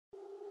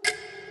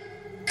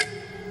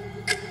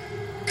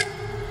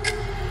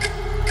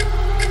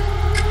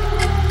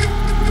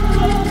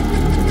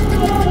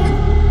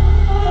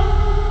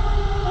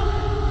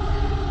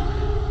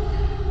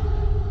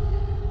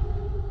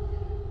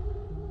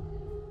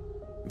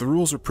The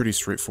rules are pretty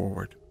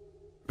straightforward.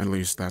 At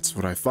least that's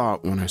what I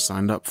thought when I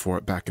signed up for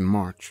it back in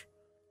March.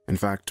 In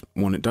fact,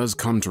 when it does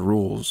come to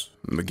rules,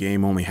 the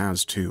game only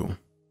has two.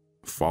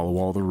 Follow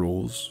all the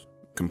rules,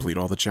 complete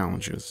all the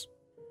challenges.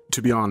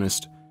 To be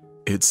honest,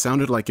 it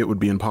sounded like it would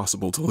be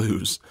impossible to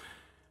lose.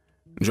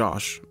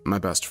 Josh, my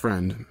best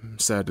friend,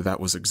 said that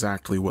was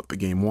exactly what the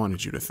game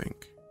wanted you to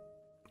think.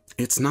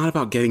 It's not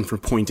about getting from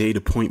point A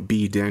to point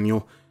B,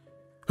 Daniel.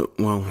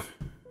 Well,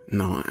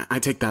 no, I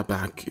take that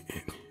back.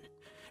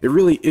 It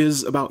really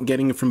is about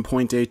getting from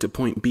point A to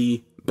point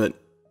B, but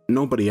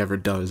nobody ever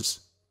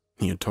does,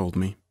 he had told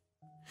me.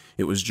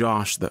 It was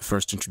Josh that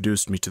first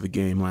introduced me to the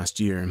game last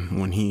year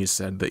when he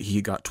said that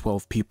he got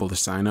 12 people to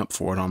sign up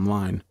for it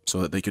online so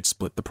that they could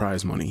split the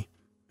prize money.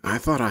 I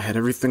thought I had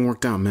everything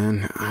worked out,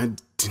 man. I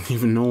didn't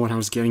even know what I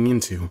was getting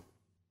into,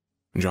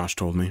 Josh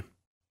told me.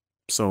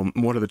 So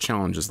what are the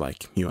challenges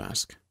like, you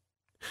ask?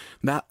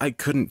 That I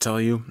couldn't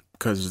tell you,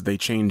 because they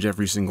change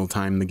every single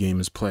time the game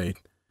is played.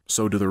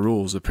 So do the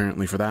rules,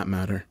 apparently, for that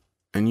matter.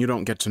 And you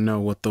don't get to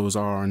know what those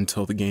are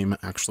until the game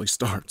actually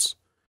starts.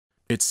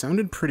 It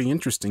sounded pretty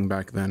interesting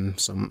back then,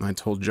 so I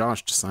told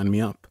Josh to sign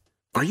me up.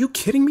 Are you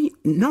kidding me?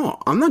 No,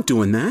 I'm not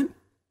doing that.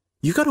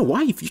 You got a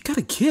wife, you got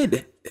a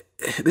kid.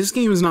 This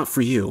game is not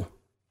for you,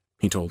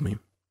 he told me.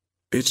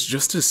 It's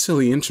just a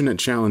silly internet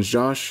challenge,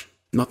 Josh.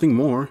 Nothing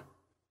more,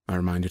 I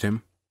reminded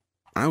him.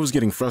 I was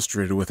getting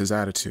frustrated with his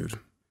attitude.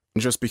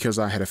 Just because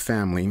I had a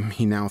family,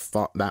 he now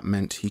thought that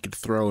meant he could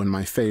throw in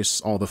my face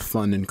all the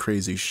fun and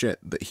crazy shit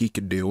that he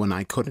could do and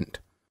I couldn't.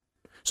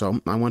 So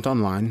I went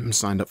online and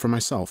signed up for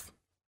myself.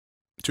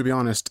 To be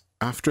honest,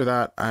 after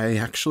that, I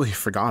actually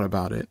forgot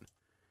about it.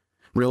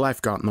 Real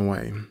life got in the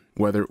way.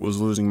 Whether it was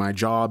losing my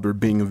job or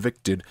being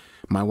evicted,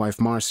 my wife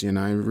Marcy and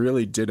I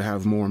really did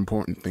have more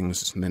important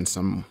things than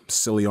some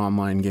silly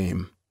online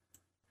game.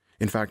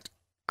 In fact,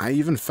 I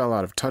even fell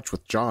out of touch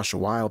with Josh a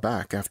while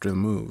back after the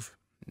move.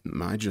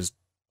 I just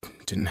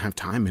didn't have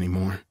time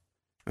anymore.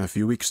 A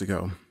few weeks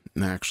ago,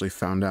 I actually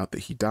found out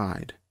that he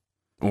died.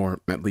 Or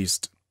at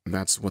least,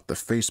 that's what the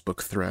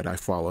Facebook thread I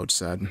followed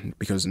said,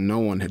 because no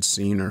one had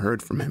seen or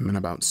heard from him in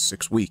about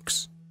 6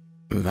 weeks.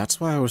 That's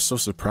why I was so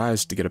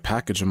surprised to get a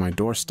package on my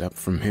doorstep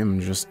from him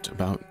just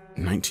about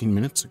 19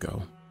 minutes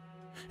ago.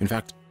 In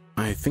fact,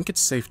 I think it's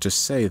safe to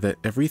say that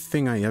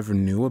everything I ever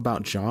knew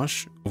about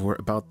Josh or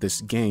about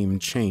this game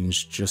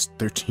changed just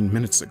 13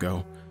 minutes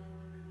ago.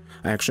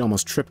 I actually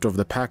almost tripped over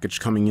the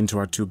package coming into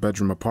our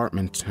 2-bedroom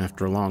apartment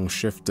after a long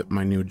shift at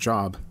my new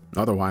job.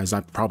 Otherwise, I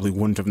probably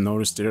wouldn't have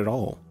noticed it at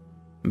all.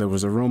 There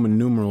was a Roman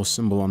numeral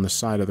symbol on the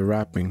side of the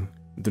wrapping,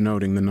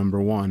 denoting the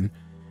number 1,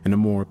 and a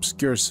more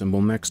obscure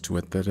symbol next to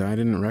it that I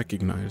didn't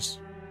recognize.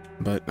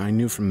 But I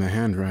knew from the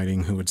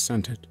handwriting who had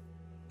sent it.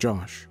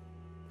 Josh.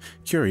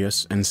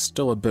 Curious, and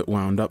still a bit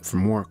wound up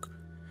from work,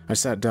 I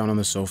sat down on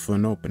the sofa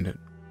and opened it.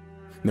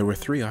 There were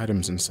 3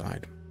 items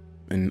inside.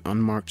 An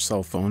unmarked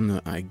cell phone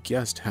that I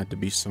guessed had to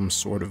be some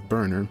sort of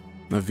burner,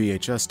 a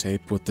VHS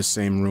tape with the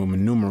same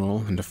Roman numeral,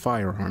 and a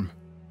firearm.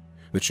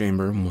 The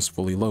chamber was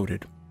fully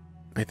loaded.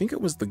 I think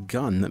it was the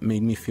gun that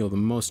made me feel the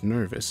most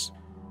nervous,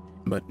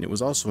 but it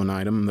was also an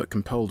item that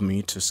compelled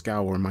me to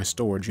scour my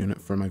storage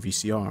unit for my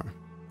VCR.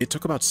 It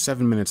took about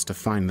 7 minutes to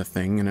find the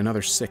thing and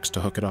another 6 to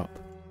hook it up.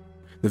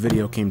 The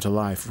video came to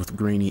life with a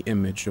grainy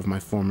image of my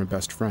former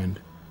best friend.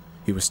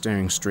 He was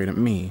staring straight at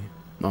me,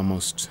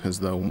 almost as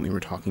though we were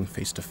talking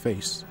face to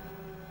face.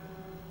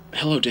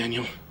 Hello,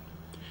 Daniel.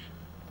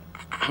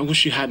 I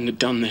wish you hadn't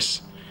done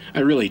this.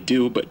 I really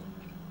do, but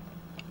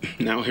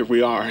now here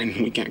we are and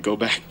we can't go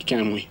back,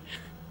 can we?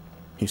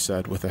 He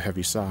said with a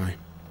heavy sigh.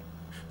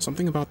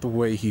 Something about the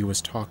way he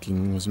was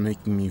talking was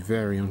making me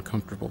very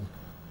uncomfortable.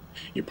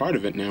 You're part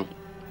of it now.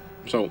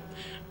 So,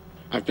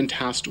 I've been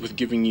tasked with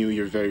giving you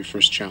your very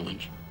first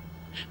challenge.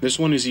 This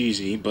one is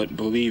easy, but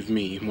believe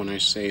me when I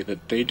say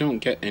that they don't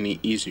get any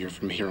easier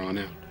from here on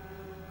out,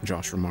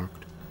 Josh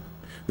remarked.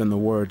 Then the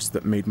words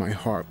that made my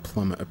heart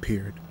plummet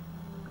appeared.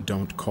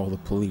 Don't call the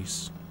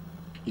police.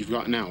 You've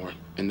got an hour,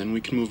 and then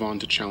we can move on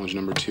to challenge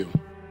number 2,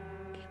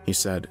 he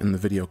said, and the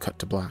video cut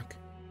to black.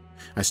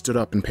 I stood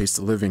up and paced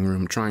the living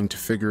room, trying to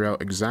figure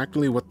out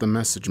exactly what the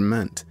message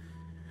meant.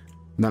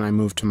 Then I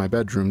moved to my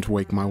bedroom to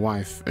wake my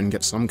wife and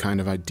get some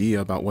kind of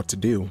idea about what to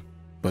do,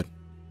 but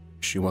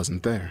she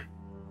wasn't there.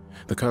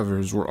 The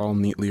covers were all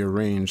neatly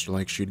arranged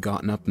like she'd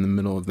gotten up in the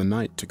middle of the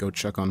night to go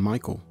check on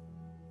Michael.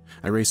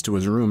 I raced to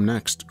his room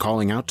next,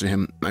 calling out to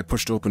him. I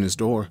pushed open his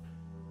door.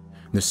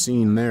 The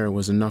scene there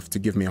was enough to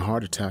give me a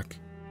heart attack.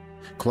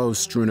 Clothes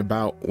strewn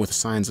about with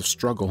signs of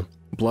struggle,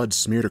 blood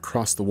smeared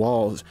across the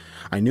walls.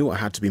 I knew it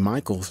had to be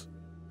Michael's.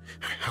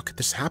 How could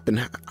this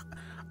happen?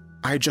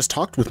 I had just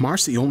talked with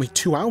Marcy only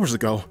 2 hours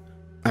ago.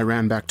 I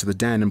ran back to the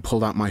den and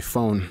pulled out my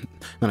phone.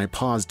 Then I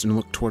paused and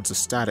looked towards the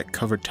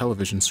static-covered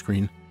television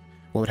screen.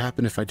 What would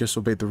happen if I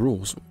disobeyed the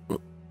rules?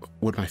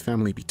 Would my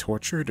family be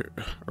tortured,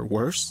 or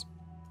worse?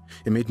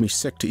 It made me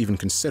sick to even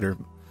consider.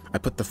 I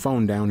put the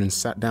phone down and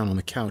sat down on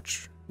the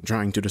couch,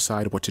 trying to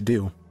decide what to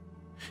do.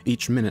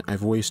 Each minute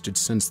I've wasted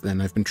since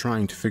then, I've been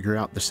trying to figure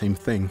out the same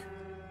thing.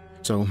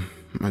 So,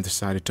 I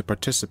decided to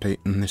participate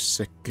in this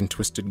sick and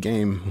twisted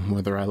game,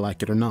 whether I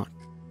like it or not.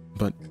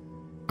 But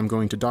I'm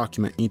going to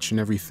document each and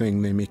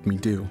everything they make me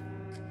do.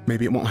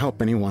 Maybe it won't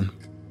help anyone,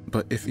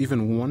 but if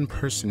even one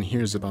person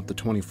hears about the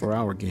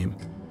 24-hour game,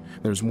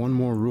 there's one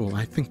more rule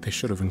I think they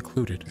should have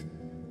included.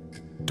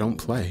 Don't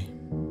play.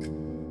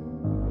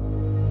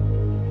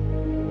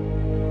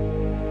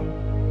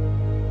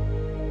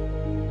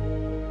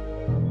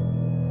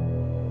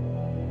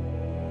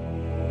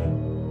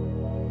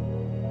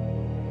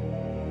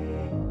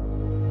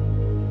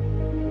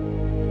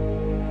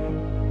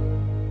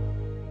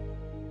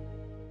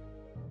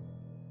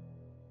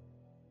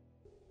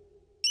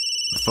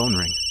 The phone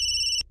rang.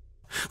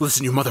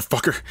 Listen, you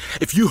motherfucker,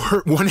 if you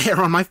hurt one hair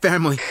on my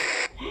family...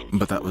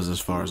 But that was as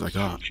far as I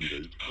got.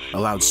 A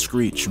loud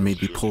screech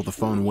made me pull the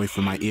phone away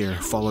from my ear,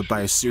 followed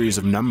by a series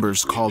of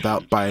numbers called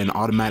out by an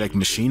automatic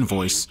machine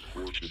voice.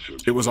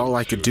 It was all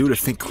I could do to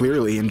think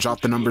clearly and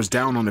jot the numbers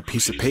down on a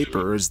piece of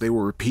paper as they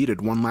were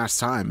repeated one last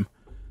time.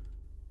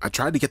 I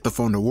tried to get the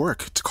phone to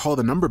work, to call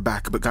the number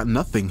back, but got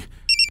nothing.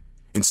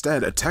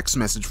 Instead, a text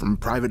message from a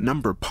private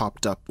number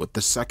popped up with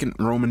the second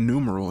Roman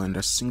numeral and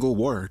a single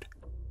word.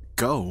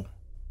 Go.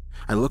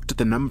 I looked at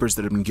the numbers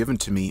that had been given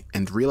to me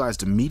and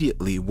realized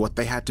immediately what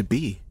they had to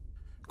be.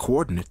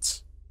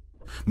 Coordinates.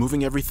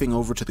 Moving everything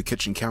over to the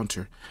kitchen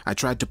counter, I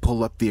tried to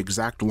pull up the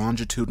exact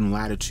longitude and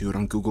latitude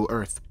on Google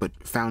Earth,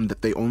 but found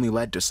that they only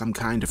led to some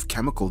kind of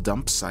chemical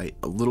dump site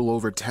a little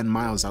over 10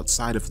 miles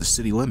outside of the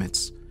city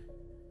limits.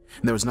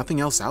 There was nothing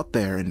else out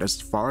there, and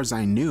as far as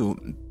I knew,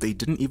 they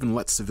didn't even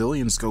let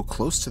civilians go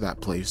close to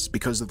that place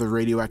because of the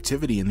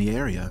radioactivity in the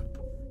area.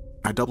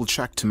 I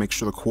double-checked to make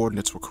sure the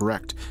coordinates were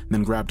correct,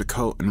 then grabbed a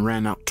coat and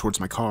ran out towards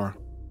my car.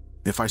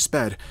 If I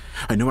sped,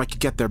 I knew I could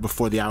get there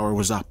before the hour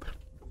was up.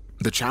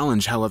 The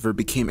challenge, however,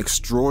 became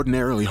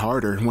extraordinarily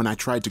harder when I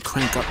tried to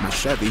crank up my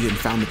Chevy and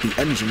found that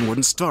the engine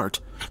wouldn't start.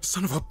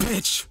 Son of a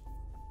bitch!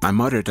 I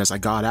muttered as I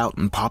got out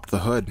and popped the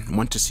hood and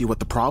went to see what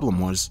the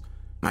problem was.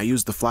 I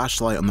used the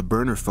flashlight on the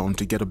burner phone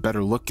to get a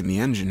better look in the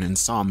engine and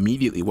saw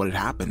immediately what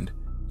had happened.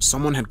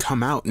 Someone had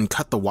come out and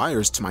cut the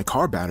wires to my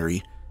car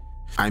battery.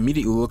 I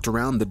immediately looked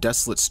around the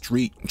desolate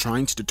street,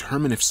 trying to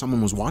determine if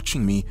someone was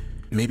watching me.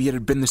 Maybe it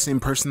had been the same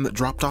person that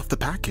dropped off the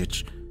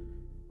package.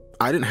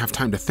 I didn't have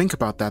time to think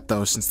about that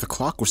though, since the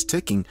clock was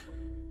ticking.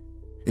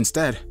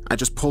 Instead, I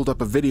just pulled up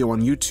a video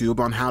on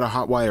YouTube on how to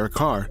hotwire a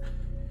car.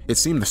 It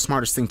seemed the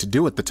smartest thing to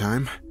do at the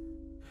time.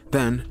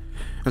 Then,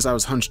 as I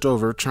was hunched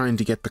over trying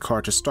to get the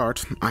car to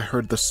start, I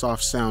heard the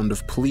soft sound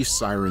of police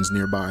sirens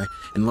nearby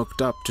and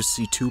looked up to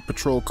see 2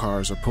 patrol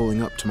cars are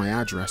pulling up to my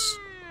address.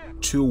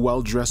 2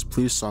 well-dressed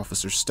police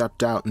officers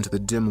stepped out into the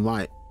dim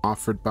light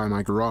offered by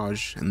my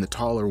garage, and the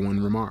taller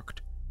one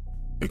remarked,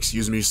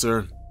 "Excuse me,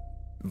 sir.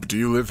 Do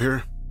you live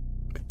here?"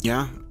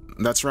 "Yeah,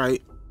 that's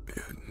right.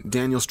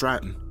 Daniel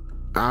Stratton.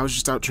 I was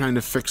just out trying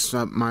to fix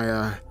up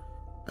my,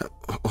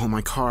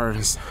 my car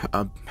has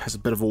a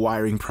bit of a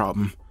wiring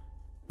problem,"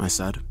 I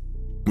said.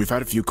 "We've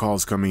had a few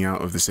calls coming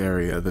out of this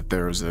area that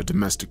there is a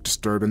domestic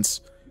disturbance,"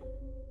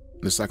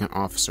 the second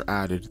officer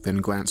added, then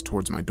glanced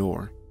towards my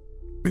door.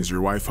 "Is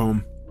your wife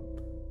home?"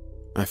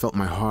 I felt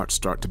my heart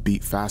start to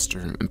beat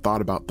faster and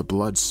thought about the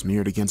blood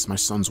smeared against my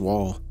son's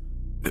wall.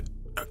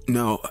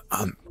 No,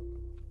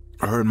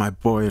 her and my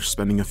boy are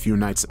spending a few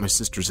nights at my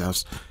sister's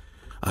house.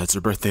 It's her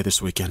birthday this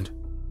weekend,"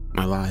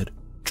 I lied,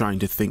 trying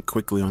to think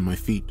quickly on my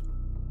feet.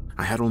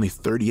 I had only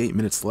 38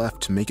 minutes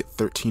left to make it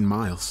 13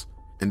 miles,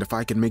 and if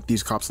I could make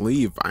these cops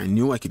leave, I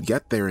knew I could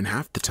get there in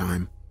half the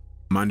time.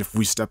 "Mind if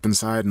we step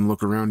inside and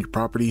look around your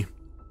property?"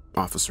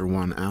 Officer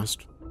 1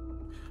 asked.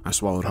 I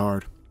swallowed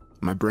hard,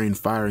 my brain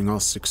firing all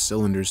 6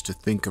 cylinders to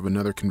think of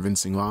another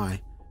convincing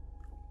lie.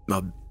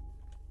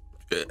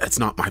 It's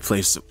not my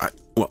place.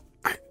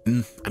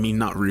 I mean,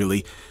 not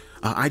really.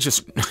 I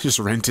just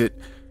rent it,"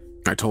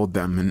 I told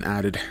them, and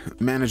added,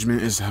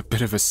 "Management is a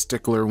bit of a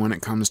stickler when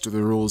it comes to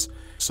the rules,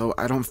 so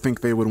I don't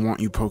think they would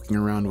want you poking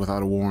around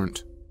without a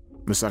warrant."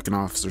 The second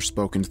officer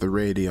spoke into the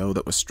radio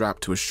that was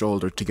strapped to his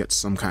shoulder to get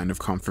some kind of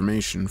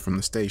confirmation from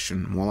the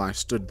station, while I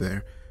stood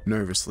there,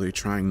 nervously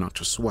trying not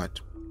to sweat.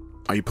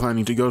 "Are you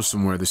planning to go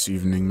somewhere this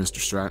evening, Mr.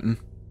 Stratton?"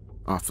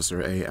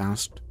 Officer A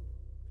asked.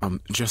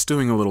 Just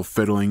doing a little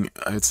fiddling.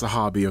 It's a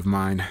hobby of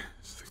mine.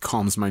 It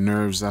calms my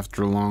nerves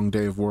after a long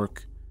day of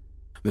work."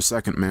 The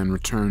second man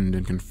returned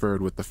and conferred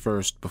with the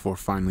first before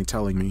finally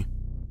telling me,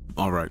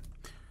 "All right.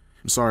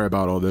 I'm sorry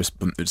about all this,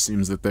 but it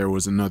seems that there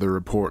was another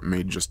report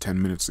made just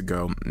 10 minutes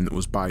ago, and it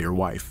was by your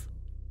wife.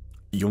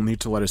 You'll need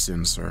to let us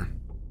in, sir."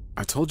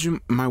 "I told you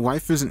my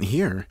wife isn't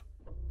here,"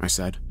 I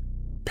said,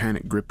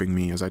 panic gripping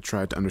me as I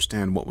tried to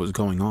understand what was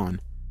going on.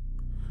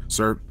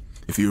 "Sir,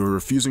 if you are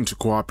refusing to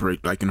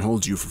cooperate, I can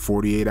hold you for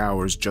 48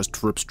 hours just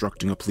for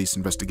obstructing a police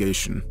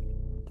investigation,"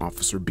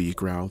 Officer B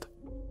growled.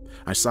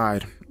 I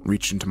sighed,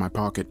 reached into my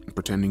pocket,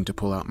 pretending to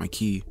pull out my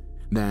key.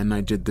 Then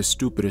I did the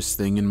stupidest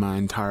thing in my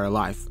entire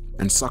life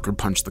and sucker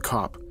punched the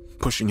cop,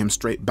 pushing him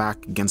straight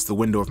back against the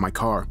window of my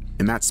car.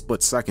 In that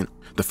split second,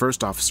 the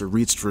first officer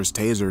reached for his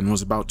taser and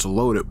was about to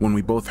load it when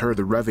we both heard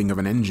the revving of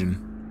an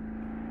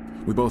engine.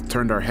 We both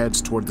turned our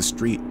heads toward the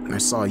street, and I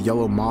saw a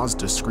yellow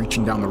Mazda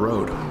screeching down the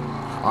road.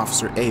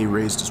 Officer A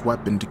raised his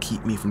weapon to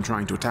keep me from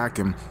trying to attack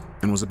him,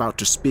 and was about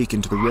to speak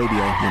into the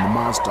radio when the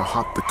Mazda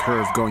hopped the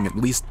curve going at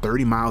least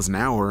 30 miles an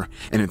hour,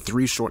 and in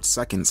 3 short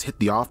seconds hit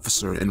the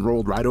officer and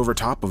rolled right over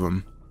top of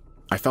him.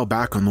 I fell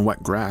back on the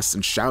wet grass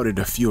and shouted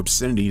a few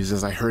obscenities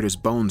as I heard his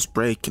bones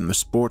break and the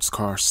sports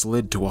car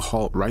slid to a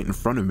halt right in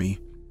front of me.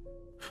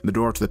 The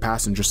door to the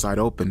passenger side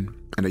opened,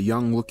 and a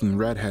young-looking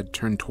redhead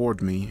turned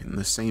toward me in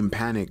the same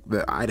panic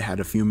that I'd had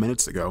a few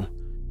minutes ago.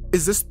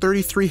 "Is this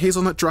 33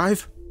 Hazelnut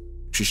Drive?"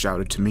 she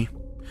shouted to me,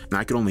 and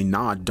I could only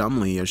nod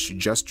dumbly as she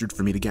gestured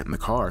for me to get in the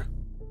car.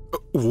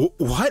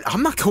 "What?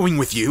 I'm not going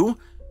with you,"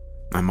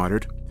 I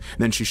muttered.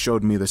 Then she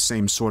showed me the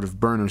same sort of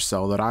burner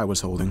cell that I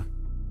was holding.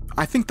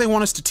 "I think they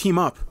want us to team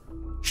up,"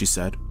 she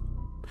said.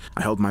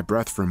 I held my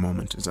breath for a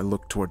moment as I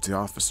looked towards the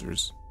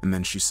officers, and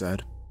then she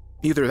said,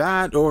 "Either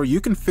that, or you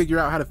can figure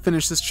out how to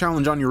finish this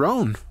challenge on your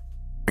own."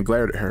 I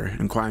glared at her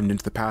and climbed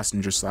into the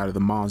passenger side of the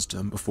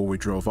Mazda before we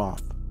drove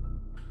off.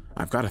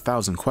 I've got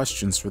 1,000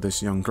 questions for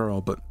this young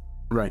girl, but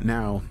right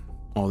now,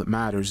 all that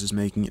matters is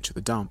making it to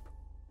the dump.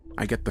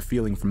 I get the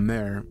feeling from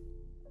there,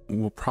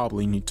 we'll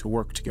probably need to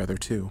work together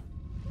too.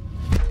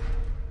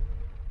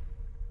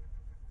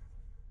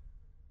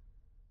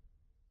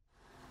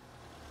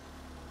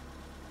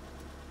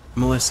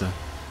 Melissa.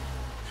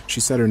 She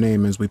said her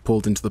name as we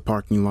pulled into the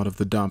parking lot of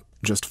the dump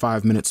just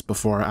 5 minutes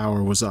before our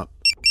hour was up.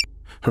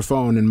 Her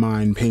phone and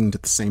mine pinged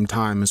at the same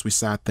time as we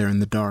sat there in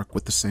the dark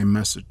with the same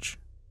message.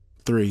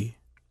 3.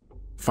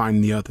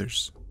 Find the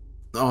others.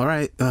 "All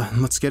right,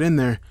 let's get in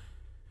there,"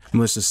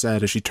 Melissa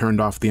said as she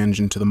turned off the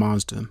engine to the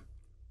Mazda.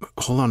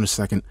 "Hold on a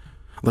second.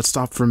 Let's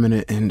stop for a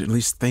minute and at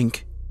least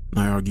think,"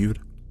 I argued.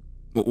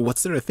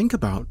 "What's there to think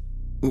about?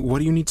 What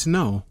do you need to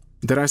know?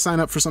 Did I sign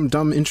up for some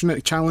dumb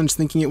internet challenge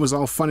thinking it was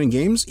all fun and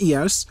games?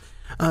 Yes.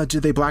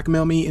 Did they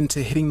blackmail me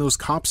into hitting those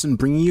cops and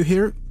bringing you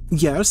here?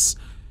 Yes.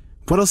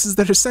 What else is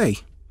there to say?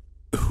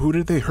 Who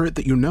did they hurt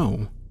that you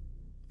know?"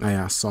 I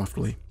asked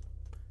softly.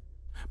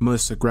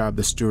 Melissa grabbed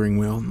the steering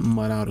wheel and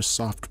let out a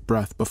soft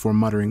breath before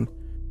muttering,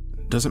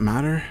 "Does it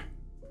matter?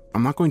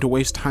 I'm not going to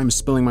waste time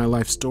spilling my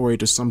life story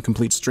to some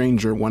complete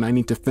stranger when I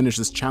need to finish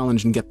this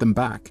challenge and get them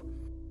back."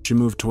 She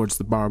moved towards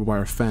the barbed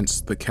wire fence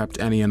that kept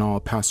any and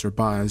all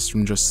passerbys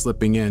from just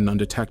slipping in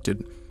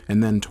undetected,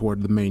 and then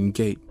toward the main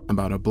gate,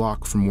 about a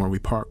block from where we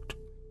parked.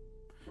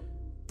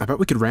 "I bet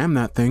we could ram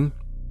that thing,"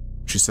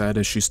 she said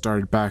as she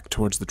started back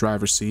towards the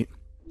driver's seat.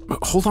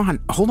 Hold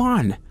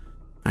on,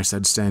 I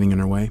said, standing in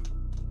her way.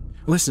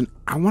 "Listen,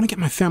 I want to get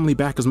my family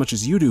back as much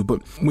as you do,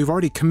 but we've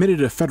already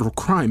committed a federal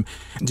crime.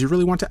 Do you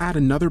really want to add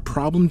another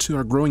problem to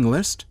our growing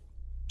list?"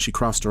 She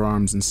crossed her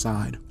arms and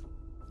sighed.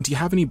 "Do you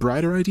have any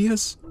brighter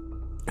ideas?"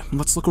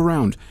 "Let's look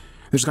around.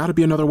 There's got to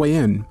be another way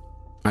in,"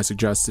 I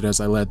suggested as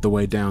I led the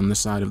way down the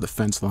side of the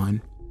fence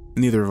line.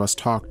 Neither of us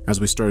talked as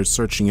we started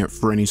searching it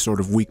for any sort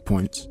of weak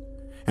points,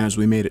 and as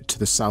we made it to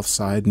the south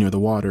side near the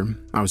water,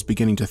 I was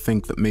beginning to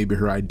think that maybe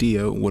her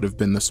idea would have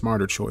been the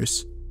smarter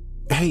choice.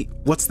 "Hey,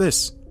 what's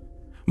this?"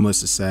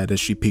 Melissa said as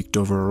she peeked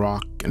over a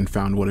rock and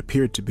found what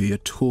appeared to be a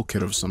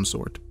toolkit of some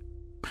sort.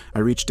 I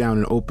reached down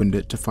and opened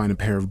it to find a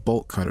pair of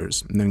bolt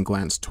cutters, and then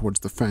glanced towards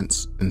the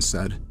fence and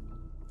said,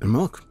 "And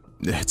look,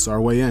 it's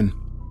our way in."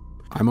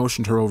 I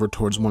motioned her over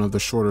towards one of the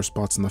shorter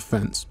spots on the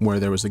fence where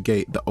there was a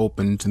gate that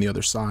opened to the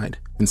other side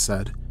and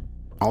said,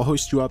 "I'll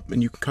hoist you up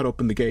and you can cut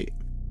open the gate."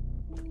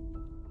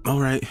 "All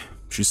right,"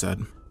 she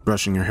said,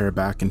 brushing her hair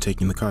back and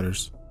taking the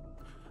cutters.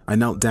 I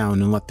knelt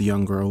down and let the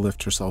young girl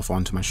lift herself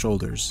onto my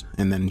shoulders,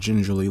 and then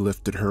gingerly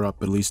lifted her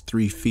up at least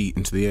 3 feet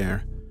into the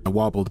air. I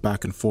wobbled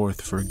back and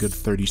forth for a good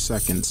 30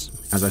 seconds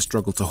as I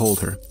struggled to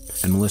hold her,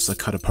 and Melissa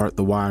cut apart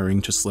the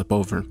wiring to slip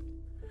over.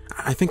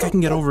 "I think I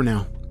can get over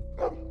now,"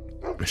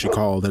 she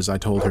called as I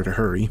told her to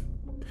hurry.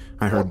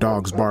 I heard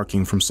dogs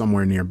barking from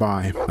somewhere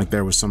nearby, like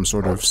there was some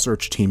sort of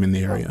search team in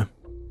the area.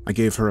 I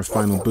gave her a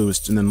final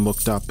boost and then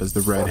looked up as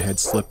the redhead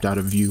slipped out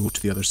of view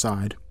to the other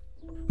side.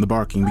 The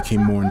barking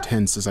became more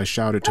intense as I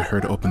shouted to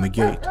her to open the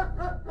gate.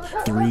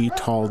 3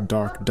 tall,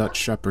 dark Dutch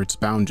shepherds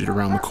bounded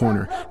around the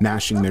corner,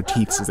 gnashing their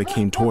teeth as they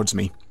came towards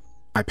me.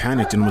 I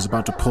panicked and was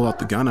about to pull out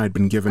the gun I'd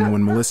been given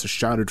when Melissa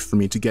shouted for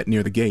me to get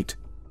near the gate.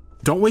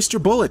 "Don't waste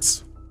your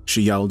bullets!"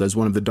 she yelled as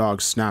one of the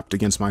dogs snapped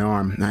against my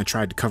arm, and I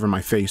tried to cover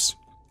my face.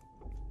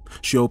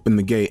 She opened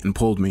the gate and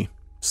pulled me,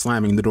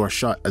 slamming the door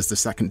shut as the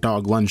second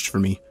dog lunged for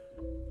me.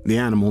 The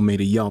animal made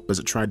a yelp as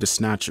it tried to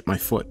snatch at my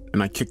foot,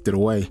 and I kicked it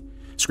away,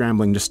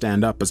 scrambling to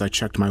stand up as I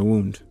checked my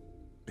wound.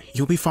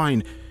 "You'll be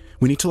fine.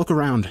 We need to look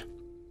around,"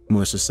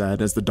 Melissa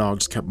said as the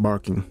dogs kept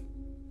barking.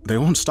 "They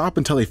won't stop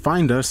until they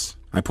find us,"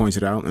 I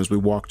pointed out as we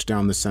walked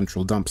down the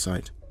central dump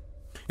site.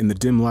 In the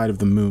dim light of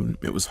the moon,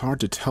 it was hard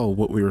to tell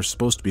what we were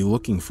supposed to be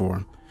looking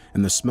for,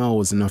 and the smell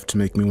was enough to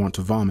make me want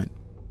to vomit.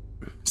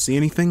 "See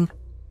anything?"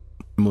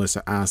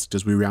 Melissa asked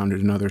as we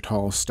rounded another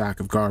tall stack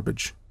of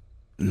garbage.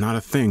 "Not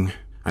a thing,"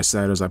 I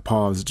said as I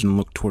paused and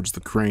looked towards the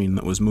crane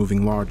that was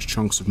moving large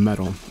chunks of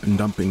metal and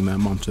dumping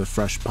them onto a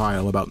fresh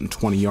pile about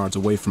 20 yards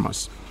away from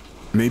us.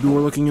 "Maybe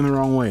we're looking in the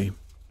wrong way."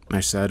 I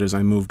said as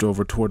I moved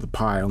over toward the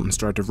pile and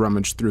started to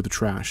rummage through the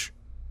trash.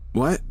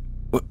 What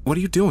are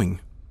you doing?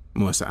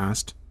 Melissa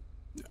asked.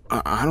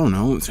 I don't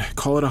know,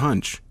 call it a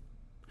hunch.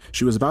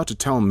 She was about to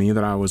tell me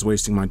that I was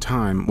wasting my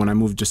time when I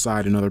moved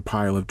aside another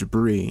pile of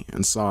debris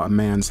and saw a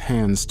man's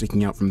hand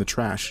sticking out from the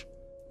trash.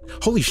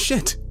 Holy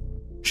shit!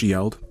 She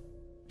yelled.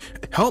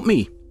 Help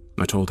me!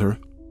 I told her.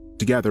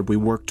 Together, we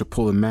worked to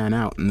pull the man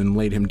out and then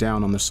laid him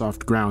down on the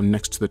soft ground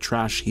next to the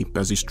trash heap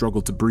as he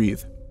struggled to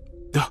breathe.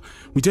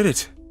 We did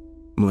it!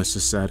 Melissa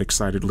said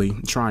excitedly,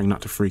 trying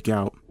not to freak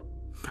out.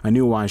 I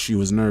knew why she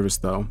was nervous,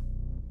 though.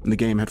 The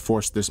game had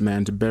forced this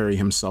man to bury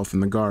himself in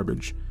the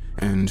garbage,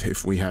 and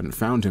if we hadn't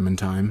found him in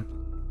time...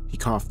 He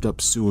coughed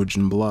up sewage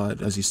and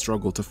blood as he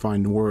struggled to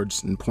find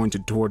words and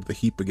pointed toward the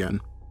heap again.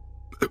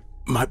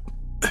 My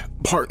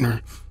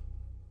partner,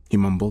 he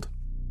mumbled.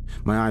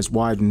 My eyes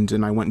widened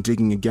and I went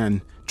digging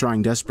again,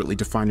 trying desperately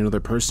to find another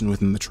person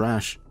within the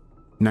trash.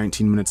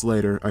 19 minutes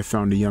later, I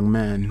found a young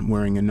man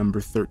wearing a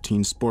number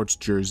 13 sports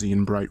jersey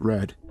in bright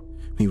red.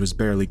 He was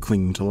barely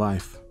clinging to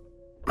life.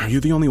 Are you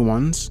the only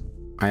ones?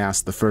 I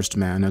asked the first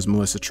man as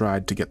Melissa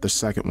tried to get the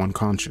second one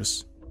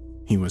conscious.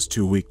 He was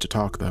too weak to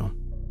talk, though.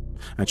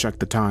 I checked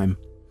the time.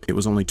 It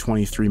was only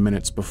 23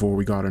 minutes before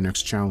we got our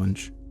next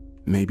challenge.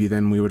 Maybe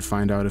then we would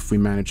find out if we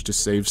managed to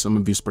save some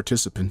of these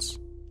participants.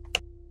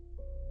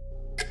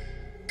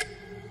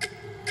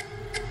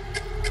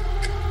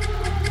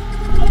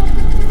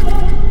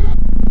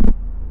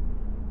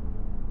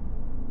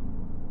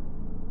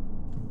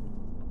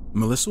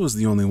 Melissa was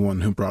the only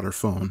one who brought her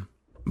phone,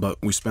 but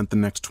we spent the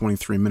next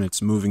 23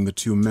 minutes moving the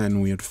two men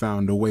we had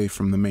found away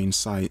from the main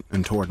site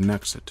and toward an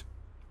exit.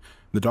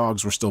 The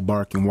dogs were still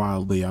barking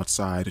wildly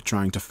outside,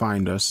 trying to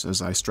find us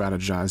as I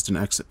strategized an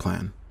exit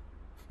plan.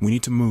 We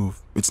need to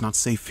move. It's not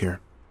safe here,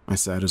 I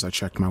said as I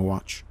checked my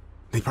watch.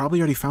 They probably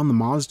already found the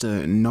Mazda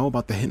and know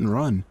about the hit and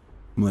run,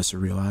 Melissa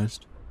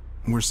realized.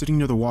 We're sitting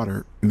near the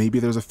water. Maybe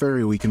there's a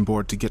ferry we can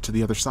board to get to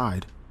the other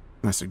side,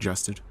 I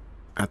suggested.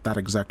 At that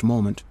exact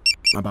moment,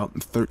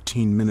 about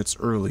 13 minutes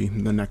early,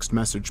 the next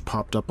message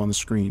popped up on the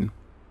screen.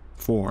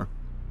 4.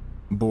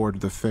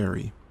 Board the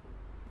ferry.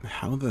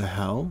 How the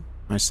hell?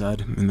 I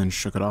said, and then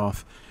shook it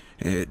off.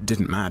 It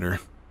didn't matter.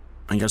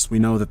 I guess we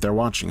know that they're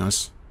watching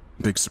us.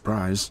 Big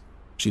surprise,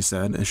 she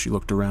said as she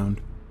looked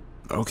around.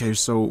 Okay,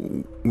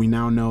 so we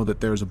now know that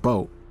there's a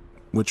boat.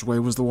 Which way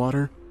was the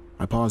water?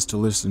 I paused to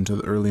listen to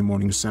the early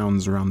morning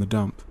sounds around the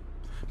dump.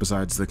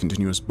 Besides the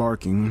continuous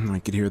barking, I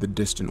could hear the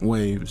distant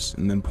waves,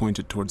 and then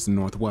pointed towards the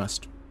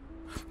northwest.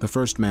 The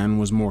first man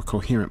was more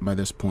coherent by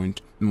this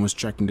point, and was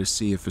checking to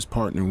see if his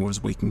partner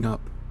was waking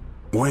up.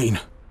 Wayne,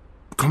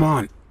 come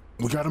on,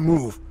 we gotta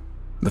move,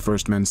 the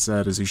first man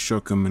said as he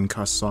shook him and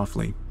cussed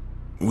softly.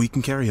 We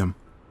can carry him,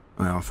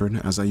 I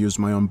offered, as I used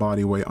my own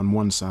body weight on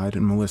one side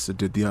and Melissa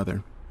did the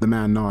other. The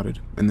man nodded,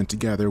 and then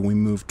together we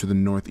moved to the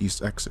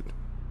northeast exit.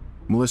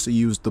 Melissa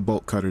used the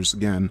bolt cutters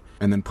again,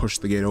 and then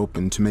pushed the gate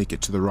open to make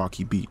it to the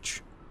rocky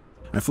beach.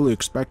 I fully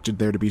expected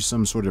there to be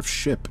some sort of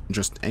ship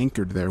just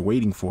anchored there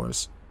waiting for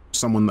us,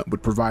 someone that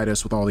would provide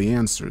us with all the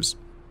answers.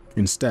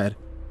 Instead,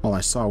 all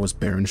I saw was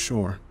barren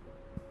shore.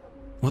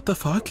 What the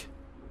fuck?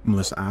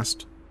 Melissa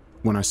asked,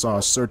 when I saw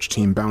a search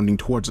team bounding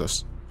towards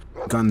us,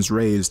 guns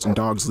raised and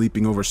dogs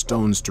leaping over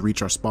stones to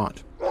reach our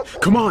spot.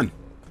 Come on!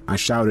 I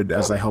shouted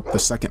as I helped the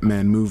second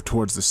man move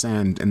towards the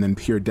sand and then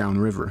peered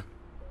downriver.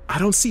 I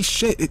don't see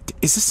shit.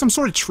 Is this some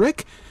sort of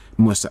trick?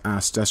 Melissa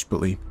asked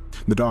desperately.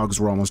 The dogs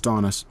were almost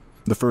on us.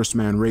 The first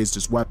man raised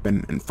his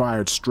weapon and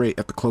fired straight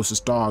at the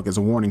closest dog as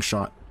a warning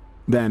shot.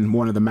 Then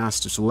one of the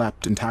mastiffs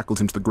leapt and tackled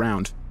him to the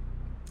ground.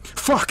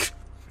 Fuck!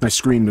 I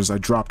screamed as I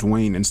dropped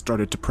Wayne and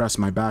started to press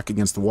my back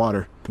against the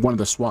water. One of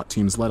the SWAT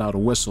teams let out a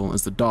whistle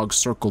as the dogs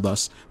circled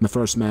us, and the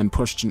first man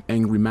pushed an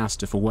angry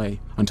mastiff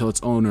away until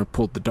its owner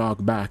pulled the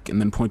dog back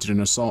and then pointed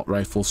an assault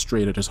rifle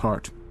straight at his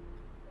heart.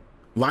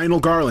 Lionel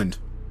Garland,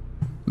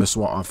 the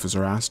SWAT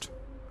officer asked.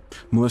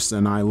 Melissa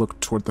and I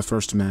looked toward the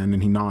first man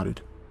and he nodded,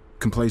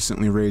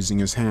 complacently raising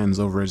his hands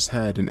over his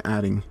head and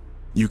adding,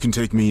 You can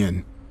take me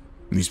in.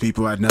 These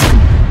people had nothing.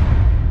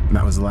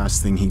 That was the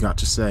last thing he got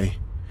to say.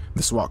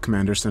 The SWAT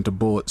commander sent a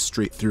bullet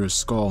straight through his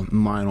skull,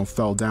 and Lionel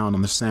fell down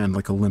on the sand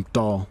like a limp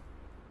doll.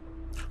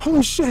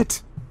 Holy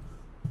shit!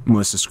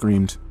 Melissa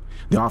screamed.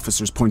 The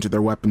officers pointed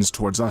their weapons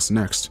towards us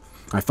next.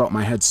 I felt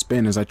my head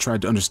spin as I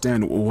tried to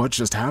understand what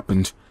just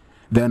happened.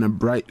 Then a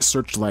bright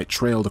searchlight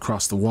trailed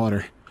across the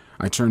water.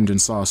 I turned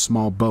and saw a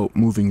small boat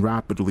moving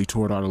rapidly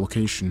toward our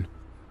location.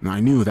 I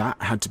knew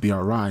that had to be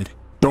our ride.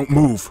 Don't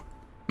move,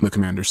 the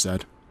commander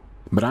said.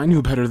 But I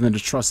knew better than to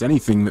trust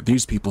anything that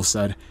these people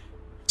said.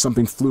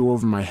 Something flew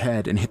over my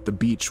head and hit the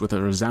beach with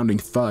a resounding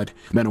thud.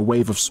 Then a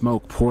wave of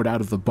smoke poured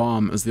out of the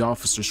bomb as the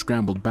officers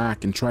scrambled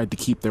back and tried to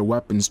keep their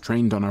weapons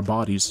trained on our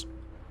bodies.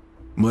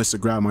 Melissa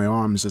grabbed my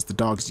arms as the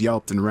dogs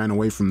yelped and ran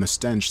away from the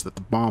stench that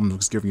the bomb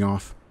was giving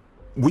off.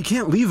 We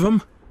can't leave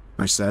him,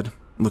 I said,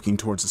 looking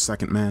towards the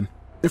second man.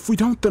 If we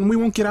don't, then we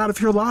won't get out of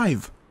here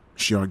alive,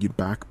 she argued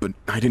back, but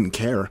I didn't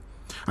care.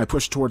 I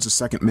pushed towards the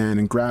second man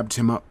and grabbed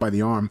him up by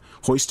the arm,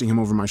 hoisting him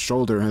over my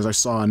shoulder as I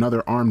saw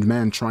another armed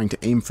man trying to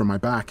aim for my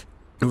back.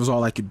 It was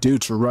all I could do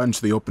to run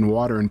to the open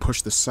water and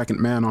push the second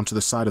man onto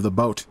the side of the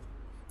boat.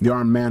 The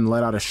armed man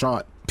let out a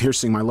shot,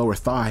 piercing my lower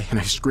thigh, and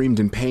I screamed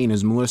in pain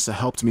as Melissa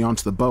helped me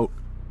onto the boat,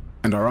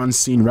 and our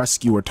unseen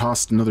rescuer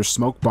tossed another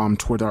smoke bomb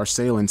toward our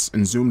assailants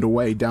and zoomed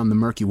away down the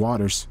murky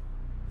waters.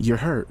 "You're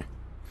hurt,"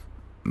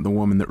 the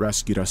woman that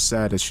rescued us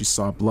said as she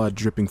saw blood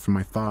dripping from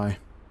my thigh.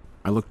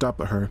 I looked up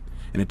at her,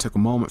 and it took a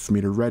moment for me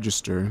to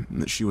register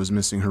that she was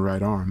missing her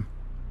right arm.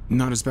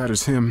 "Not as bad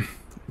as him.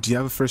 Do you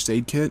have a first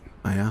aid kit?"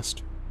 I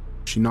asked.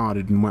 She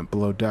nodded and went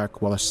below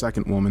deck while a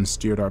second woman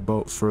steered our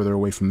boat further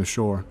away from the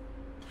shore.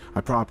 I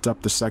propped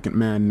up the second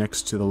man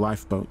next to the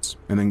lifeboats,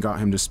 and then got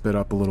him to spit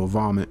up a little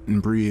vomit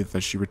and breathe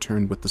as she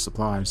returned with the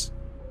supplies.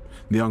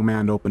 The young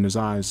man opened his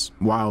eyes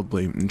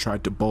wildly and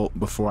tried to bolt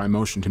before I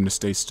motioned him to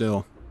stay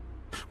still.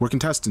 "We're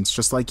contestants,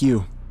 just like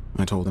you,"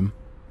 I told him.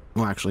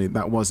 Well, actually,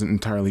 that wasn't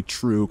entirely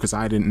true, because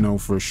I didn't know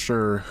for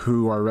sure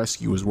who our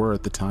rescuers were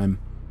at the time.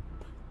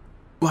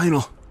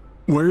 "Lionel,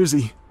 where is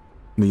he?"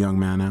 the young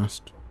man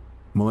asked.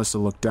 Melissa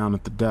looked down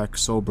at the deck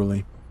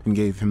soberly and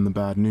gave him the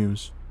bad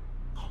news.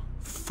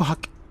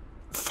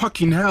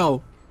 Fucking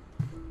hell,"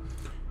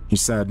 he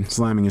said,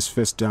 slamming his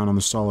fist down on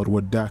the solid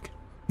wood deck.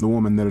 The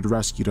woman that had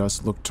rescued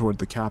us looked toward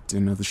the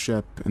captain of the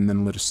ship and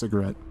then lit a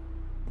cigarette.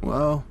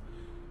 "Well,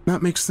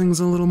 that makes things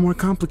a little more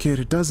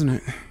complicated, doesn't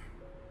it?"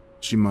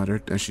 she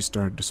muttered as she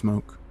started to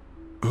smoke.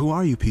 "Who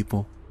are you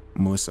people?"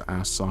 Melissa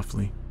asked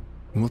softly.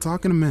 "We'll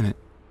talk in a minute.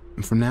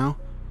 And for now,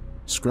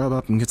 scrub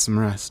up and get some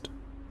rest.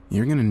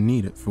 You're gonna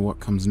need it for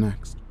what comes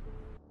next."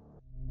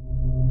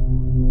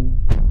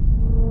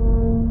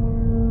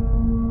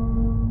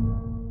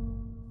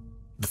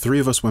 The three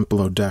of us went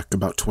below deck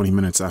about 20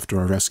 minutes after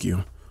our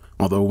rescue,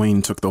 although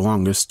Wayne took the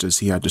longest as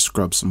he had to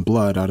scrub some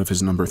blood out of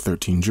his number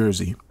 13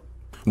 jersey.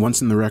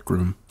 Once in the rec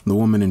room, the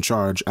woman in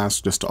charge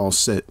asked us to all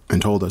sit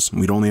and told us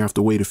we'd only have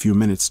to wait a few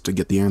minutes to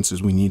get the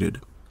answers we needed.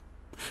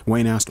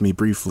 Wayne asked me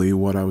briefly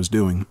what I was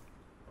doing.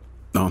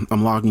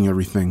 "I'm logging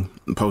everything,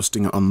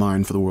 posting it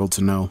online for the world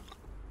to know."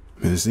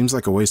 "It seems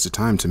like a waste of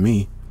time to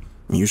me.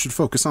 You should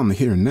focus on the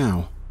here and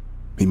now,"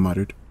 he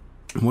muttered.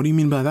 "What do you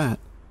mean by that?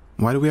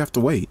 Why do we have to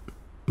wait?"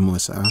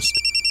 Melissa asked.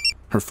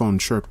 Her phone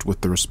chirped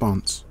with the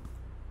response.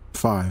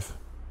 5.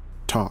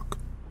 Talk.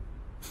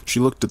 She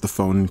looked at the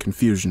phone in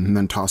confusion and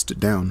then tossed it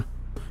down.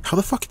 "How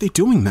the fuck are they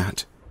doing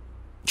that?"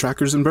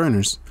 "Trackers and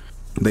burners.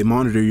 They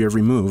monitor your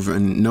every move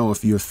and know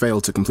if you have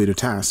failed to complete a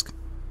task,"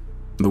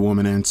 the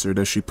woman answered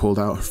as she pulled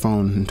out her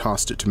phone and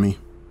tossed it to me.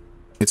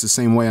 "It's the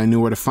same way I knew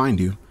where to find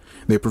you.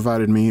 They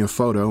provided me a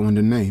photo and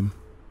a name.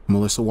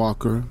 Melissa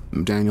Walker,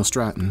 Daniel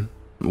Stratton,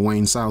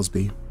 Wayne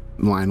Salisbury,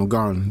 Lionel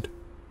Garland."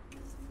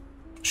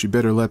 She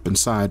bit her lip and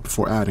sighed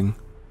before adding,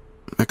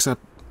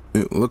 "Except,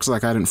 it looks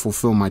like I didn't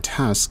fulfill my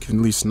task, at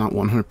least not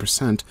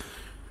 100%.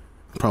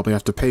 I'll probably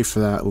have to pay for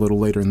that a little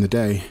later in the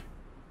day."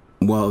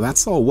 "Well,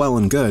 that's all well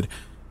and good,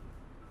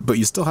 but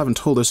you still haven't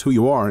told us who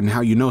you are and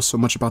how you know so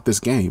much about this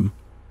game,"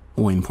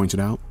 Wayne pointed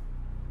out.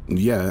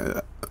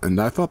 "Yeah, and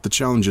I thought the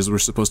challenges were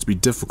supposed to be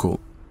difficult.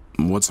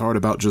 What's hard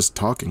about just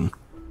talking?"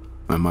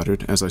 I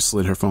muttered as I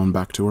slid her phone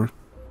back to her.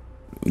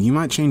 "You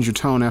might change your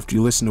tone after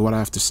you listen to what I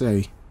have to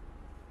say,"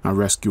 our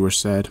rescuer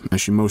said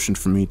as she motioned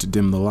for me to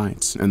dim the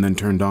lights and then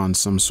turned on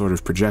some sort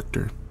of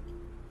projector.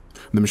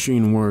 The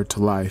machine whirred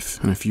to life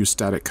and a few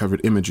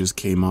static-covered images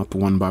came up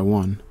one by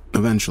one.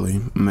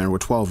 Eventually, there were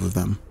 12 of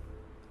them.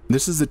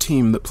 "This is the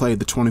team that played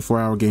the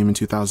 24-hour game in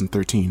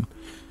 2013.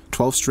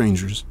 12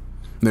 strangers.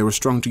 They were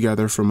strung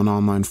together from an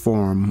online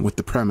forum with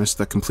the premise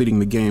that completing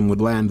the game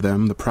would land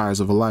them the prize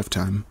of a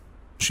lifetime,"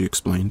 she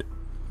explained.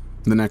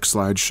 The next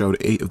slide showed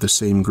 8 of the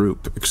same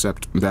group,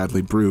 except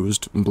badly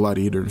bruised,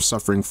 bloodied, or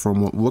suffering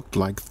from what looked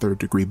like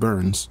third-degree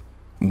burns.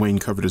 Wayne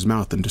covered his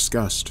mouth in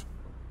disgust.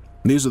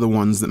 "These are the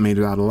ones that made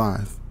it out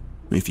alive.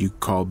 If you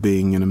call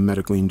being in a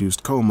medically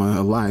induced coma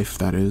a life,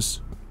 that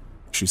is,"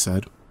 she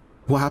said.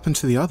 "What happened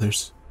to the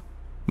others?"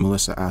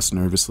 Melissa asked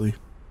nervously.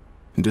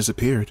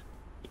 "Disappeared.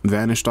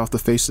 Vanished off the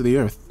face of the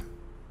earth.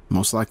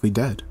 Most likely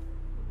dead."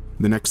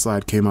 The next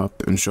slide came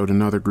up and showed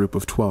another group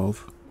of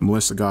 12.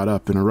 Melissa got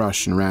up in a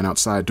rush and ran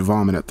outside to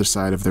vomit at the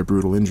sight of their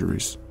brutal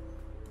injuries.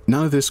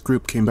 None of this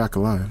group came back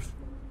alive.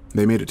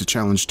 They made it to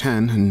Challenge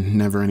 10 and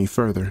never any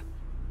further.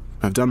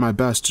 I've done my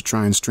best to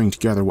try and string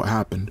together what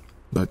happened,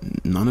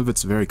 but none of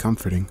it's very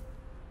comforting.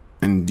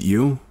 "And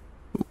you?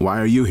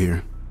 Why are you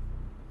here?"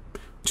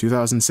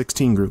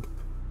 2016 group.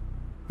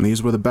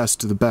 These were the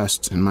best of the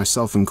best, and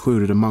myself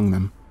included among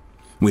them.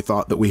 We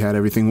thought that we had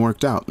everything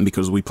worked out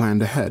because we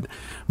planned ahead,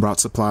 brought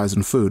supplies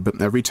and food,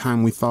 but every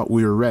time we thought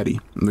we were ready,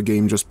 the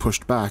game just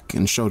pushed back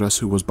and showed us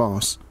who was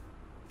boss.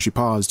 She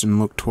paused and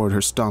looked toward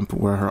her stump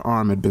where her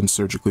arm had been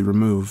surgically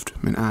removed,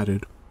 and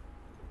added,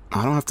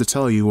 "I don't have to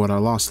tell you what I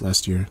lost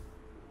last year."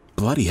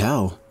 "Bloody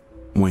hell,"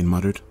 Wayne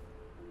muttered.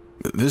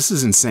 "This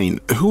is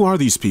insane. Who are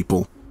these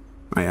people?"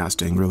 I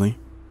asked angrily.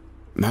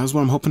 "That is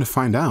what I'm hoping to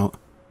find out.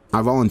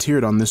 I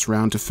volunteered on this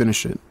round to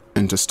finish it,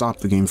 and to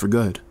stop the game for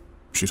good,"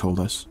 she told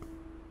us.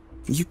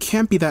 "You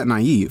can't be that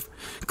naive.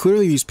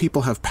 Clearly these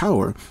people have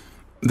power.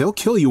 They'll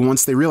kill you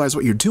once they realize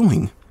what you're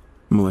doing,"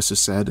 Melissa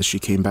said as she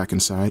came back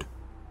inside.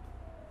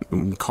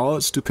 Call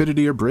it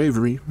stupidity or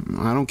bravery,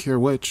 I don't care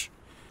which.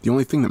 The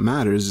only thing that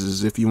matters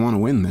is if you want to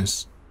win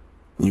this.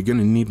 You're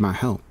gonna need my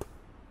help,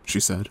 she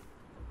said.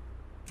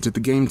 Did the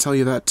game tell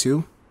you that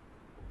too?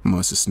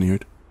 Melissa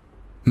sneered.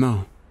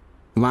 No,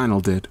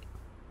 Lionel did,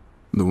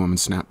 the woman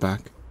snapped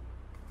back.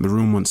 The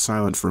room went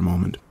silent for a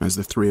moment as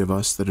the three of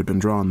us that had been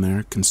drawn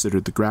there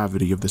considered the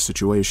gravity of the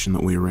situation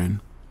that we were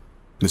in.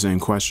 The same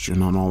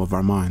question on all of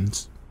our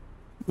minds.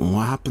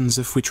 What happens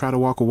if we try to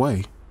walk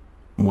away?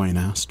 Wayne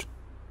asked.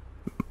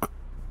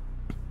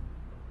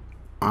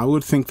 I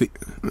would think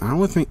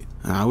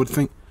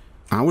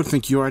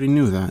you already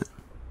knew that,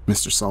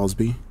 Mr.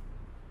 Salsby.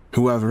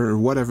 Whoever or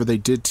whatever they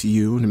did to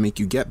you to make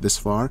you get this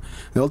far,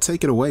 they'll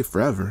take it away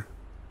forever.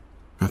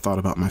 I thought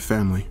about my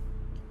family.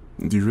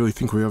 Do you really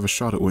think we have a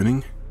shot at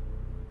winning?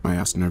 I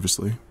asked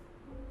nervously.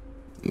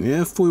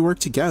 If we work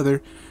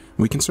together,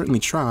 we can certainly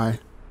try.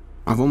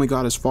 I've only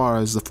got as far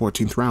as the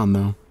 14th round,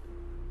 though.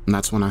 And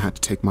that's when I had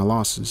to take my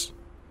losses,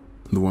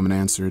 the woman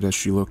answered as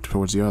she looked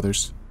towards the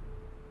others.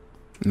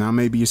 Now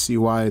maybe you see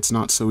why it's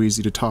not so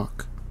easy to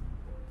talk,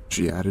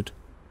 she added.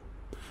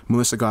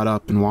 Melissa got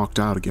up and walked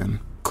out again,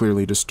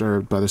 clearly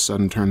disturbed by the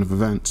sudden turn of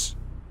events.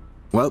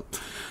 Well,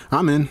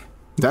 I'm in,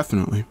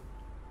 definitely.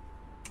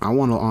 I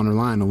want to honor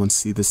Lionel and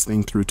see this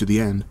thing through to the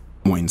end,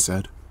 Wayne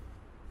said.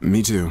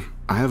 Me too.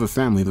 I have a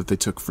family that they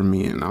took from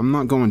me, and I'm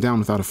not going down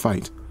without a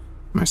fight,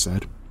 I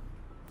said.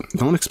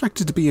 Don't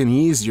expect it to be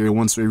any easier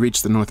once we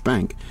reach the North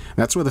Bank.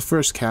 That's where the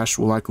first cache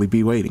will likely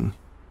be waiting,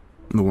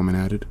 the woman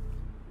added.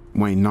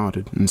 Wayne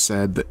nodded and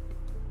said that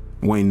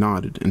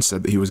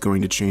he was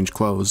going to change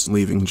clothes,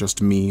 leaving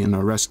just me and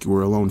our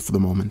rescuer alone for the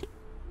moment.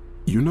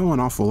 You know an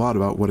awful lot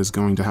about what is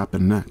going to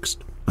happen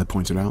next, I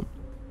pointed out.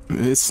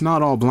 It's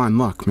not all blind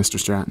luck, Mr.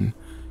 Stratton.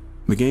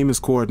 The game is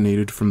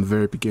coordinated from the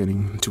very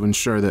beginning to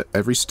ensure that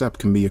every step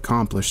can be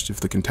accomplished if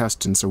the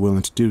contestants are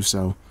willing to do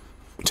so.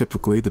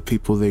 Typically, the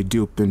people they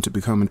dupe into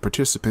becoming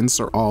participants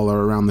are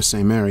around the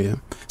same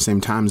area,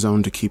 same time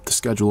zone to keep the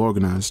schedule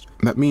organized.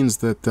 That means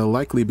that they'll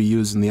likely be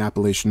using the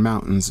Appalachian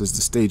Mountains as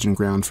the staging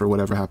ground for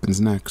whatever happens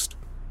next,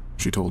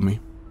 she told me.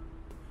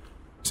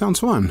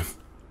 Sounds fun,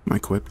 I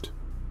quipped.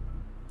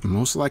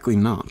 Most likely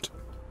not,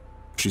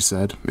 she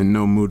said, in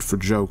no mood for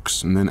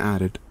jokes, and then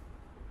added,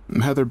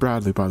 Heather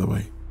Bradley, by the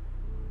way.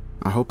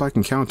 I hope I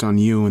can count on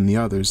you and the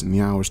others in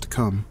the hours to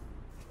come.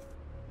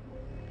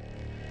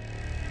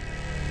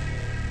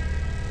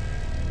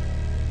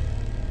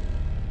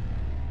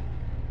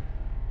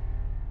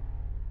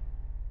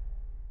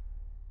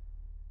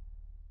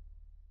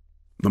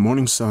 The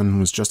morning sun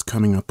was just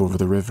coming up over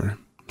the river,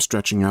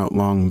 stretching out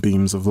long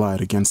beams of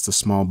light against the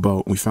small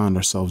boat we found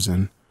ourselves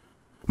in.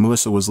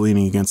 Melissa was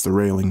leaning against the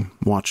railing,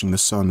 watching the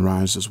sun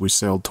rise as we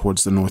sailed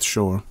towards the north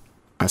shore.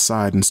 I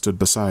sighed and stood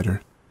beside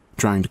her,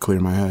 trying to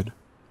clear my head.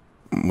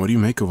 What do you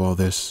make of all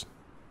this?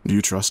 Do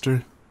you trust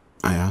her?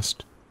 I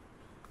asked.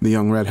 The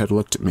young redhead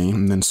looked at me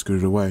and then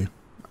scooted away.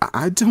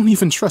 I don't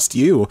even trust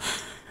you.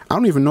 I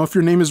don't even know if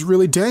your name is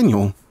really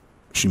Daniel,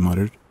 she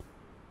muttered.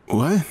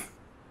 What?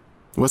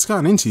 What's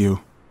gotten into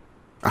you?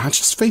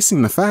 Just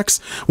facing the facts.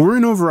 We're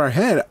in over our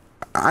head.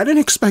 I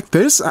didn't expect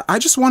this. I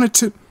just wanted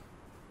to...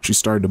 She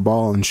started to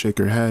bawl and shake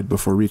her head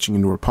before reaching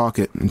into her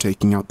pocket and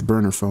taking out the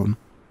burner phone.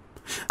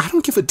 I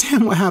don't give a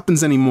damn what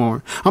happens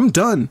anymore. I'm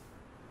done.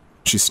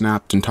 She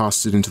snapped and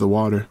tossed it into the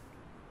water.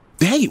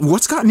 Hey,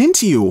 what's gotten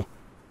into you?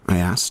 I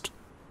asked.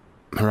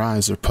 Her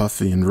eyes are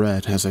puffy and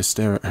red as I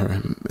stare at her,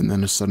 and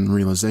then a sudden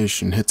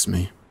realization hits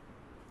me.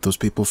 Those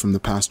people from the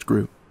past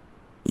group.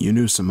 You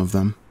knew some of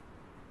them,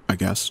 I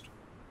guessed.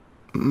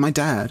 My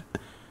dad.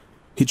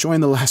 He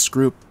joined the last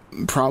group,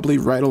 probably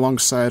right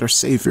alongside our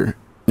savior,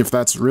 if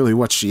that's really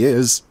what she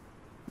is,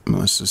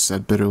 Melissa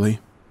said bitterly.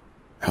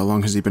 How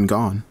long has he been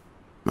gone?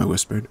 I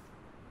whispered.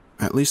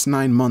 At least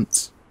 9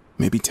 months,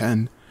 maybe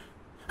 10.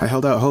 I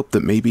held out hope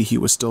that maybe he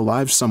was still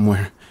alive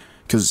somewhere,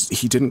 'cause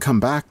he didn't come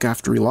back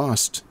after he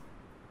lost.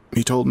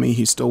 He told me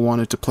he still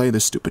wanted to play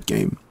this stupid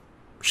game,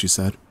 she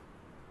said.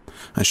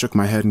 I shook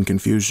my head in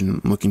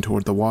confusion, looking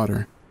toward the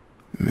water.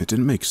 It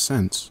didn't make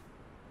sense.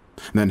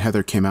 Then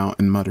Heather came out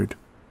and muttered,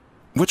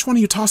 Which one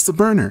of you tossed the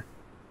burner?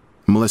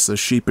 Melissa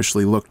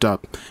sheepishly looked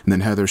up, and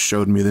then Heather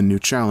showed me the new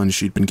challenge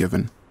she'd been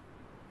given.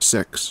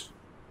 6.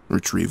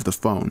 Retrieve the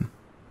phone.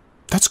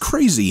 That's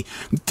crazy.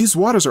 These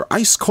waters are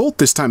ice cold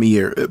this time of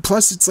year.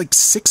 Plus, it's like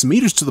 6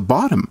 meters to the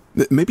bottom.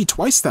 Maybe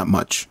twice that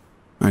much,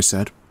 I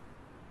said.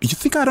 You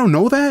think I don't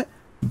know that?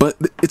 But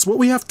it's what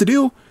we have to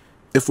do.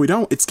 If we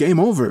don't, it's game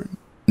over.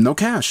 No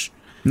cash.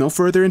 No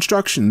further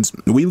instructions.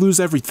 We lose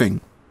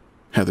everything.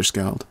 Heather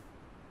scowled.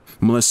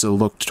 Melissa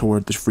looked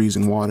toward the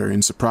freezing water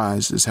in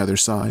surprise as Heather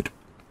sighed.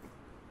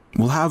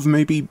 We'll have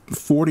maybe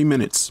 40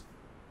 minutes.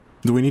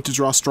 Do we need to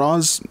draw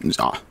straws?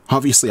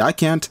 Obviously I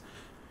can't,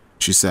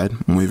 she said,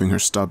 waving her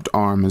stubbed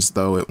arm as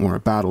though it were a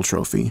battle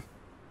trophy.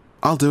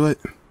 I'll do it.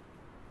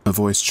 A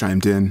voice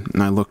chimed in,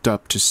 and I looked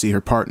up to see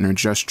her partner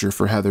gesture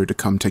for Heather to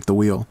come take the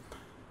wheel.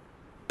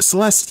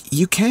 Celeste,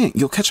 you can't.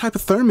 You'll catch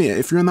hypothermia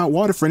if you're in that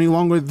water for any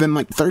longer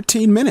than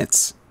 13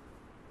 minutes,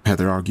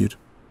 Heather argued.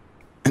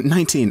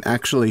 19,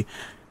 actually.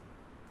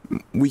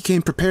 We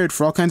came prepared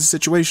for all kinds of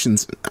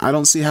situations. I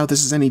don't see how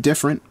this is any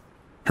different,"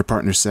 her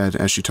partner said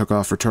as she took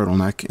off her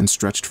turtleneck and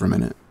stretched for a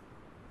minute.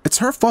 "It's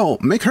her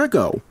fault. Make her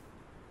go,"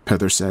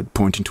 Heather said,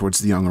 pointing towards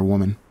the younger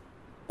woman.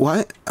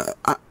 "What?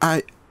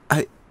 I...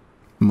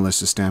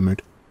 Melissa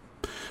stammered.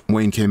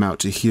 Wayne came out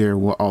to hear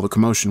what all the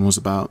commotion was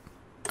about.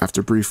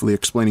 After briefly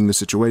explaining the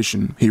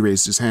situation, he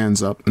raised his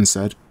hands up and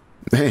said,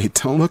 "Hey,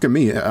 don't look at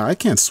me. I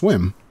can't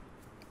swim."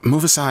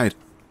 "Move aside.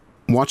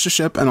 Watch the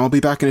ship and I'll be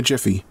back in a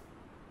jiffy."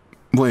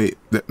 "Wait,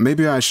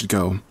 maybe I should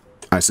go,"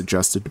 I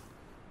suggested.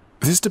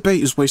 "This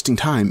debate is wasting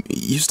time.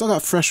 You still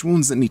got fresh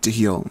wounds that need to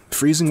heal.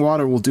 Freezing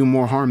water will do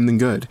more harm than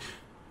good,"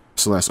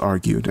 Celeste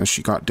argued as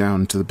she got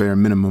down to the bare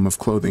minimum of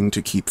clothing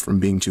to keep from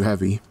being too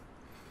heavy.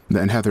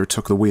 Then Heather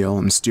took the wheel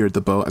and steered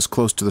the boat as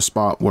close to the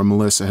spot where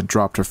Melissa had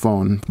dropped her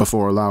phone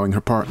before allowing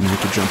her partner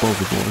to jump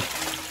overboard.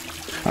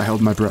 I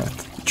held my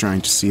breath,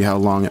 trying to see how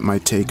long it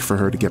might take for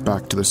her to get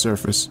back to the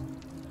surface.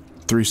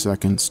 3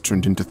 seconds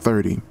turned into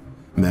 30,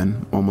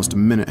 then almost a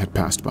minute had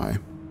passed by.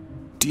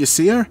 "Do you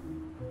see her?"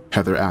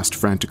 Heather asked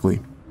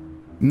frantically.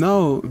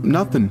 "No,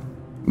 nothing,"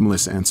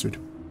 Melissa answered.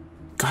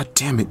 "God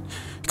damn it.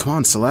 Come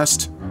on,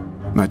 Celeste,"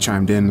 I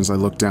chimed in as I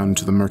looked down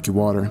into the murky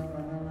water.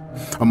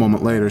 A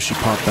moment later, she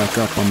popped back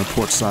up on the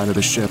port side of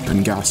the ship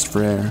and gasped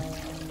for air.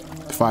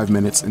 5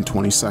 minutes and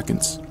 20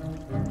 seconds.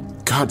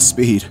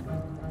 "Godspeed,"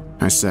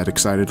 I said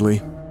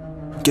excitedly.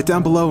 "Get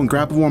down below and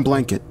grab a warm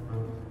blanket,"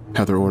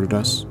 Heather ordered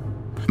us.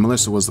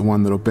 Melissa was the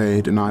one that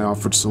obeyed, and I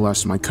offered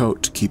Celeste my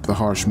coat to keep the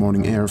harsh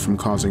morning air from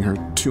causing her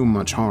too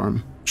much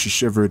harm. She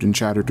shivered and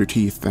chattered her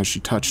teeth as she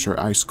touched her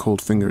ice-cold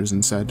fingers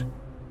and said,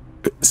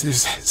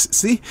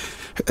 "See?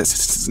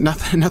 It's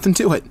nothing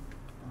to it."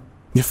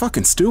 "You're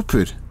fucking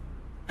stupid,"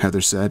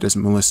 Heather said as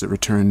Melissa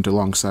returned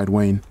alongside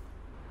Wayne.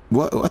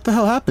 What the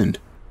hell happened?"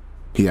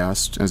 he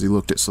asked as he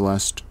looked at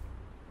Celeste.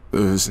 "It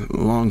was a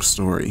long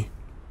story.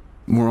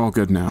 We're all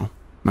good now,"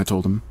 I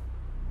told him.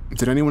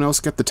 "Did anyone else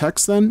get the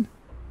text then?"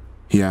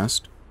 he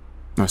asked.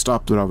 I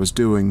stopped what I was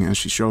doing as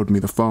she showed me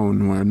the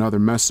phone where another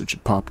message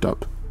had popped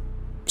up.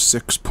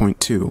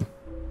 6.2.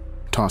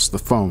 Tossed the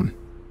phone.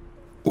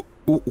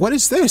 What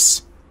is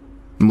this?"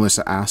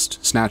 Melissa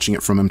asked, snatching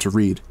it from him to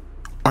read.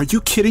 "Are you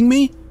kidding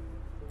me?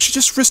 She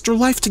just risked her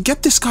life to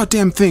get this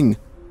goddamn thing,"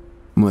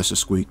 Melissa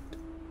squeaked.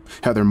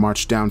 Heather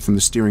marched down from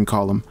the steering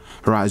column,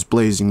 her eyes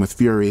blazing with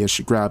fury as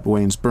she grabbed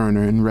Wayne's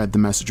burner and read the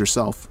message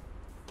herself.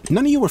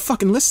 "None of you were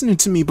fucking listening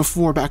to me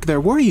before back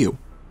there, were you?"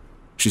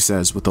 she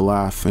says with a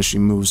laugh as she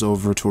moves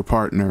over to her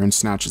partner and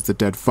snatches the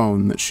dead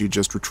phone that she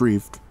just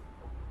retrieved.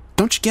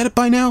 "Don't you get it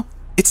by now?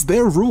 It's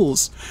their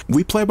rules.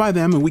 We play by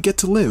them and we get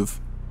to live.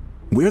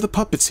 We're the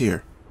puppets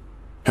here,"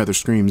 Heather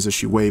screams as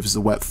she waves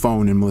the wet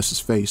phone in Melissa's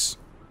face.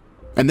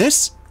 "And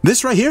this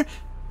right here?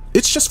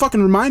 It's just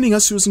fucking reminding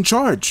us who's in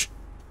charge,"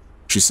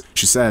 she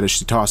said as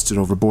she tossed it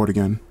overboard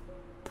again.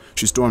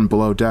 She stormed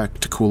below deck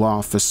to cool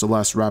off as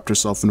Celeste wrapped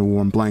herself in a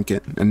warm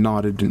blanket and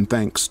nodded in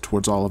thanks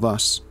towards all of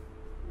us.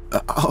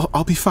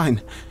 I'll be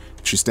fine,"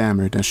 she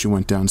stammered as she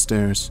went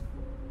downstairs.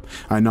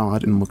 I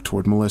nodded and looked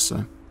toward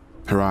Melissa,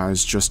 her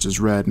eyes just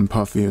as red and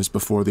puffy as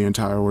before the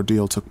entire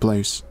ordeal took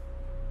place.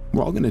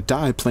 "We're all gonna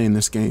die playing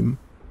this game,"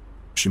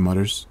 she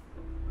mutters.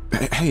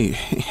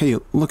 Hey,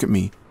 look at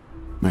me,"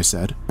 I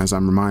said, as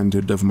I'm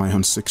reminded of my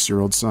own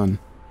 6-year-old son.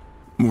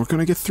 "We're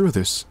gonna get through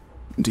this.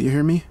 Do you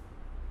hear me?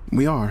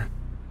 We are."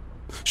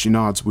 She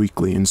nods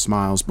weakly and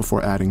smiles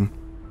before adding,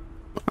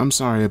 "I'm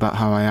sorry about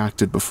how I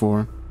acted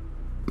before.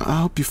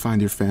 I hope you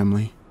find your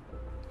family."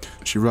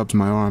 She rubs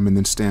my arm and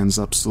then stands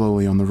up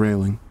slowly on the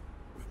railing.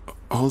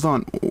 "Hold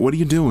on, what are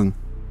you doing?"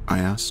 I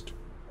asked.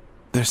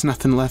 "There's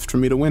nothing left for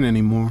me to win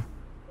anymore,"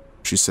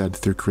 she said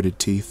through gritted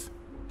teeth.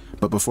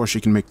 But before she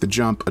can make the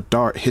jump, a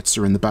dart hits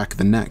her in the back of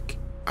the neck.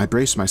 I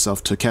braced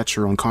myself to catch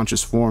her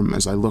unconscious form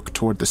as I looked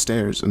toward the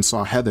stairs and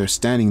saw Heather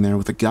standing there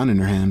with a gun in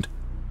her hand.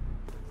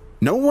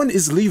 "No one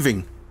is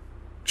leaving,"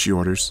 she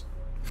orders.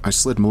 I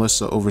slid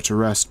Melissa over to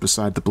rest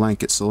beside the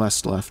blanket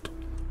Celeste left,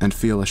 and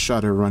feel a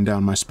shudder run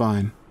down my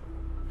spine.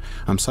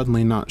 I'm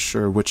suddenly not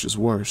sure which is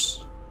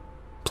worse,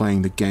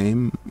 playing the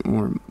game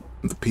or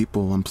the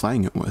people I'm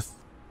playing it with.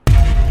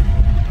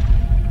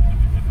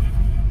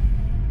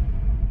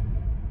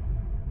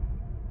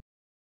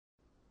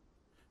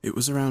 It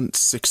was around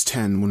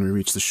 6:10 when we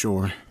reached the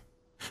shore,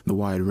 the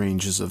wide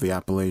ranges of the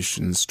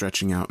Appalachians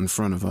stretching out in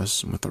front of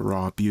us with a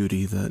raw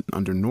beauty that,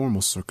 under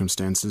normal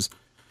circumstances,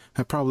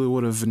 I probably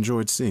would have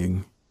enjoyed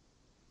seeing.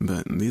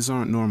 But these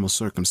aren't normal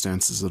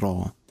circumstances at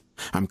all.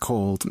 I'm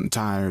cold and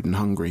tired and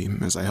hungry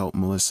as I help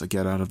Melissa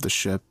get out of the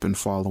ship and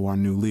follow our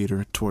new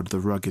leader toward the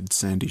rugged,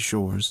 sandy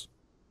shores.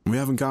 "We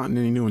haven't gotten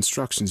any new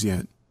instructions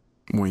yet,"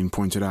 Wayne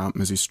pointed out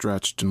as he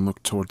stretched and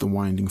looked toward the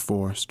winding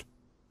forest.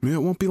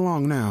 "It won't be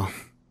long now,"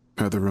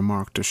 Heather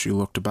remarked as she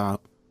looked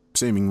about,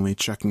 seemingly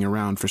checking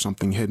around for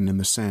something hidden in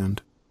the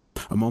sand.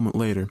 A moment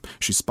later,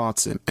 she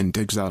spots it and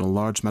digs out a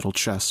large metal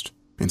chest.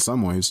 In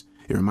some ways,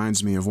 it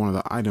reminds me of one of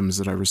the items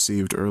that I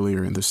received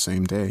earlier in the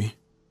same day.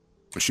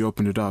 She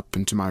opened it up,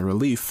 and to my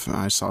relief,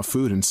 I saw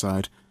food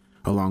inside,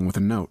 along with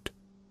a note.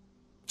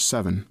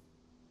 7.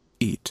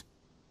 Eat.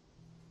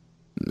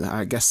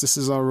 I guess this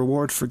is our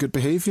reward for good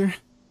behavior?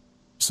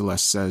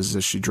 Celeste says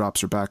as she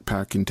drops her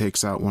backpack and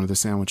takes out one of the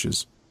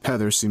sandwiches.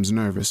 Heather seems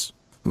nervous,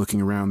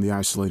 looking around the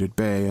isolated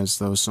bay as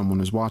though someone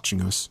is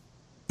watching us.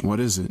 What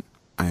is it?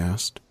 I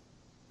asked.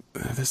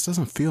 This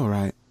doesn't feel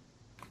right.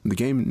 The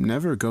game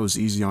never goes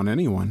easy on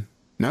anyone.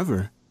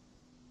 Never.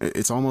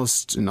 It's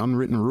almost an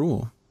unwritten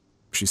rule,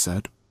 she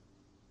said.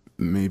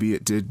 Maybe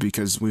it did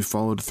because we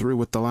followed through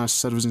with the last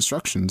set of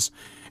instructions,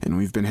 and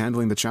we've been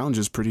handling the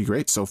challenges pretty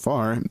great so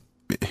far,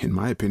 in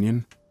my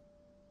opinion.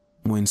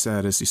 Wayne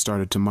said as he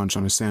started to munch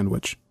on a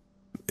sandwich.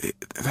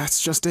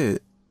 That's just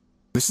it.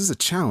 This is a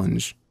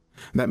challenge.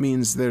 That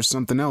means there's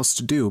something else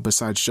to do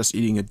besides just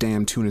eating a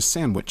damn tuna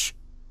sandwich,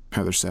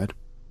 Heather said.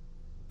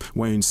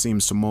 Wayne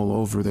seems to mull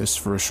over this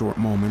for a short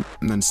moment,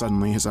 and then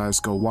suddenly his eyes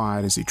go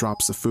wide as he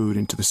drops the food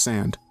into the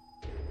sand.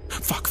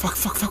 Fuck,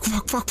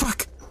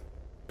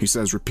 he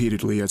says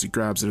repeatedly as he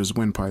grabs at his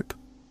windpipe.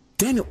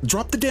 Daniel,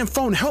 drop the damn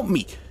phone, help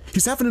me!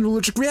 He's having an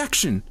allergic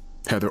reaction,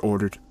 Heather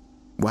ordered.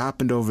 What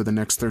happened over the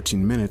next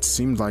 13 minutes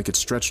seemed like it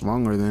stretched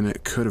longer than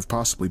it could have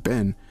possibly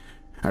been.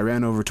 I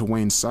ran over to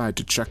Wayne's side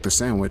to check the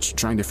sandwich,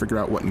 trying to figure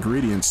out what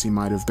ingredients he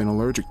might have been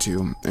allergic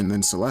to, and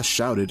then Celeste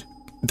shouted,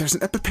 "There's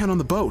an EpiPen on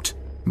the boat!"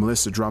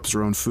 Melissa drops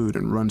her own food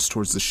and runs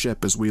towards the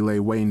ship as we lay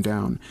Wayne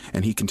down,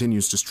 and he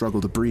continues to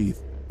struggle to breathe.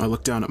 I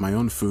looked down at my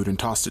own food and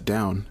tossed it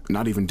down,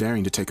 not even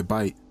daring to take a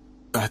bite.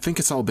 I think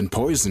it's all been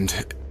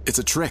poisoned. It's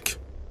a trick,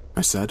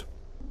 I said.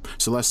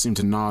 Celeste seemed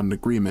to nod in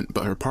agreement,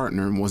 but her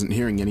partner wasn't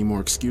hearing any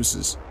more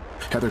excuses.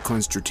 Heather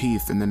clenched her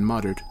teeth and then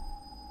muttered,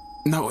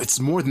 "No,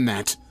 it's more than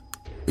that.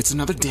 It's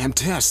another damn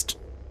test.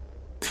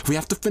 We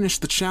have to finish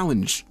the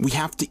challenge. We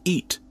have to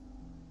eat."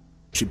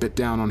 She bit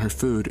down on her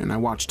food, and I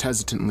watched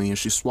hesitantly as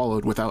she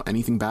swallowed without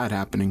anything bad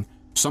happening.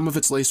 Some of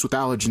it's laced with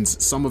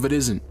allergens, some of it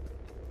isn't.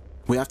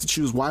 We have to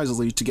choose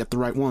wisely to get the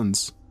right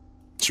ones,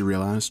 she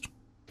realized.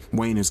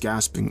 Wayne is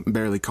gasping,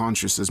 barely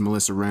conscious as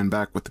Melissa ran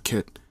back with the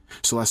kit.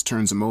 Celeste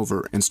turns him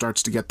over and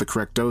starts to get the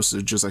correct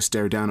dosage as I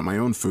stare down at my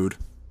own food.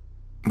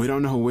 "We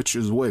don't know which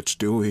is which,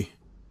 do we?"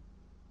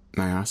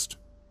 I asked.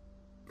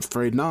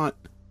 "Afraid not,"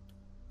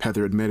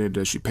 Heather admitted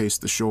as she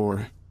paced the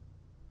shore.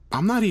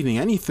 "I'm not eating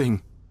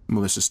anything,"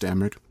 Melissa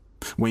stammered.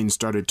 Wayne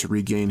started to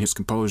regain his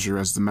composure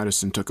as the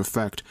medicine took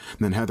effect,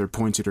 then Heather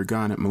pointed her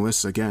gun at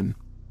Melissa again.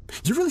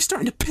 "You're really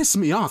starting to piss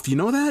me off, you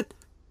know that?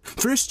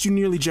 First you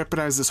nearly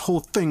jeopardized this whole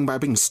thing by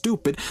being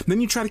stupid,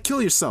 then you try to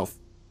kill yourself.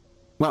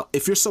 Well,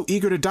 if you're so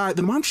eager to die,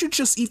 then why don't you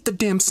just eat the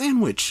damn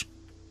sandwich?"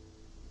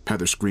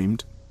 Heather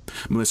screamed.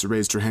 Melissa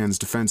raised her hands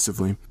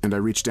defensively, and I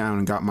reached down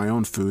and got my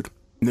own food,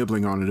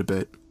 nibbling on it a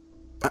bit.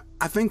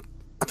 I think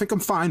I'm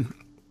fine.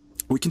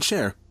 We can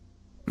share,"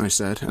 I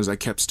said as I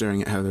kept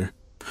staring at Heather,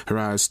 her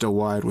eyes still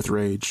wide with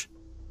rage.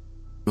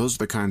 Those are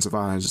the kinds of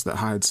eyes that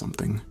hide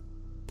something.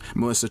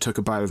 Melissa took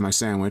a bite of my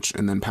sandwich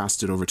and then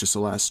passed it over to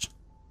Celeste.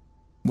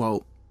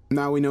 "Well,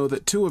 now we know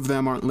that 2 of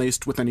them aren't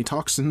laced with any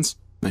toxins,"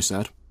 I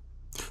said.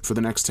 For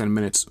the next 10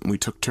 minutes, we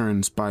took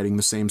turns biting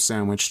the same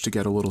sandwich to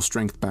get a little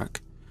strength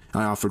back.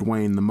 I offered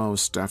Wayne the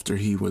most after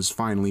he was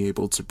finally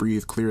able to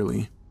breathe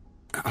clearly.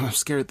 "I'm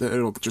scared that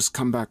it'll just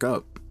come back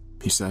up,"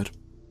 he said.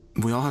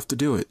 "We all have to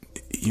do it.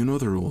 You know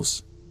the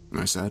rules,"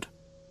 I said.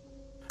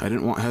 I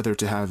didn't want Heather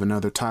to have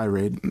another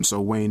tirade,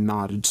 so Wayne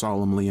nodded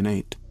solemnly and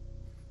ate.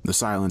 The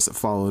silence that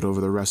followed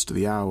over the rest of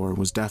the hour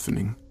was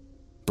deafening.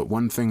 But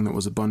one thing that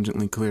was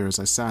abundantly clear as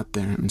I sat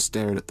there and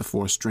stared at the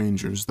 4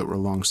 strangers that were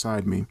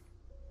alongside me,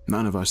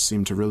 none of us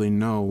seemed to really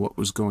know what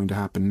was going to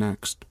happen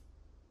next.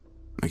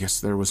 "I guess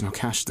there was no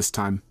cash this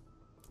time,"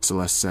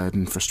 Celeste said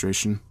in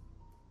frustration.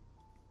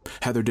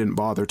 Heather didn't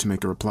bother to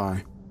make a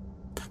reply.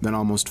 Then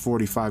almost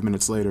 45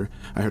 minutes later,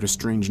 I heard a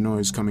strange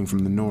noise coming from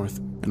the north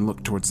and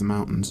looked towards the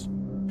mountains.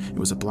 It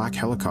was a black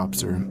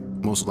helicopter,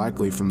 most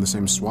likely from the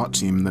same SWAT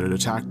team that had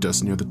attacked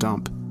us near the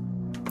dump.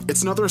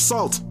 "It's another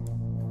assault!"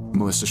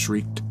 Melissa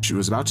shrieked. She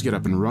was about to get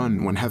up and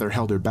run when Heather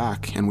held her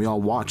back, and we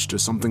all watched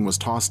as something was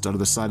tossed out of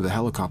the side of the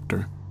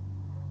helicopter.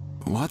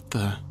 "What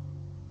the?"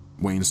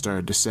 Wayne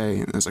started to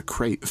say as a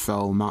crate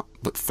fell not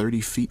but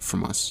 30 feet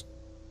from us.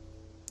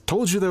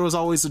 "Told you there was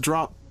always a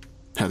drop,"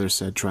 Heather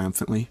said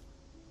triumphantly.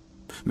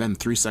 Then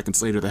 3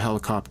 seconds later, the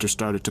helicopter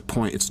started to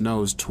point its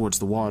nose towards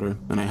the water,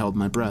 and I held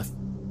my breath.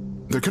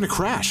 "They're gonna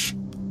crash,"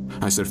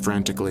 I said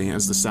frantically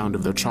as the sound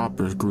of their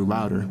chopper grew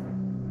louder.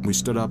 We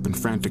stood up in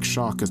frantic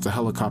shock as the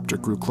helicopter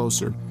grew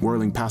closer,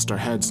 whirling past our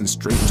heads and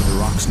straight into the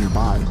rocks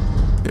nearby.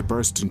 It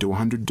burst into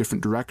 100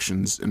 different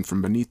directions, and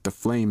from beneath the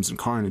flames and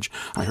carnage,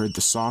 I heard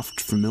the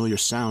soft, familiar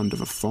sound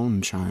of a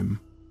phone chime.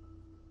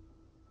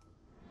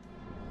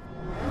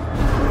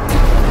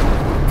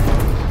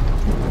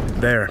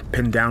 There,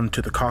 pinned down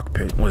to the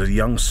cockpit, was a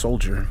young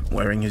soldier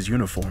wearing his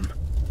uniform,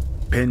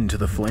 pinned to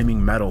the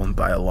flaming metal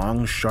by a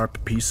long,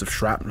 sharp piece of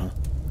shrapnel.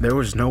 There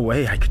was no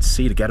way I could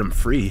see to get him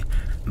free.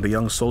 The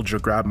young soldier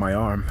grabbed my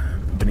arm.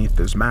 Beneath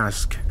his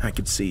mask, I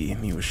could see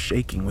he was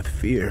shaking with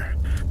fear,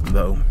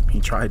 though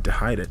he tried to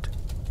hide it.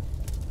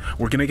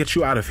 "We're gonna get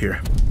you out of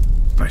here,"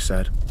 I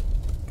said,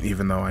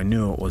 even though I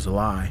knew it was a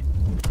lie.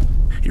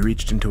 He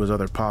reached into his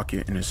other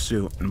pocket in his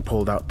suit and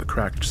pulled out the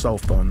cracked cell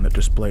phone that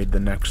displayed the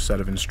next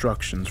set of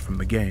instructions from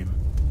the game.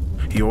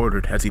 He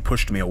ordered as he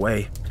pushed me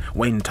away.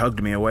 Wayne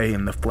tugged me away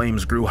and the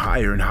flames grew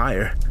higher and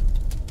higher.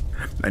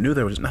 I knew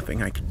there was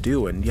nothing I could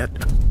do, and yet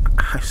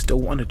I still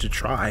wanted to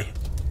try.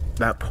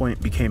 That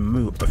point became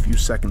moot a few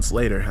seconds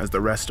later as the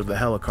rest of the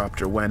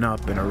helicopter went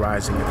up in a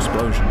rising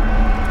explosion.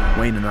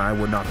 Wayne and I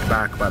were knocked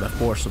back by the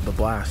force of the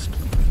blast.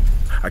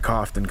 I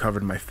coughed and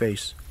covered my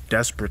face,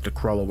 desperate to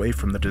crawl away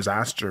from the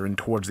disaster and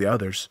towards the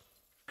others.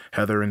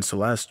 Heather and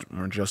Celeste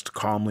were just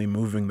calmly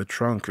moving the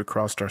trunk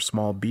across our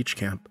small beach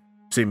camp,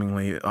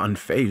 seemingly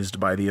unfazed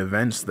by the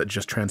events that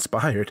just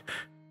transpired.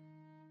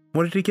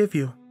 "What did he give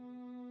you?"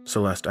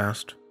 Celeste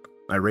asked.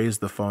 I raised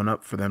the phone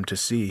up for them to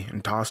see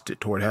and tossed it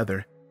toward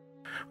Heather.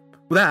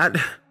 "That?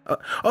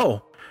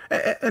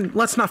 And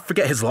let's not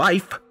forget his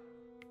life!"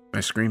 I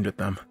screamed at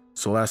them.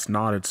 Celeste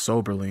nodded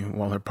soberly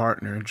while her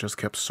partner just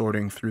kept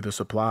sorting through the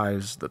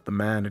supplies that the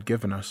man had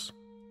given us.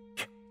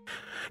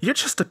 "You're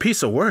just a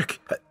piece of work.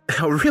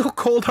 A real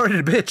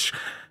cold-hearted bitch,"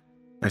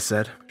 I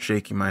said,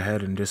 shaking my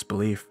head in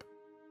disbelief.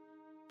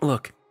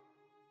 "Look,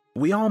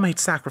 we all made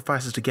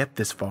sacrifices to get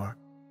this far,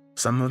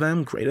 some of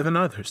them greater than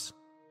others.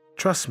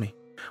 Trust me,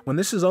 when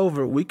this is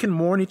over, we can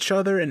mourn each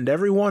other and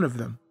every one of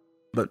them.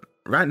 But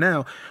right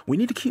now, we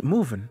need to keep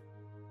moving,"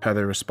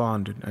 Heather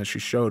responded as she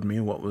showed me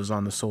what was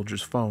on the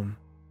soldier's phone.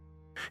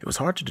 It was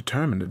hard to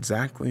determine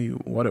exactly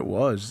what it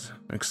was,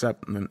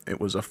 except that it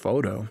was a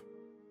photo.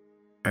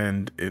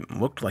 And it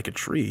looked like a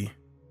tree.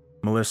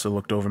 Melissa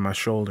looked over my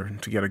shoulder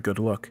to get a good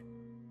look.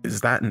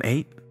 "Is that an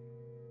 8?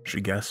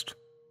 She guessed.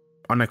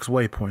 "Our next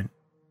waypoint.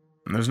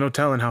 There's no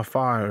telling how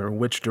far or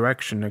which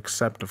direction,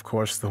 except, of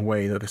course, the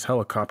way that this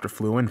helicopter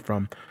flew in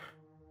from.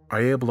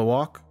 Are you able to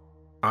walk?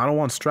 I don't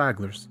want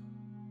stragglers,"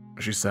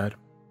 she said,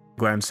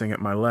 glancing at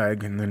my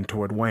leg and then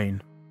toward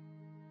Wayne.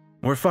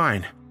 "We're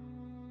fine.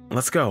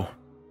 Let's go,"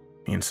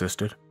 he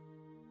insisted.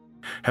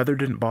 Heather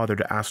didn't bother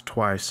to ask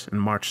twice and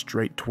marched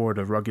straight toward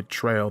a rugged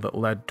trail that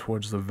led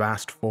towards the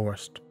vast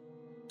forest.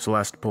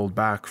 Celeste pulled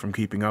back from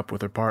keeping up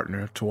with her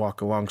partner to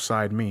walk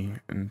alongside me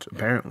and,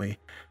 apparently,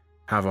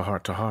 have a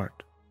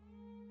heart-to-heart.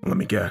 "Let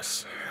me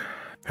guess.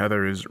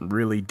 Heather is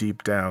really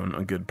deep down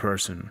a good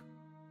person,"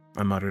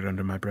 I muttered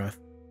under my breath.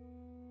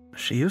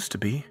 "She used to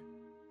be,"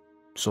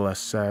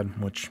 Celeste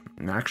said, which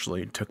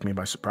actually took me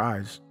by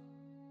surprise.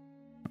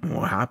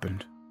 "What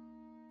happened?"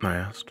 I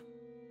asked.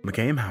 "The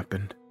game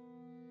happened.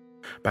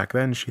 Back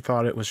then, she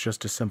thought it was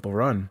just a simple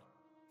run.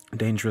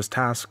 Dangerous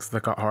tasks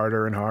that got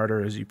harder and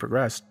harder as you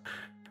progressed.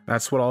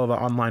 That's what all the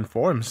online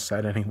forums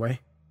said anyway,"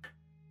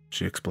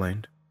 she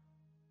explained.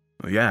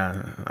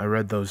 "Yeah, I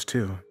read those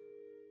too.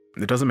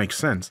 It doesn't make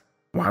sense.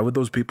 Why would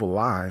those people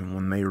lie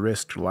when they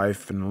risked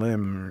life and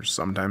limb, or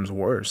sometimes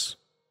worse?"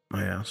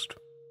 I asked.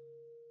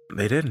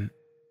 "They didn't.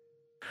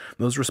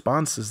 Those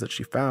responses that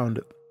she found,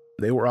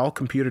 they were all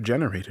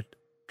computer-generated.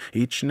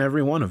 Each and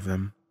every one of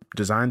them,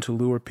 designed to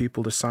lure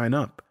people to sign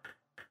up,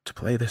 to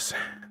play this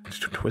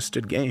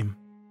twisted game."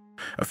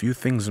 A few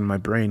things in my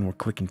brain were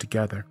clicking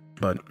together,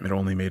 but it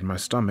only made my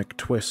stomach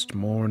twist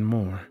more and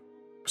more.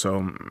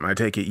 "So, I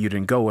take it you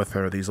didn't go with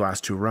her these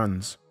last 2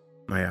 runs?"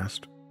 I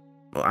asked.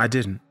 "Well, I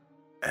didn't,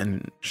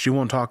 and she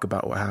won't talk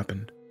about what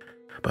happened,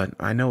 but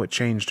I know it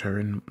changed her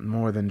in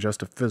more than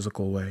just a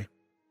physical way.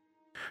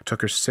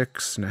 Took her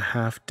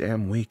 6.5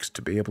 damn weeks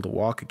to be able to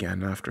walk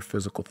again after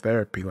physical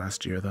therapy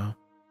last year, though,"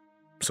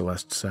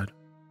 Celeste said.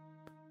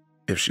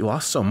 "If she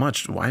lost so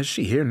much, why is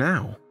she here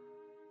now?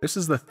 This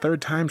is the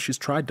 3rd time she's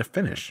tried to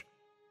finish,"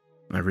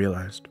 I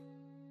realized.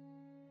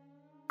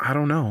 "I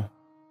don't know,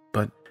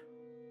 but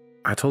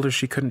I told her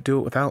she couldn't do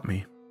it without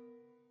me,"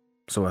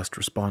 Celeste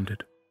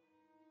responded.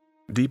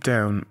 Deep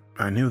down,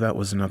 I knew that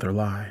was another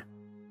lie.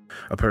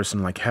 A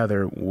person like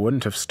Heather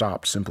wouldn't have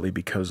stopped simply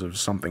because of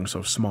something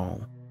so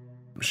small.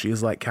 She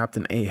is like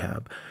Captain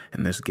Ahab,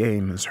 and this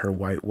game is her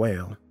white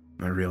whale,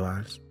 I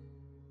realized.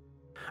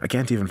 I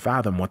can't even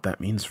fathom what that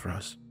means for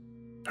us.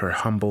 Her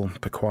humble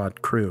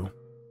Pequod crew.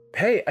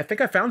 "Hey, I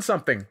think I found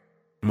something,"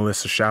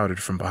 Melissa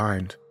shouted from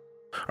behind.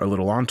 Our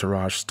little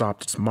entourage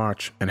stopped its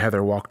march, and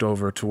Heather walked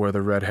over to where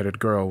the red-headed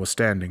girl was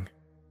standing.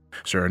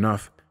 Sure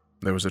enough,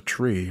 there was a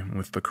tree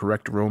with the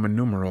correct Roman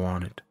numeral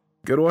on it.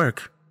 "Good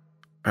work,"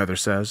 Heather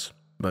says,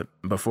 but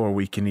before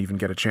we can even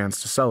get a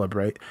chance to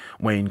celebrate,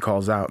 Wayne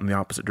calls out in the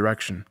opposite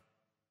direction.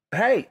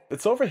 "Hey,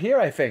 it's over here,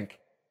 I think."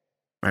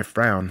 I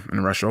frown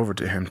and rush over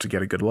to him to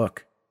get a good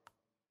look.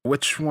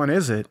 "Which one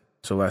is it?"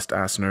 Celeste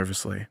asked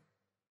nervously.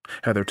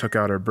 Heather took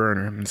out her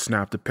burner and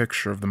snapped a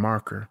picture of the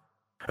marker.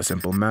 A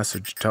simple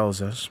message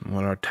tells us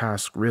what our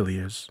task really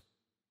is.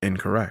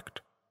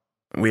 Incorrect.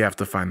 "We have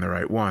to find the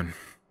right one,"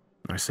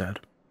 I said.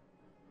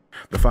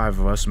 The 5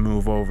 of us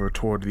move over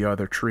toward the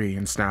other tree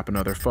and snap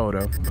another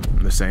photo,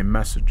 the same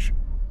message.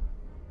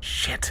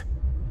 "Shit,"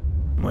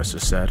 Melissa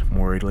said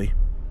worriedly.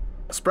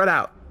 "Spread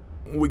out.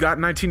 We got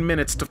 19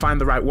 minutes to find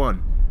the right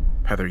one,"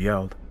 Heather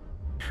yelled.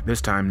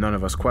 This time, none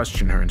of us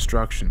questioned her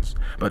instructions,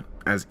 but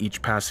as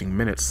each passing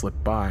minute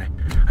slipped by,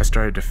 I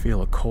started to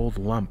feel a cold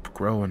lump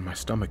grow in my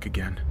stomach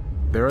again.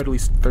 There are at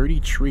least 30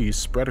 trees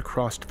spread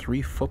across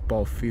 3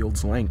 football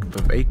fields' length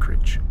of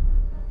acreage.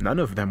 None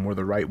of them were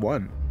the right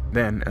one.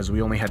 Then, as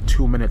we only had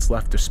 2 minutes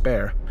left to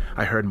spare,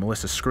 I heard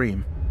Melissa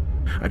scream.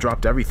 I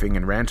dropped everything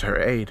and ran to her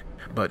aid,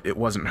 but it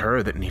wasn't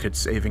her that needed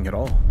saving at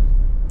all.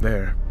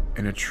 There,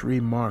 in a tree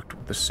marked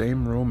with the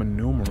same Roman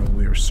numeral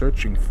we were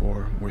searching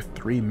for, were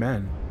 3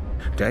 men,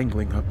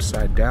 dangling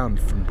upside down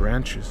from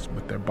branches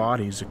with their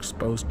bodies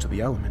exposed to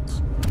the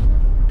elements.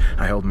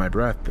 I held my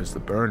breath as the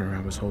burner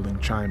I was holding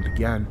chimed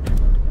again,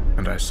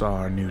 and I saw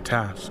our new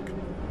task.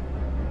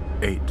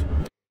 8.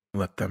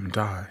 Let them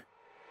die.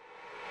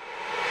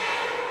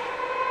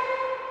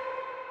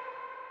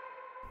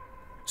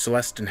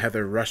 Celeste and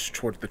Heather rushed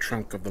toward the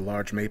trunk of the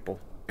large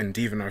maple, and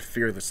even our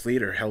fearless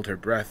leader held her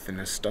breath in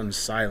a stunned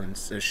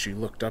silence as she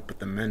looked up at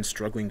the men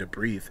struggling to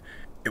breathe.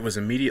 It was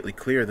immediately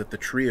clear that the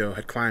trio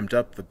had climbed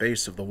up the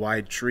base of the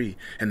wide tree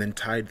and then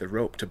tied the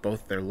rope to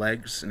both their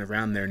legs and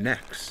around their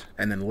necks,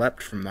 and then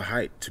leapt from the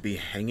height to be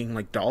hanging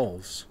like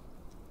dolls.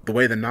 The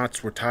way the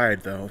knots were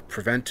tied, though,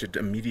 prevented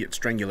immediate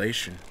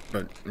strangulation,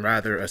 but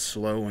rather a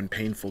slow and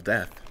painful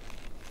death.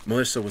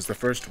 Melissa was the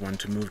first one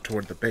to move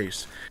toward the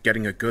base,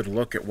 getting a good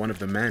look at one of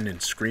the men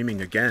and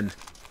screaming again,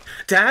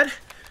 "Dad!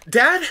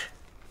 Dad!"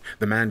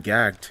 The man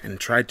gagged and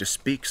tried to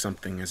speak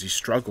something as he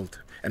struggled,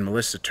 and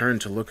Melissa turned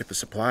to look at the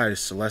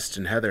supplies Celeste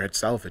and Heather had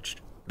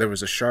salvaged. There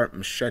was a sharp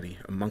machete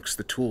amongst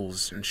the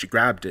tools, and she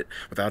grabbed it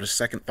without a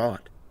second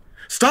thought.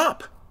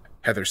 "Stop!"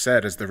 Heather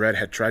said as the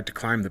redhead tried to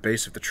climb the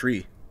base of the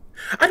tree.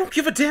 "I don't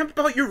give a damn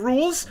about your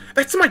rules!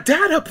 That's my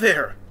dad up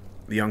there!"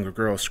 The younger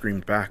girl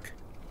screamed back.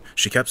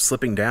 She kept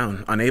slipping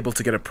down, unable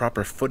to get a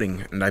proper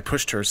footing, and I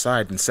pushed her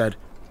aside and said,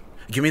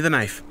 "Give me the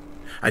knife.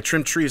 I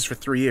trimmed trees for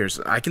 3 years.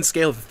 I can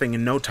scale the thing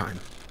in no time."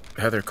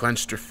 Heather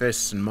clenched her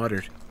fists and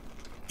muttered,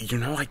 "You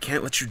know I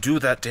can't let you do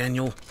that,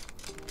 Daniel."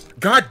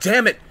 "God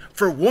damn it!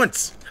 For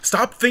once,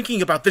 stop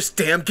thinking about this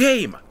damn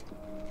game!"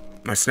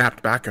 I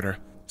snapped back at her.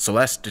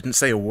 Celeste didn't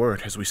say a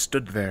word as we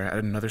stood there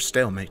at another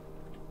stalemate.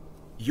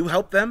 "You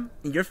help them,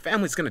 and your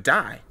family's gonna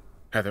die,"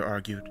 Heather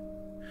argued.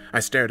 I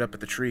stared up at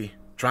the tree,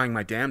 trying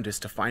my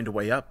damnedest to find a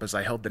way up as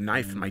I held the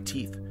knife in my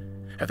teeth.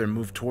 Heather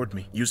moved toward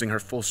me, using her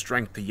full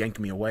strength to yank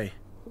me away.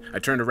 I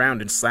turned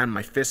around and slammed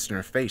my fist in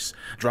her face,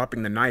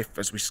 dropping the knife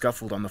as we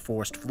scuffled on the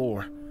forest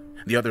floor.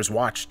 The others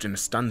watched in a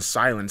stunned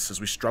silence as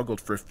we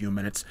struggled for a few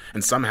minutes,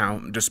 and somehow,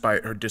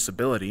 despite her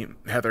disability,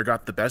 Heather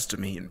got the best of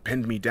me and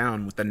pinned me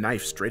down with the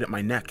knife straight at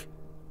my neck.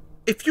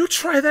 "If you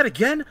try that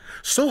again,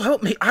 so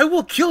help me, I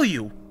will kill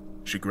you!"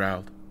 she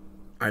growled.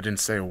 I didn't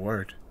say a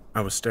word.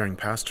 I was staring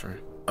past her,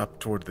 up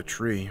toward the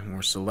tree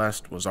where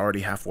Celeste was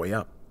already halfway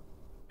up.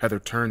 Heather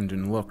turned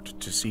and looked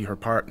to see her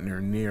partner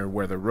near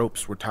where the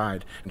ropes were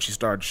tied, and she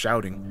started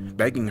shouting,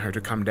 begging her to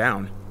come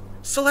down.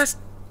 "Celeste,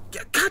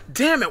 God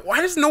damn it,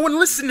 why does no one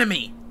listen to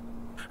me?"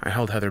 I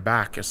held Heather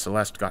back as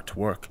Celeste got to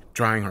work,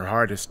 trying her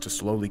hardest to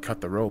slowly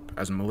cut the rope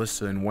as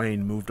Melissa and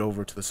Wayne moved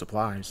over to the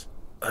supplies.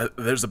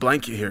 There's a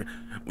blanket here.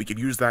 We could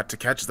use that to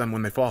catch them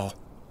when they fall,"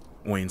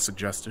 Wayne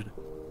suggested.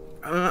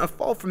 A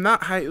fall from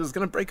that height is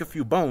gonna break a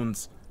few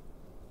bones,"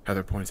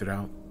 Heather pointed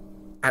out.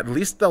 "At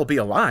least they'll be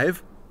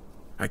alive,"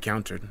 I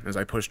countered as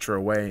I pushed her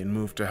away and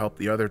moved to help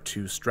the other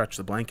two stretch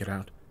the blanket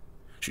out.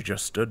 She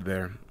just stood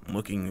there,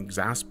 looking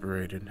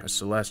exasperated as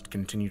Celeste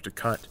continued to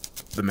cut,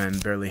 the men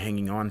barely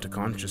hanging on to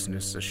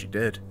consciousness as she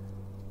did.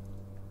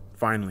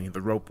 Finally,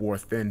 the rope wore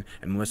thin,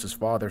 and Melissa's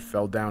father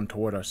fell down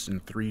toward us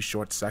in 3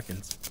 short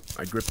seconds.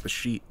 I gripped the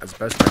sheet as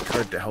best I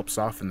could to help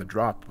soften the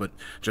drop, but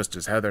just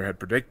as Heather had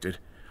predicted,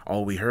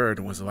 all we heard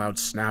was a loud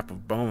snap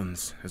of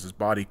bones as his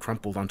body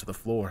crumpled onto the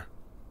floor.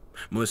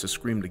 Melissa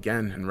screamed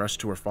again and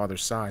rushed to her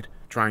father's side,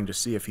 trying to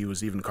see if he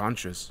was even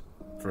conscious.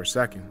 For a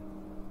second,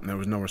 there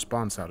was no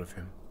response out of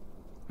him.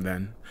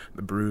 Then,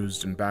 the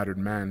bruised and battered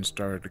man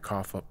started to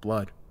cough up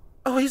blood.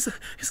 "Oh, he's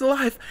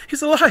alive!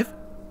 He's alive!"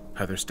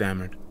 Heather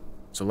stammered.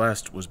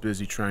 Celeste was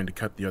busy trying to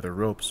cut the other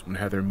ropes when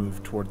Heather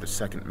moved toward the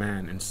second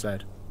man and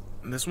said,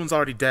 "This one's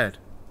already dead."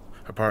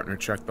 Her partner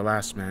checked the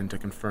last man to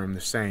confirm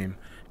the same,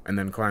 and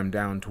then climbed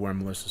down to where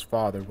Melissa's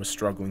father was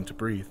struggling to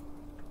breathe.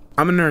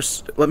 "I'm a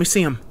nurse. Let me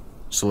see him,"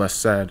 Celeste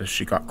said as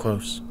she got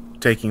close.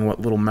 Taking what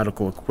little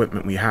medical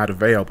equipment we had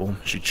available,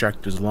 she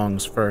checked his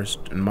lungs first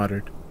and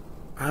muttered,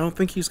 "I don't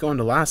think he's going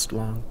to last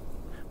long."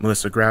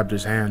 Melissa grabbed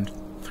his hand,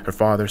 her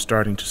father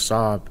starting to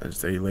sob as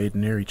they laid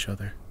near each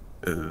other.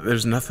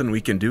 "There's nothing we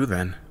can do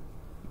then,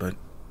 but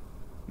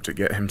to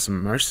get him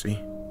some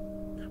mercy,"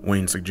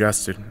 Wayne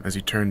suggested as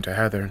he turned to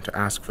Heather to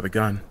ask for the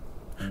gun.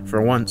 For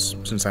once,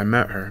 since I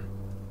met her,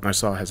 I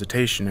saw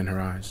hesitation in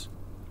her eyes.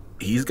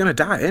 "He's gonna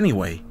die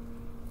anyway,"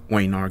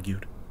 Wayne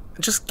argued.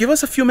 "Just give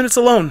us a few minutes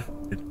alone."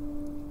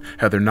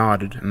 Heather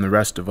nodded, and the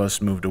rest of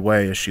us moved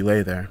away as she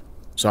lay there,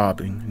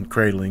 sobbing and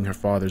cradling her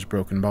father's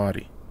broken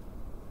body.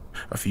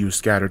 A few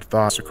scattered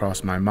thoughts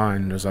across my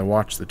mind as I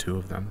watched the two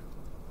of them.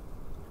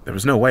 There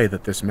was no way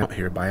that this man was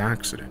here by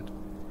accident.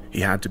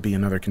 He had to be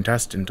another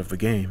contestant of the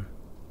game.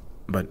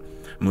 But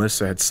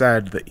Melissa had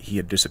said that he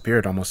had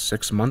disappeared almost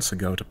 6 months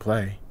ago to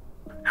play.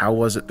 How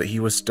was it that he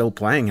was still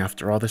playing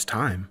after all this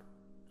time?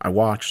 I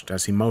watched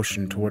as he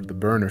motioned toward the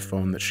burner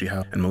phone that she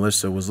held, and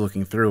Melissa was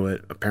looking through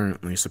it,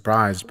 apparently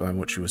surprised by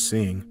what she was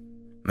seeing.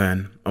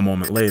 Then, a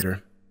moment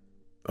later,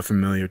 a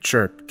familiar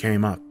chirp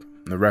came up,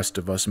 and the rest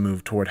of us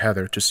moved toward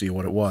Heather to see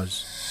what it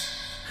was.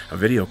 A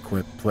video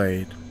clip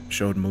played,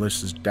 showed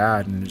Melissa's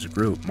dad and his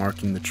group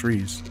marking the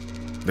trees.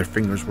 Their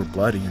fingers were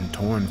bloody and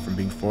torn from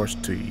being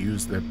forced to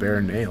use their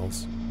bare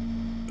nails.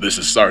 This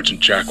is Sergeant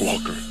Jack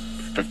Walker,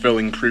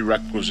 fulfilling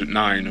prerequisite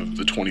 9 of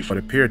the 20. What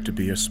appeared to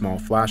be a small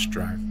flash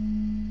drive.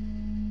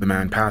 The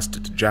man passed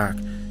it to Jack,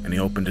 and he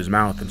opened his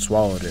mouth and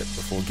swallowed it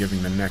before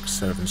giving the next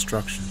set of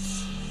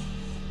instructions.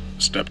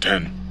 Step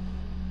 10.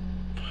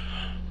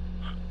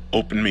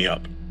 Open me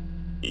up.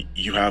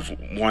 You have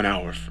 1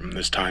 hour from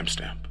this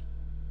timestamp.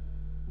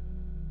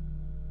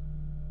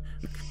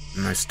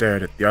 And I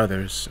stared at the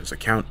others as a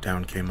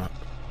countdown came up.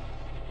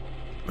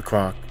 The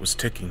clock was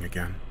ticking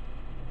again.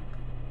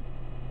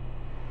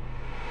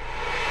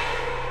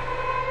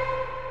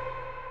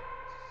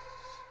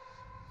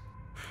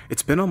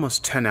 It's been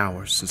almost 10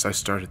 hours since I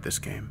started this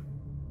game.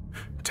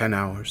 10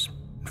 hours,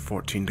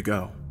 14 to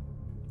go.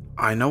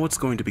 I know what's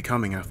going to be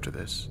coming after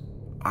this.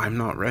 I'm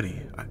not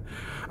ready.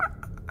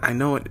 I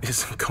know it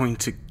isn't going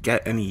to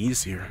get any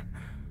easier.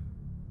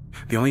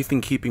 The only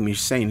thing keeping me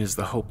sane is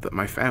the hope that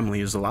my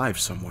family is alive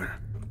somewhere,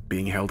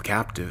 being held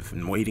captive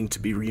and waiting to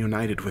be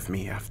reunited with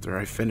me after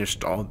I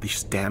finished all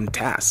these damn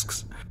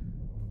tasks.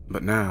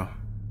 But now,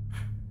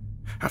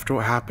 after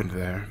what happened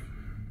there,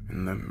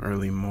 in the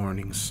early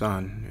morning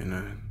sun, in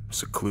a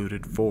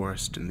secluded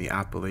forest in the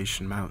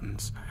Appalachian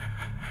Mountains,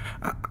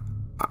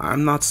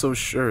 I'm not so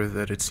sure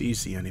that it's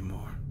easy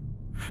anymore.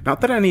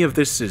 Not that any of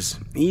this is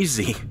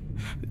easy,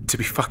 to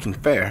be fucking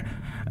fair.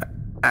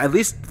 At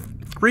least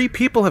 3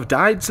 people have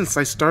died since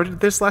I started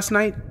this last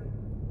night.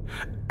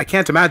 I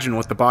can't imagine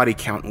what the body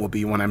count will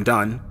be when I'm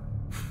done.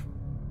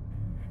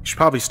 You should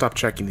probably stop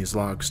checking these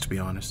logs, to be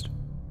honest.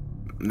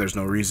 There's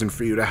no reason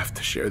for you to have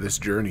to share this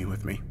journey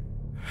with me.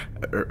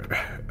 Or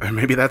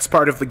maybe that's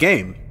part of the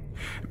game.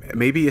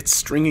 Maybe it's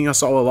stringing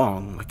us all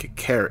along like a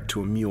carrot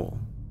to a mule.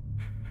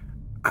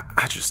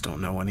 I just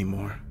don't know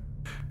anymore.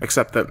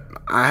 Except that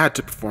I had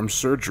to perform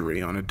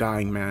surgery on a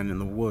dying man in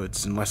the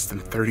woods in less than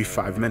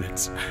 35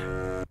 minutes.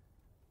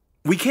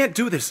 We can't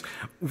do this.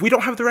 We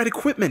don't have the right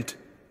equipment,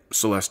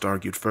 Celeste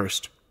argued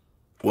first.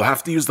 We'll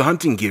have to use the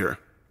hunting gear,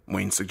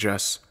 Wayne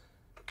suggests.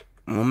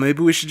 Well,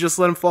 maybe we should just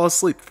let him fall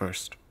asleep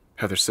first,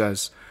 Heather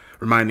says,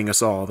 reminding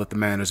us all that the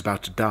man is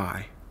about to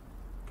die.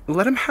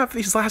 Let him have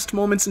these last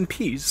moments in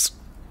peace,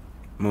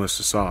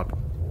 Melissa sobbed,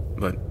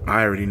 but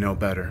I already know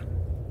better.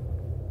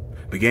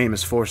 The game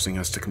is forcing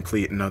us to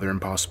complete another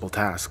impossible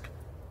task.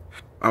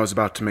 I was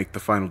about to make the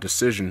final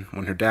decision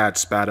when her dad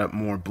spat up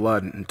more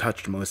blood and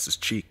touched Melissa's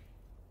cheek.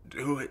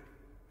 Do it,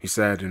 he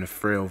said in a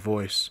frail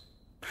voice.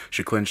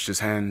 She clenched his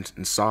hand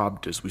and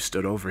sobbed as we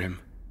stood over him.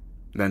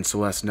 Then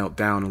Celeste knelt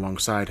down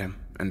alongside him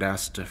and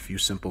asked a few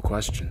simple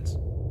questions.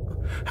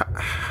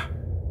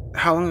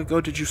 How long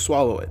ago did you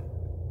swallow it?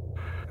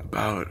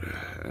 About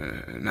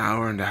an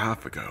hour and a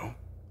half ago,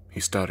 he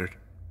stuttered.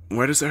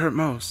 Where does it hurt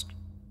most?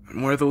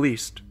 And where the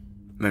least?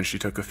 Then she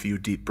took a few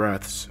deep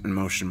breaths and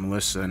motioned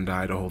Melissa and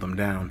I to hold him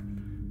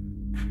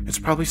down. It's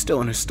probably still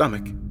in his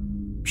stomach,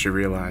 she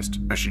realized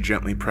as she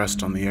gently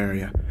pressed on the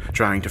area,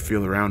 trying to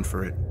feel around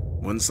for it.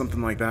 Wouldn't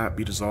something like that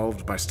be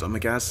dissolved by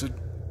stomach acid?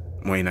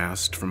 Wayne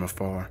asked from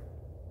afar.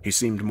 He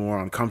seemed more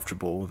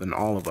uncomfortable than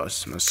all of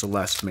us as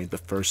Celeste made the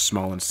first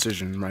small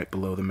incision right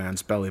below the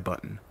man's belly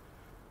button.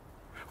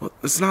 Well,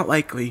 it's not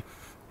likely.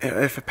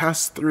 If it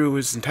passed through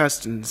his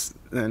intestines,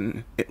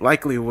 then it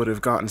likely would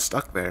have gotten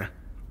stuck there,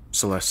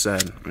 Celeste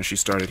said as she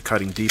started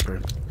cutting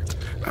deeper.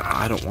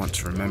 I don't want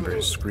to remember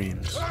his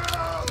screams.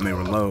 They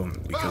were low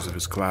because of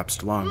his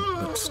collapsed lung,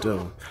 but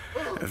still,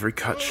 every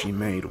cut she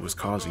made was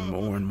causing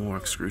more and more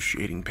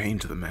excruciating pain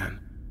to the man.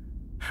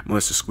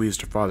 Melissa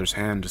squeezed her father's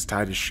hand as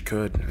tight as she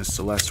could as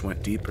Celeste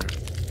went deeper.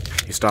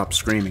 He stopped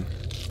screaming,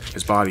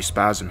 his body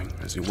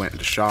spasming as he went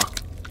into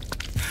shock.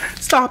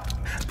 Stop!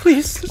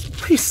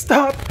 Please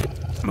stop!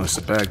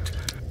 Melissa begged.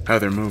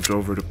 Heather moved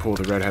over to pull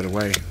the redhead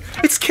away.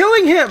 It's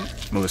killing him!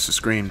 Melissa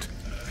screamed.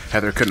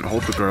 Heather couldn't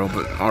hold the girl,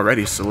 but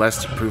already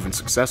Celeste had proven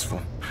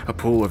successful. A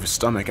pool of his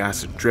stomach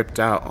acid dripped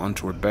out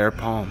onto her bare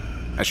palm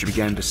as she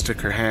began to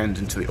stick her hand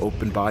into the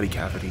open body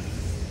cavity.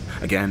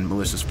 Again,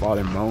 Melissa's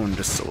father moaned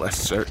as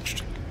Celeste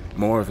searched,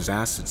 more of his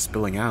acid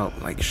spilling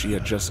out like she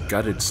had just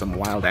gutted some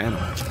wild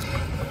animal.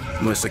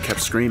 Melissa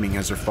kept screaming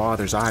as her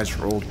father's eyes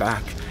rolled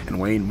back, and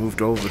Wayne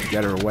moved over to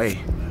get her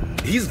away.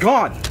 He's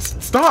gone!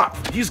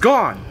 Stop! He's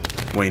gone!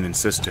 Wayne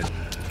insisted.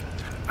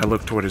 I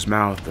looked toward his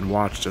mouth and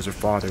watched as her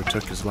father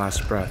took his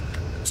last breath.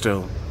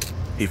 Still,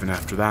 even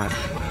after that,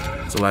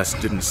 Celeste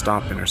didn't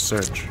stop in her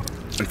search.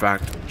 In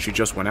fact, she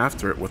just went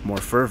after it with more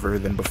fervor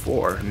than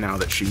before, now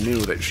that she knew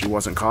that she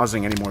wasn't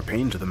causing any more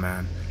pain to the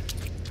man.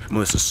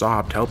 Melissa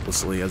sobbed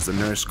helplessly as the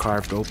nurse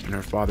carved open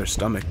her father's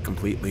stomach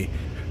completely,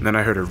 and then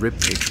I heard her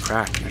ribcage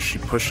crack as she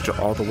pushed it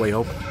all the way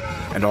open,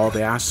 and all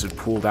the acid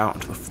pooled out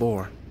onto the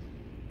floor.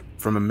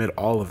 From amid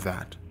all of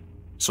that,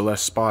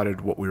 Celeste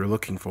spotted what we were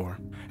looking for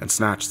and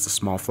snatched the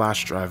small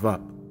flash drive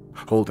up,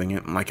 holding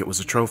it like it was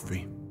a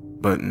trophy.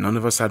 But none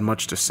of us had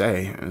much to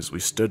say as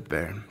we stood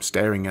there,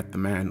 staring at the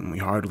man we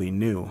hardly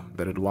knew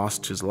that had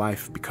lost his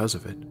life because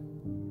of it.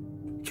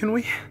 "Can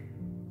we?"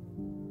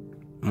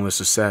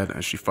 Melissa said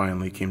as she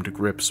finally came to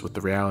grips with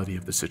the reality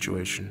of the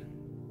situation.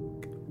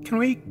 "Can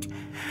we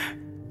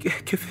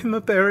give him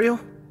a burial?"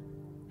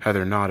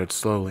 Heather nodded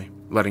slowly,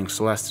 letting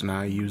Celeste and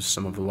I use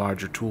some of the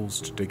larger tools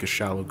to dig a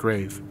shallow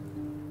grave.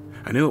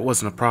 I knew it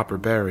wasn't a proper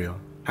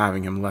burial,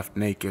 having him left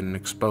naked and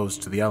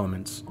exposed to the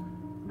elements.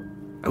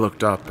 I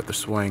looked up at the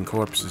swaying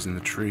corpses in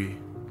the tree,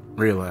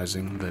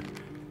 realizing that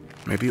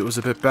maybe it was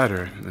a bit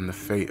better than the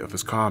fate of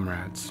his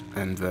comrades,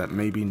 and that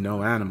maybe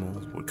no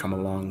animal would come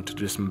along to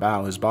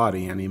disembowel his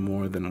body any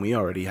more than we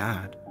already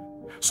had.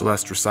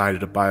 Celeste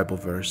recited a Bible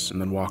verse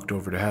and then walked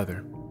over to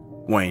Heather.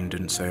 Wayne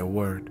didn't say a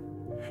word.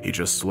 He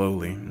just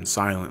slowly and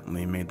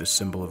silently made the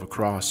symbol of a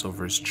cross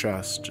over his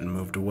chest and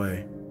moved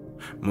away.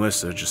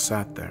 Melissa just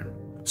sat there,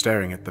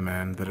 staring at the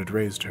man that had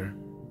raised her.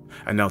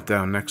 I knelt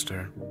down next to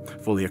her,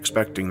 fully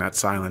expecting that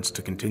silence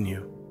to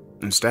continue.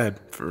 Instead,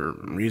 for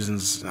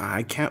reasons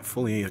I can't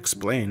fully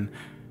explain,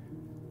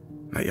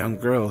 that young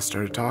girl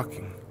started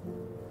talking,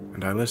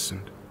 and I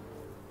listened.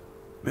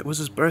 It was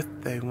his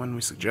birthday when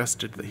we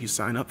suggested that he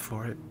sign up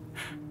for it.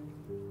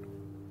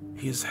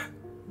 He's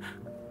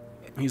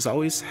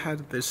always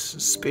had this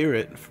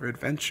spirit for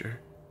adventure.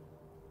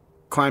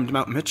 Climbed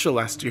Mount Mitchell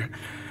last year,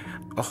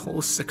 a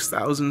whole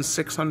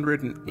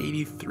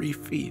 6,683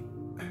 feet.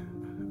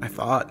 I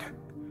thought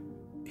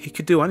he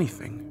could do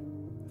anything.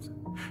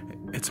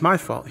 It's my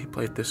fault he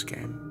played this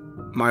game.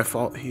 My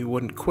fault he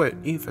wouldn't quit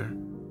either.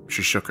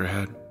 She shook her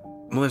head.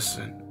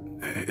 Listen,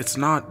 it's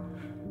not,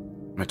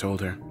 I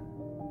told her.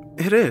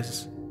 It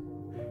is.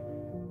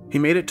 He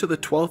made it to the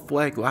 12th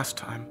leg last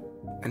time,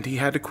 and he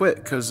had to quit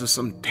because of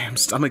some damn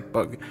stomach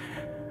bug.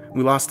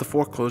 We lost the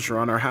foreclosure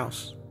on our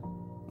house.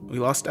 We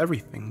lost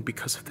everything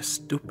because of this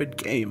stupid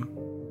game,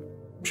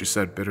 she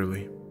said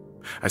bitterly.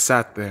 I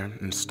sat there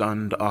in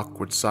stunned,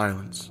 awkward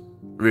silence,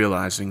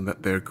 realizing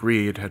that their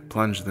greed had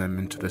plunged them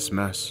into this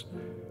mess,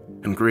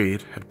 and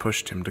greed had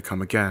pushed him to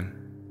come again.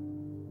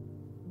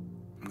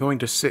 I'm going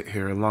to sit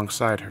here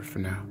alongside her for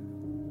now.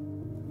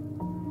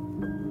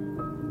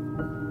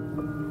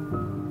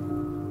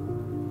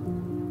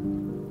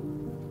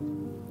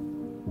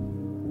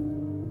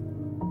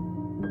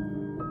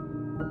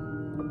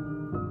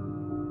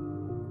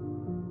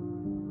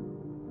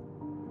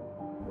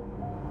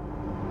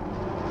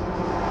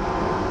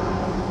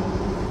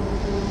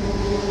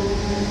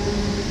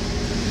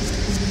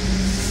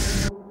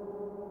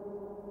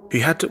 He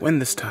had to win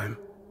this time.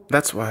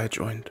 That's why I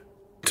joined,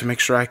 to make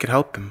sure I could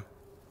help him.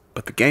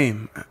 But the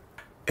game,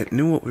 it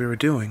knew what we were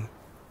doing.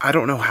 I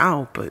don't know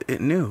how, but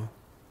it knew.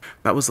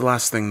 That was the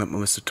last thing that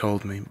Melissa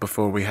told me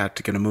before we had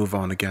to get a move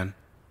on again.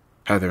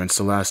 Heather and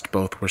Celeste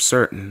both were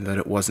certain that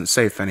it wasn't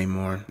safe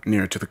anymore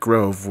near to the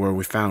grove where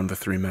we found the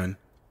three men.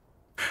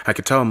 I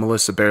could tell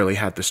Melissa barely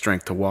had the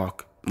strength to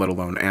walk, let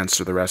alone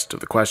answer the rest of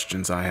the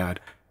questions I had.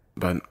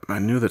 But I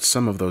knew that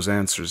some of those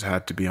answers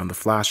had to be on the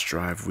flash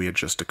drive we had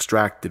just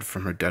extracted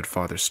from her dead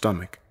father's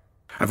stomach.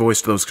 I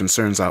voiced those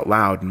concerns out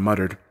loud and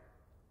muttered,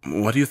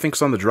 "What do you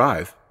think's on the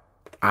drive?"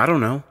 "I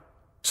don't know,"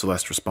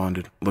 Celeste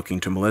responded,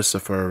 looking to Melissa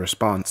for a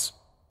response.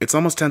 "It's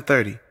almost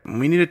 10:30.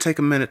 We need to take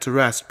a minute to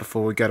rest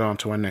before we get on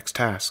to our next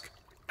task,"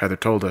 Heather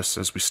told us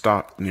as we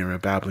stopped near a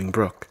babbling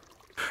brook.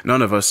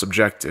 None of us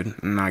objected,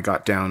 and I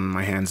got down on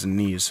my hands and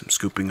knees,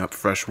 scooping up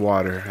fresh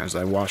water as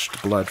I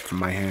washed blood from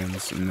my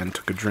hands and then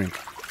took a drink.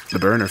 The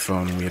burner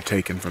phone we had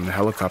taken from the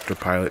helicopter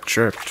pilot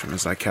chirped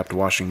as I kept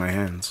washing my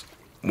hands.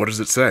 "What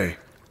does it say?"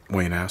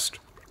 Wayne asked.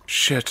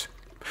 "Shit."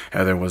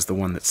 Heather was the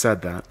one that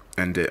said that,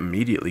 and it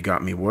immediately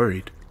got me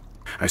worried.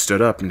 I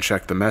stood up and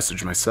checked the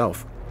message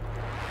myself.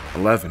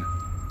 11.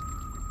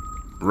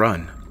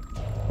 Run.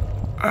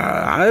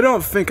 I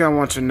don't think I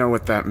want to know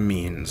what that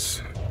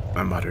means,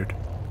 I muttered.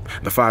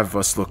 The five of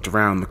us looked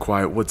around the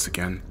quiet woods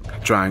again,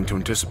 trying to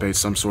anticipate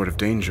some sort of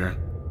danger.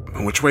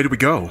 "Which way do we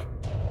go?"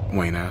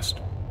 Wayne asked.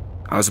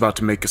 I was about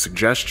to make a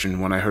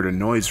suggestion when I heard a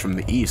noise from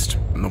the east,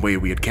 and the way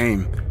we had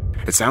came.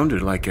 It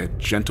sounded like a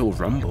gentle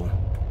rumble,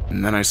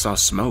 and then I saw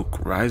smoke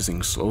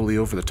rising slowly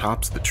over the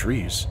tops of the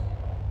trees.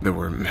 There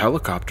were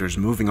helicopters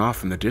moving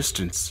off in the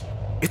distance.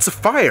 "It's a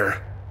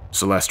fire!"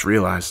 Celeste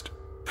realized.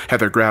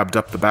 Heather grabbed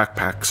up the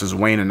backpacks as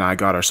Wayne and I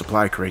got our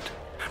supply crate.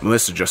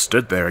 Melissa just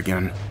stood there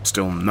again,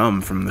 still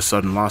numb from the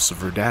sudden loss of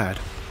her dad.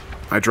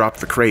 I dropped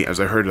the crate as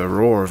I heard the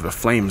roar of the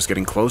flames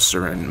getting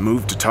closer and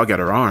moved to tug at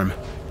her arm.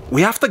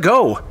 "We have to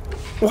go!"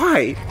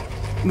 "Why?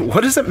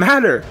 What does it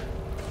matter?"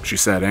 she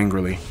said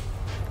angrily.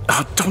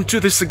 "Oh, don't do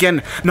this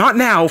again. Not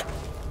now,"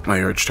 I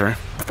urged her.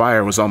 The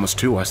fire was almost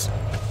to us.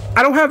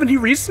 "I don't have any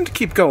reason to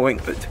keep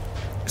going.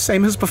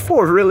 Same as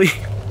before, really.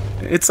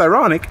 It's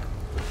ironic.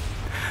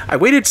 I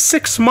waited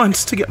 6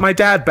 months to get my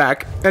dad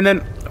back, and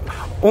then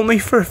only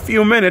for a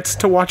few minutes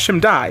to watch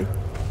him die."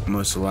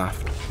 Melissa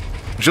laughed.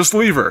 "Just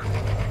leave her,"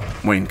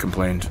 Wayne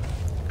complained.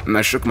 And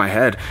I shook my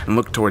head and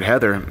looked toward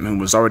Heather, who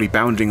was already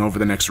bounding over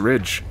the next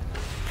ridge.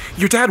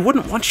 Your dad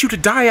wouldn't want you to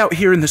die out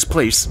here in this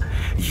place.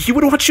 He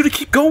would want you to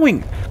keep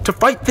going, to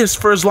fight this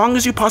for as long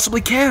as you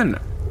possibly can,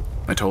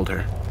 I told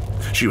her.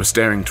 She was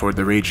staring toward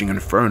the raging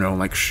inferno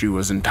like she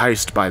was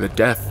enticed by the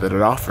death that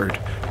it offered.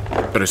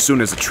 But as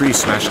soon as a tree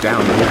smashed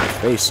down near her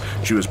face,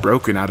 she was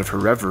broken out of her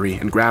reverie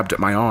and grabbed at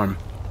my arm.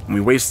 We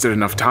wasted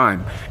enough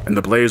time, and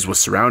the blaze was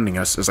surrounding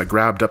us as I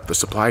grabbed up the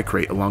supply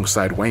crate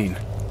alongside Wayne.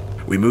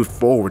 We moved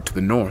forward to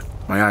the north,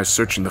 my eyes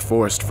searching the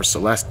forest for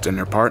Celeste and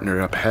her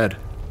partner up ahead.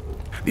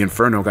 The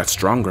inferno got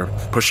stronger,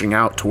 pushing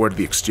out toward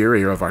the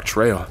exterior of our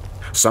trail.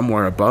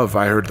 Somewhere above,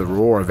 I heard the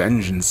roar of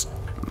engines.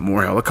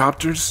 More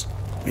helicopters?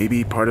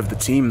 Maybe part of the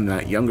team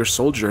that younger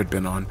soldier had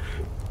been on.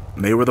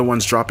 They were the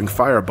ones dropping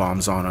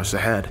firebombs on us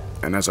ahead,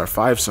 and as our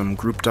fivesome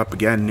grouped up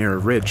again near a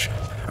ridge,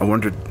 I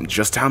wondered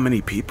just how many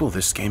people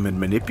this game had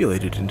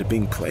manipulated into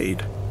being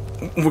played.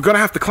 We're gonna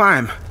have to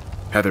climb,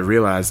 Heather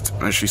realized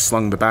as she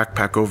slung the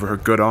backpack over her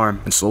good arm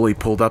and slowly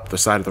pulled up the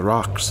side of the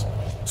rocks.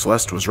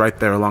 Celeste was right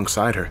there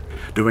alongside her,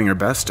 doing her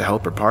best to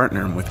help her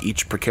partner with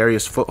each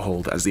precarious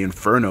foothold as the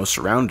inferno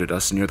surrounded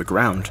us near the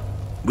ground.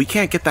 We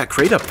can't get that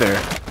crate up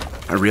there,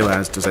 I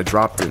realized as I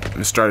dropped it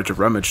and started to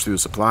rummage through the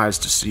supplies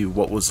to see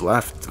what was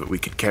left that we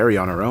could carry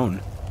on our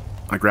own.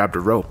 I grabbed a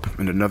rope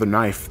and another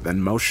knife,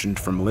 then motioned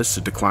for Melissa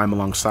to climb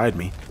alongside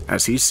me,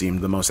 as he seemed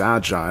the most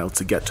agile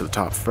to get to the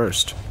top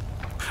first.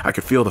 I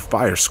could feel the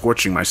fire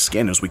scorching my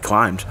skin as we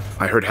climbed.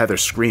 I heard Heather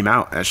scream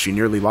out as she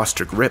nearly lost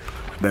her grip.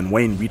 Then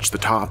Wayne reached the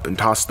top and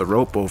tossed the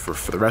rope over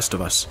for the rest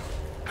of us.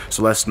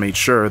 Celeste made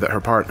sure that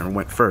her partner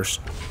went first.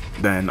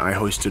 Then I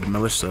hoisted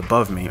Melissa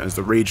above me as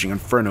the raging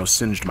inferno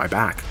singed my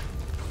back.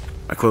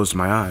 I closed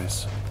my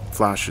eyes,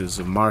 flashes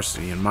of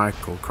Marcy and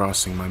Michael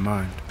crossing my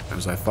mind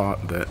as I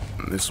thought that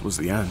this was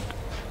the end.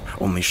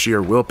 Only sheer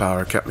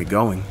willpower kept me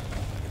going.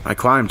 I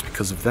climbed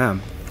because of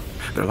them.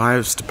 Their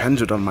lives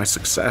depended on my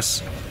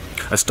success.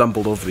 I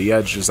stumbled over the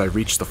edge as I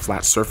reached the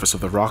flat surface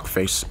of the rock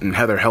face, and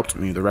Heather helped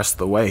me the rest of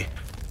the way,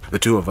 the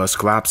two of us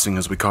collapsing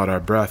as we caught our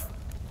breath.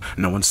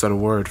 No one said a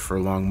word for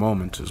a long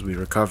moment as we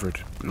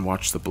recovered and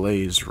watched the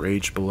blaze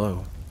rage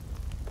below.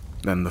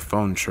 Then the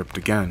phone chirped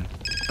again,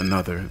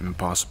 another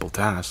impossible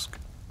task.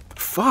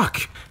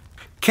 Fuck!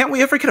 Can't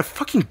we ever get a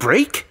fucking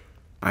break?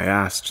 I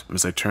asked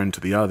as I turned to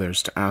the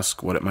others to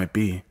ask what it might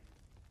be,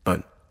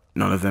 but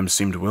none of them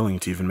seemed willing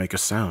to even make a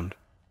sound.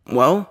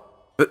 Well,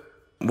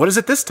 what is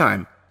it this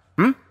time?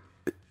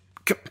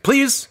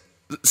 Please,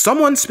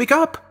 someone speak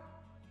up!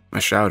 I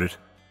shouted.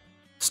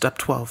 Step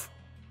 12.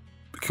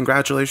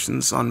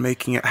 Congratulations on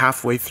making it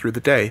halfway through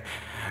the day.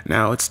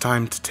 Now it's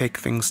time to take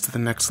things to the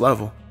next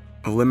level.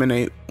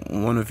 Eliminate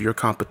one of your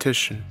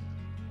competition,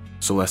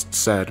 Celeste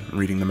said,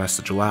 reading the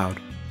message aloud.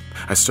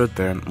 I stood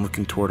there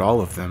looking toward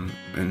all of them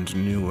and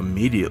knew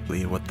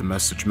immediately what the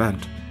message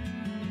meant.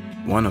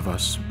 One of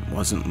us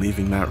wasn't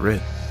leaving that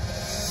rid.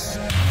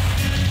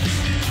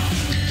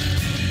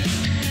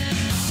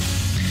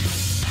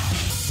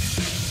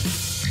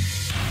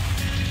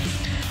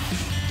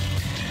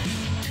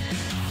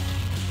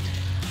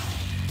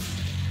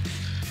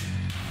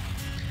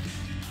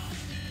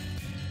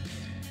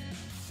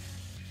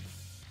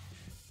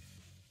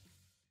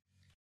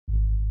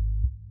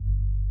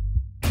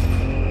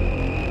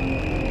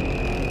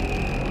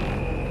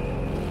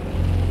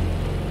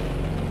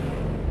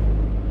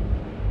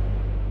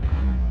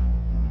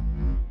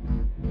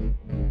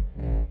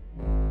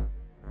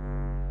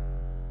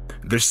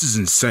 This is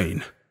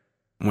insane,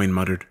 Wayne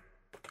muttered.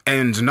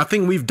 And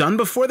nothing we've done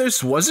before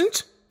this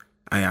wasn't?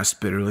 I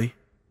asked bitterly.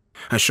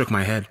 I shook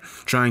my head,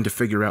 trying to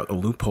figure out a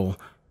loophole.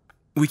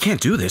 We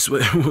can't do this.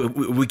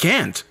 We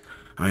can't,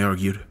 I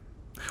argued.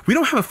 We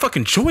don't have a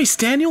fucking choice,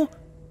 Daniel.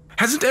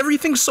 Hasn't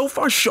everything so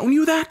far shown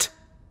you that?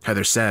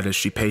 Heather said as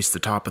she paced the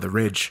top of the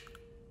ridge.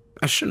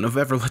 I shouldn't have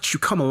ever let you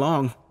come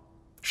along,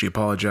 she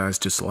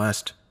apologized to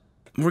Celeste.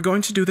 We're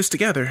going to do this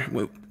together,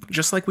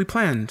 just like we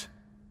planned.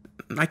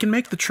 I can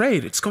make the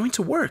trade. It's going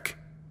to work.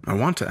 I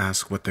want to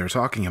ask what they're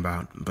talking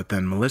about, but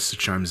then Melissa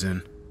chimes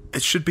in.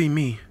 It should be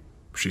me,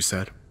 she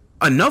said.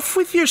 Enough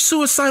with your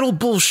suicidal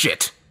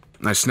bullshit,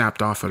 I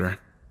snapped off at her.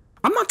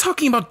 I'm not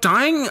talking about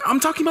dying. I'm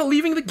talking about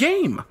leaving the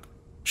game,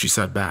 she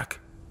said back.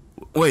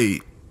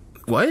 Wait,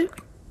 what?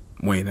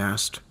 Wayne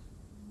asked.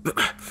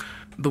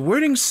 The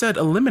wording said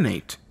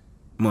eliminate,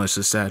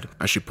 Melissa said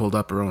as she pulled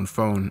up her own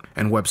phone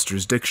and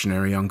Webster's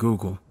dictionary on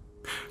Google.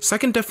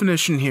 Second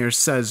definition here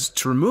says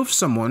to remove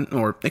someone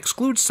or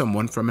exclude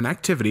someone from an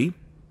activity.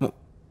 Well,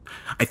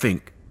 I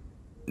think.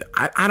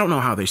 I don't know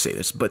how they say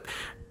this, but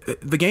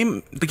the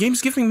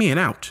game's giving me an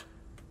out,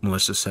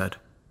 Melissa said.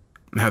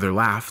 Heather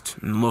laughed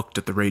and looked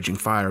at the raging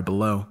fire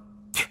below.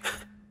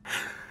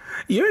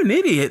 You're an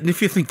idiot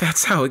if you think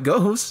that's how it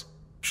goes,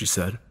 she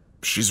said.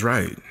 She's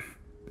right.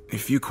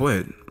 If you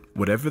quit,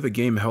 whatever the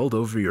game held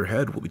over your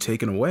head will be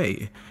taken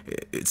away.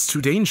 It's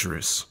too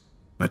dangerous,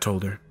 I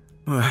told her.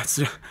 Well,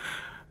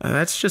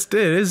 that's just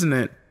it, isn't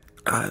it?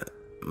 I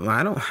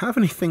don't have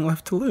anything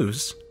left to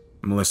lose,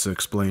 Melissa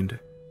explained.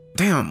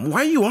 Damn,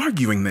 why are you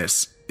arguing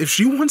this? If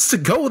she wants to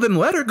go, then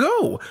let her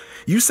go.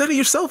 You said it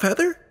yourself,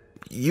 Heather.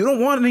 You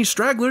don't want any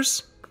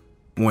stragglers.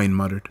 Wayne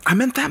muttered. I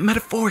meant that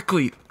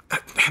metaphorically.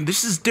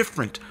 This is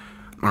different,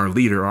 our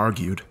leader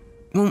argued.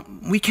 Well,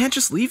 we can't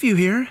just leave you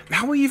here.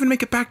 How will you even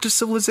make it back to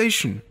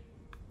civilization?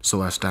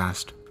 Celeste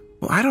asked.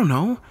 Well, I don't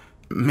know.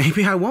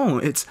 Maybe I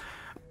won't. It's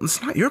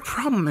not your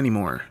problem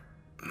anymore.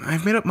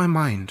 I've made up my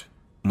mind,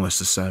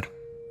 Melissa said.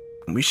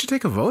 We should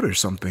take a vote or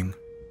something,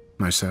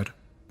 I said.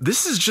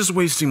 This is just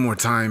wasting more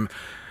time.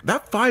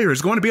 That fire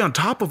is going to be on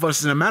top of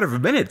us in a matter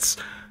of minutes.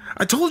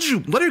 I told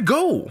you, let her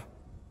go,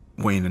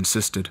 Wayne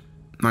insisted.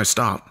 I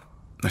stop.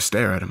 I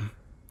stare at him,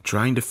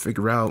 trying to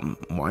figure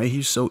out why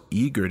he's so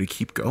eager to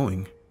keep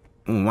going.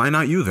 Why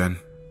not you then?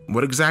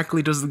 What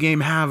exactly does the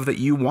game have that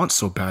you want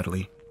so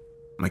badly?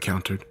 I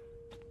countered.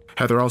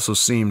 Heather also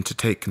seemed to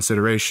take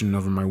consideration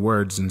over my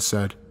words and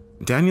said,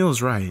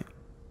 Daniel's right.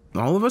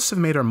 All of us have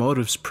made our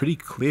motives pretty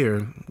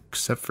clear,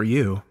 except for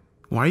you.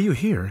 Why are you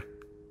here?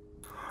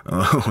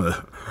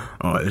 Oh,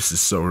 this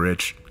is so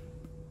rich.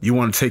 You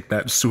want to take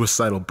that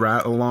suicidal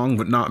brat along,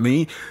 but not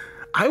me?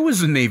 I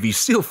was a Navy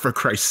SEAL, for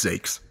Christ's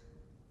sakes,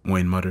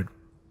 Wayne muttered.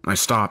 I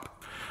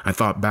stopped. I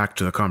thought back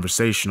to the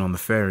conversation on the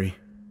ferry.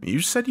 You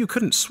said you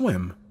couldn't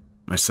swim.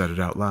 I said it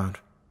out loud.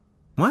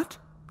 What?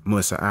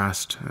 Melissa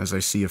asked, as I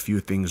see a few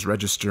things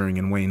registering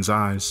in Wayne's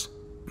eyes.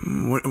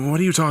 What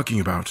are you talking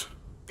about?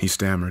 He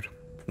stammered.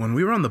 When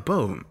we were on the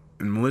boat,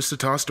 and Melissa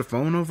tossed a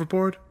phone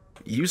overboard,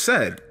 you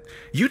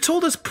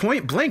told us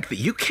point blank that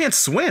you can't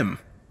swim,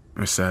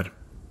 I said.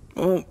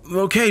 Oh,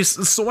 okay,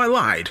 so I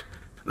lied.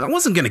 I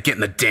wasn't gonna get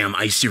in the damn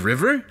icy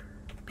river,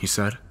 he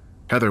said.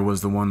 Heather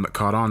was the one that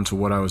caught on to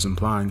what I was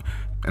implying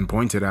and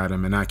pointed at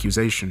him in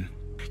accusation.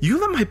 You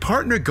let my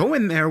partner go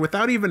in there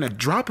without even a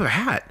drop of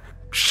hat.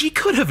 She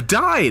could have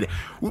died.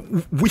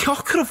 We all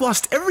could have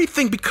lost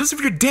everything because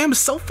of your damn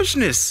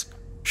selfishness,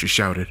 she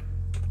shouted.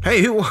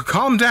 Hey,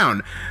 calm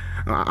down.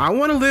 I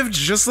want to live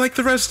just like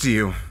the rest of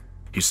you,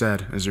 he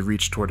said as he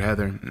reached toward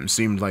Heather and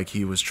seemed like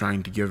he was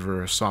trying to give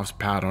her a soft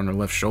pat on her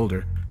left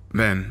shoulder.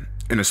 Then,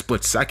 in a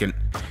split second,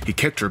 he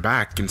kicked her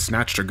back and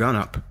snatched her gun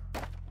up.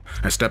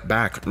 I stepped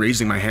back,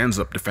 raising my hands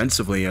up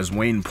defensively as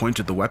Wayne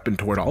pointed the weapon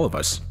toward all of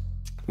us.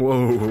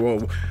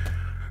 Whoa.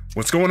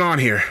 What's going on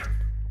here?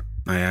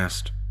 I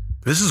asked.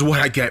 This is what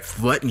I get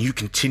for letting you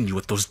continue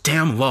with those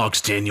damn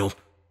logs, Daniel,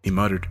 he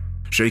muttered,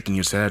 shaking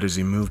his head as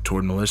he moved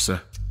toward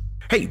Melissa.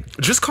 Hey,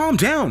 just calm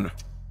down.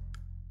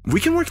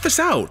 We can work this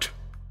out,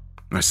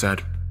 I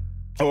said.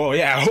 Oh,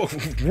 yeah,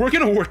 we're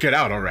gonna work it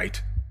out, all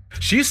right.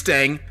 She's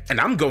staying,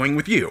 and I'm going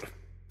with you.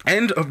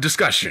 End of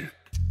discussion.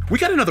 We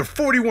got another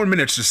 41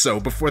 minutes or so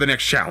before the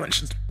next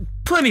challenge.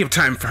 Plenty of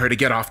time for her to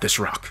get off this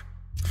rock.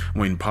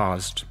 Wayne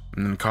paused,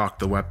 and then cocked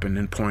the weapon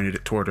and pointed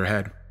it toward her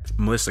head.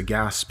 Melissa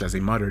gasped as he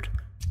muttered,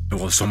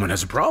 Well, if someone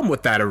has a problem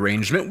with that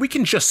arrangement, we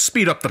can just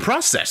speed up the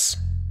process.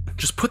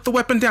 Just put the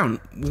weapon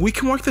down. We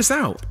can work this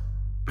out,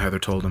 Heather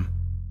told him.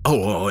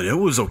 Oh, it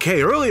was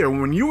okay earlier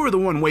when you were the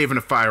one waving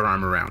a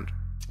firearm around.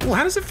 Well,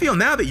 how does it feel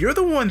now that you're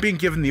the one being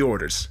given the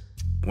orders?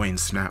 Wayne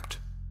snapped.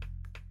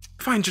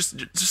 Fine,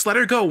 just let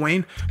her go,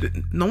 Wayne.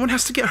 No one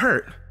has to get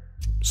hurt,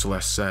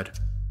 Celeste said.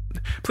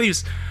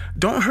 Please,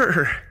 don't hurt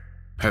her,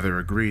 Heather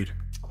agreed.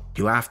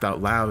 He laughed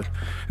out loud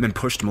and then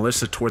pushed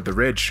Melissa toward the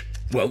ridge.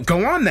 Well,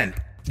 go on then.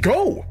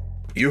 Go!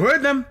 You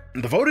heard them.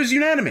 The vote is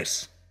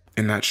unanimous.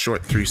 In that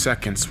short 3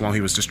 seconds, while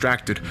he was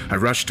distracted, I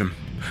rushed him.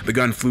 The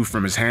gun flew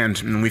from his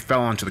hand, and we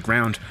fell onto the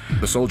ground.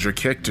 The soldier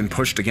kicked and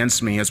pushed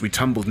against me as we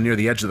tumbled near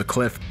the edge of the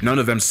cliff. None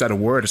of them said a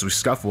word as we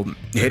scuffled,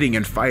 hitting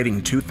and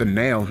fighting tooth and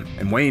nail,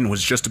 and Wayne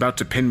was just about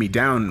to pin me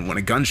down when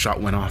a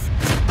gunshot went off.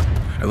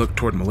 I looked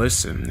toward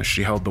Melissa as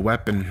she held the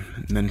weapon,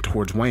 and then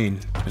towards Wayne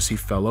as he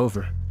fell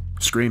over,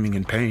 screaming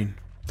in pain.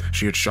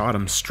 She had shot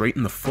him straight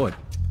in the foot.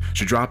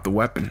 She dropped the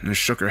weapon and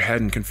shook her head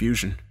in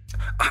confusion.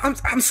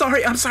 I'm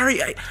sorry.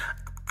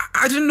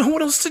 I didn't know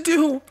what else to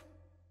do,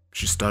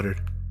 she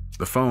stuttered.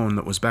 The phone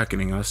that was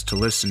beckoning us to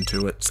listen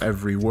to its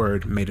every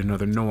word made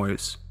another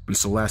noise, and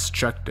Celeste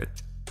checked it.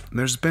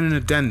 There's been an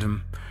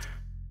addendum,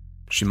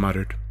 she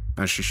muttered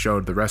as she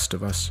showed the rest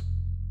of us.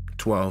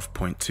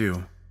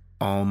 12.2.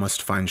 All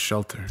must find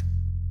shelter.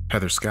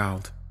 Heather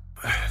scowled.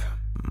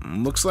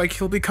 Looks like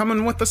he'll be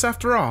coming with us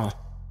after all.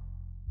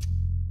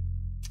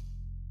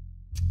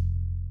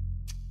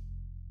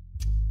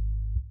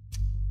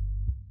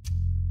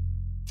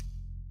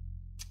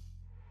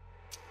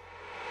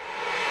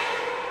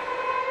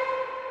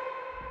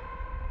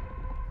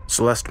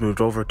 Celeste moved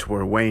over to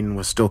where Wayne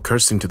was still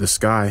cursing to the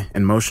sky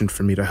and motioned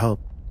for me to help.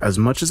 As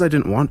much as I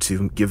didn't want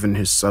to, given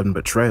his sudden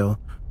betrayal,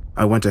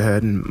 I went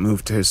ahead and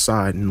moved to his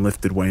side and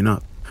lifted Wayne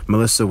up.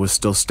 Melissa was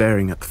still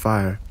staring at the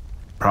fire,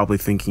 probably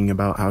thinking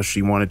about how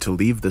she wanted to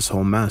leave this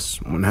whole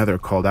mess when Heather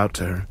called out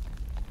to her.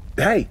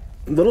 Hey,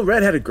 little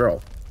red-headed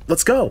girl,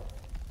 let's go.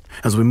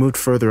 As we moved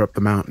further up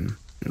the mountain,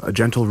 a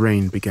gentle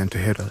rain began to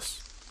hit us.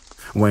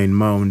 Wayne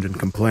moaned and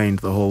complained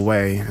the whole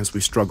way as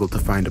we struggled to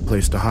find a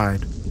place to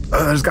hide.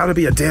 There's gotta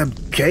be a damn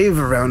cave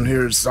around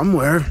here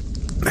somewhere.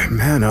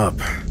 Man up,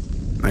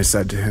 I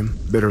said to him,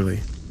 bitterly.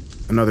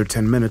 Another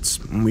 10 minutes,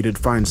 and we did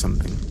find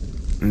something.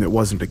 And it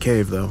wasn't a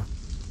cave, though.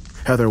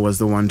 Heather was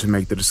the one to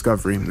make the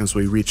discovery as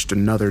we reached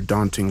another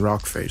daunting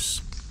rock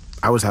face.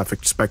 I was half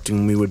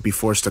expecting we would be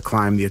forced to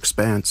climb the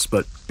expanse,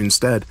 but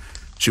instead,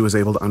 she was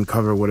able to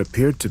uncover what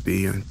appeared to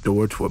be a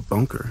door to a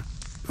bunker.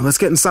 "Let's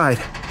get inside,"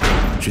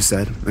 she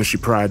said as she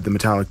pried the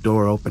metallic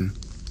door open.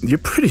 "You're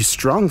pretty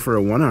strong for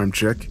a one-armed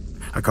chick,"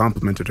 I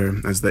complimented her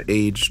as the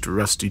aged,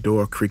 rusty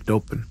door creaked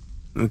open.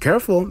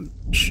 "Careful,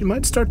 she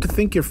might start to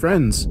think you're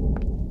friends,"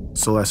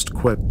 Celeste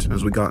quipped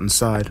as we got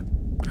inside.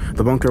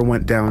 The bunker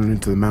went down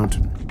into the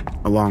mountain,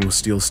 a long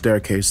steel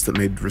staircase that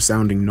made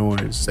resounding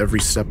noise every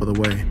step of the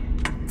way.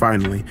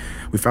 Finally,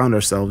 we found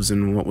ourselves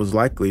in what was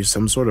likely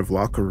some sort of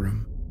locker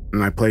room,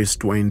 and I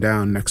placed Wayne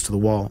down next to the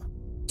wall.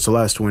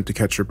 Celeste went to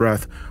catch her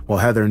breath, while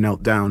Heather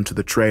knelt down to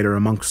the traitor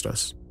amongst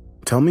us.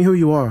 "Tell me who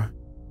you are,"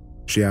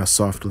 she asked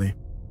softly.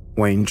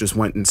 Wayne just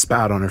went and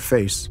spat on her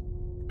face.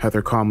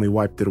 Heather calmly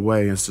wiped it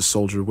away as the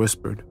soldier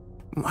whispered,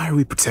 "Why are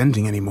we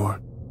pretending anymore?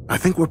 I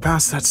think we're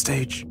past that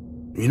stage.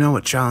 You know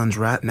what challenge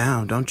we're at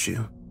now, don't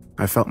you?"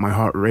 I felt my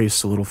heart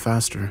race a little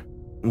faster.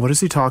 "What is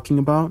he talking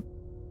about?"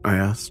 I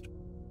asked.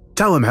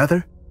 "Tell him,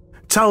 Heather.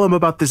 Tell him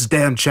about this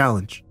damn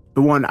challenge.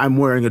 The one I'm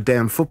wearing a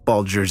damn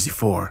football jersey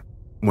for,"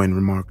 Wayne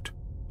remarked.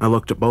 I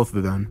looked at both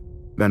of them.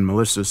 Then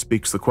Melissa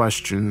speaks the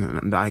question,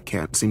 and I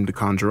can't seem to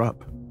conjure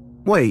up.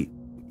 "Wait,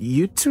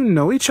 you two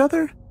know each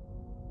other?"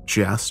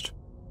 she asked.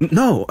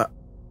 "No,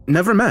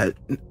 never met.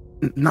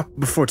 Not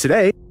before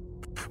today."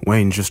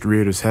 Wayne just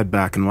reared his head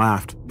back and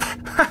laughed.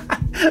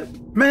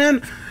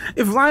 "Man,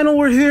 if Lionel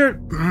were here,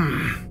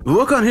 the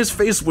look on his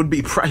face would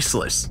be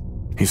priceless,"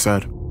 he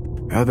said.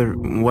 "Heather,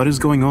 what is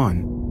going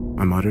on?"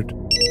 I muttered.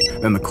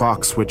 Then the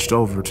clock switched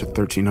over to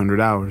 1300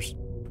 hours.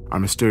 Our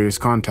mysterious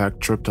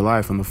contact chirped to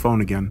life on the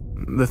phone again.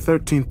 "The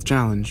 13th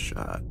challenge,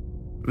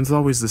 it's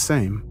always the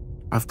same.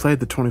 I've played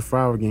the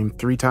 24-hour game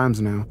 3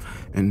 times now,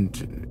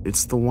 and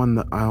it's the one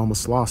that I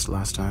almost lost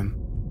last time,"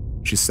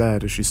 she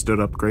said as she stood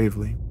up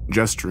gravely,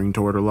 gesturing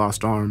toward her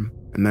lost arm,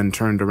 and then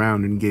turned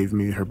around and gave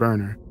me her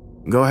burner.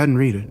 "Go ahead and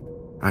read it.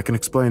 I can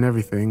explain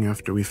everything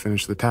after we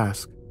finish the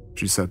task,"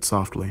 she said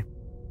softly.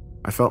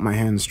 I felt my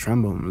hands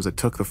tremble as I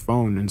took the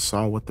phone and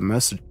saw what the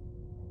message...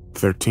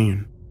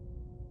 13.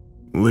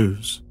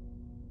 Lose.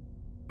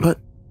 "But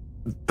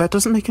that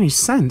doesn't make any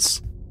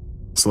sense,"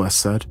 Celeste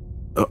said.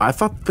 "I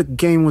thought the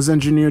game was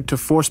engineered to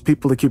force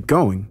people to keep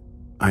going,"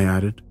 I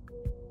added.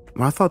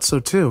 "I thought so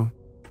too.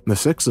 The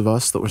 6 of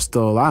us that were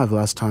still alive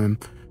last time,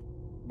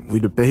 we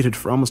debated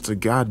for almost a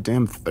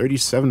goddamn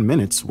 37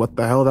 minutes what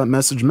the hell that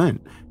message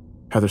meant."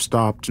 Heather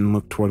stopped and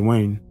looked toward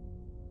Wayne.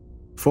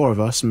 4 of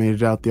us made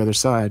it out the other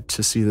side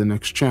to see the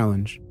next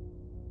challenge.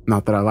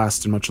 Not that I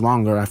lasted much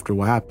longer after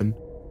what happened,"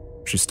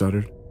 she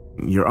stuttered.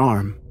 "Your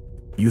arm.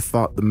 You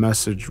thought the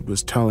message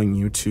was telling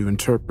you to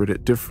interpret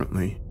it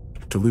differently,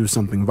 to lose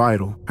something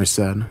vital," I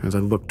said as I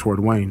looked toward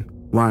Wayne.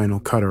 "Lionel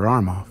cut her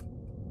arm off,"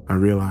 I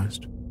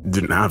realized.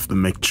 "Didn't have to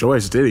make a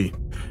choice, did he?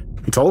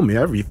 He told me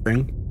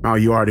everything." "Oh,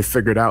 you already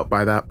figured out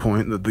by that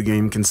point that the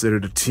game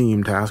considered a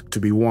team task to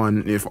be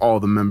won if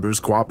all the members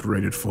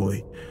cooperated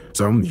fully.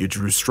 So you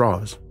drew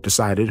straws,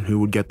 decided who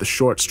would get the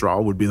short straw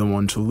would be the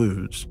one to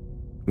lose,"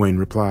 Wayne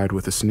replied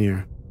with a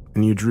sneer.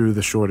 "And you drew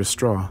the shortest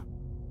straw,"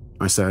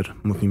 I said,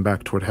 looking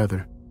back toward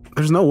Heather.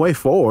 "There's no way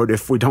forward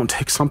if we don't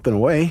take something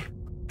away,"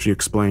 she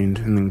explained,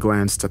 and then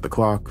glanced at the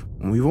clock.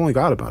 "We've only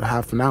got about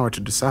half an hour to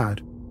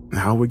decide."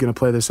 "How are we going to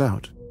play this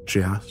out?"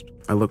 she asked.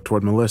 I looked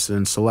toward Melissa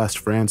and Celeste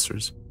for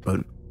answers,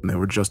 but they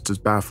were just as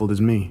baffled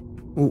as me.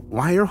 "Well,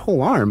 why your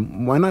whole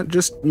arm? Why not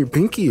just your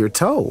pinky or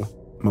toe?"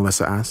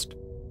 Melissa asked.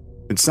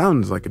 "It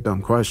sounds like a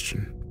dumb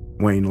question."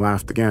 Wayne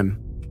laughed again.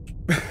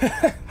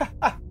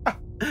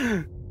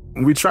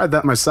 "We tried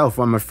that myself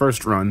on my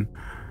first run.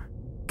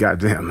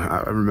 Goddamn,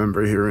 I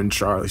remember hearing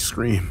Charlie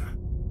scream.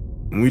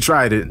 We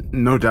tried it,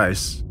 no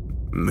dice.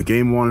 The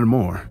game wanted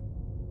more.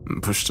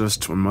 And pushed us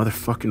to our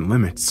motherfucking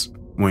limits,"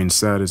 Wayne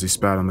said as he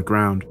spat on the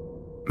ground.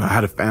 "I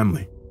had a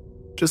family.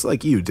 Just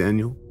like you,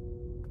 Daniel.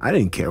 I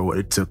didn't care what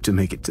it took to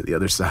make it to the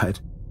other side.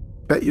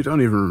 Bet you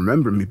don't even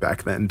remember me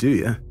back then, do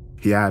you?"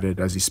 he added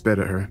as he spit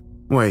at her.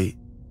 "Wait,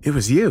 it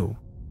was you?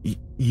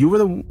 You were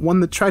the one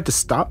that tried to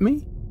stop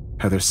me?"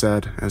 Heather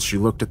said as she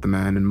looked at the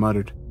man and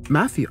muttered.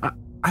 "Matthew,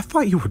 I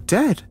thought you were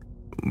dead."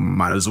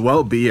 "Might as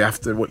well be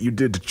after what you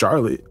did to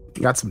Charlie.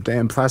 Got some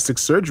damn plastic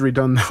surgery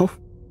done, though.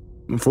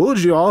 Fooled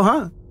you all,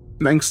 huh?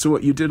 Thanks to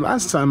what you did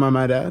last time, I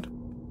might add."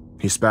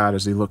 He spat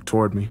as he looked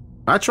toward me.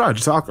 "I tried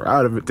to talk her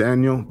out of it,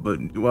 Daniel, but,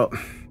 well,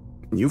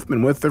 you've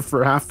been with her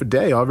for half a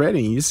day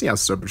already. You see how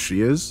sober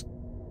she is,"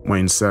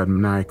 Wayne said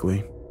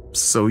maniacally.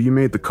 "So you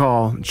made the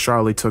call, and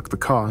Charlie took the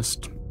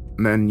cost.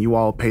 Then you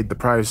all paid the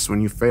price when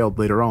you failed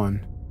later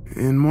on.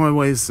 In more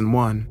ways than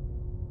one,"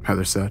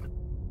 Heather said.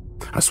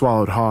 I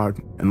swallowed hard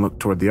and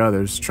looked toward the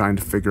others, trying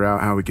to figure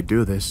out how we could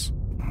do this.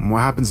 "What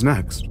happens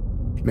next?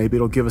 Maybe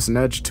it'll give us an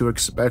edge to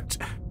expect,"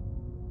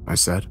 I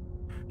said.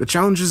 "The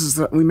challenges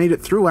that we made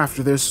it through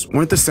after this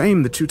weren't the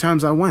same the 2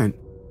 times I went.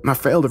 I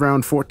failed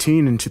around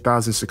 14 in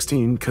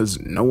 2016 because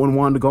no one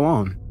wanted to go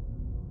on.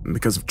 And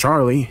because of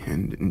Charlie,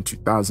 and in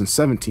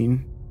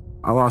 2017,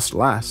 I lost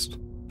last."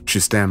 She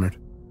stammered.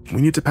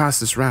 "We need to pass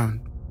this round.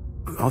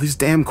 All these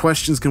damn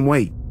questions can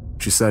wait,"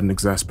 she said in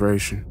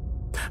exasperation.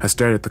 I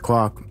stared at the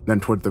clock, then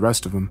toward the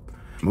rest of them.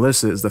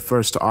 Melissa is the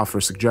first to offer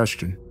a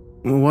suggestion.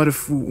 What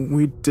if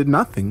we did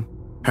nothing?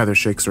 Heather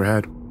shakes her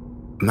head.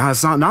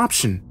 That's not an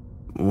option.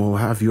 Well,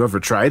 have you ever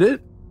tried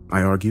it?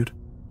 I argued.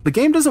 The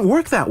game doesn't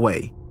work that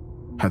way,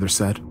 Heather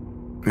said.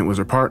 It was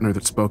her partner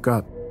that spoke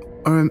up.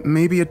 Or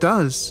maybe it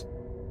does,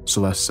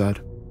 Celeste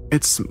said.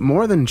 It's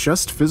more than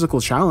just physical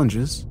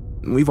challenges.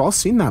 We've all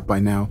seen that by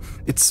now.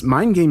 It's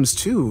mind games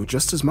too,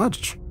 just as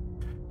much.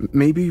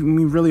 Maybe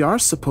we really are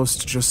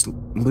supposed to just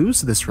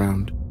lose this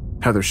round.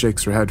 Heather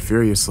shakes her head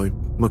furiously,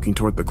 looking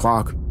toward the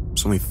clock.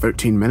 It's only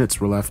 13 minutes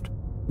were left.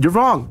 You're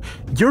wrong!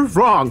 You're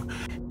wrong!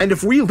 And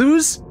if we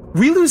lose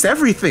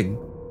everything!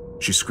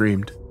 She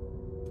screamed.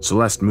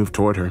 Celeste moved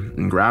toward her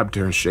and grabbed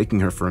her, shaking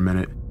her for a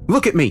minute.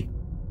 Look at me!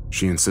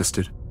 She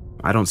insisted.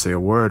 I don't say a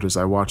word as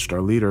I watched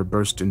our leader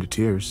burst into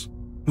tears.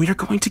 We are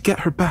going to get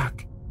her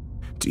back.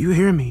 Do you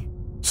hear me?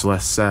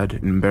 Celeste said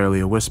in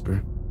barely a whisper.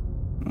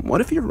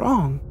 What if you're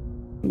wrong?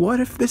 What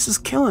if this is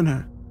killing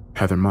her?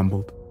 Heather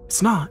mumbled.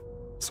 It's not.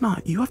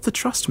 You have to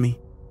trust me,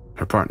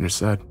 her partner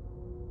said.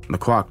 The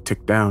clock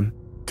ticked down.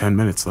 10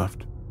 minutes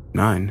left.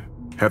 9.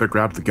 Heather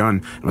grabbed the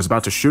gun and was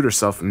about to shoot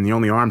herself in the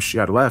only arm she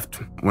had left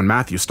when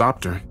Matthew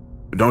stopped her.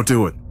 Don't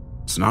do it.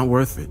 It's not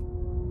worth it.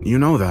 You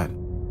know that,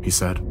 he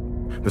said.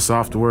 The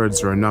soft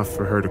words are enough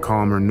for her to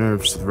calm her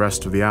nerves for the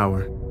rest of the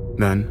hour.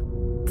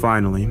 Then,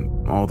 finally,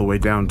 all the way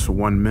down to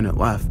 1 minute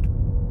left,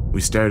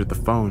 we stared at the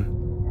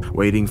phone,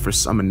 waiting for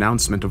some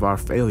announcement of our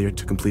failure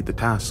to complete the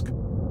task.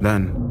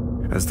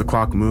 Then, as the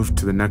clock moved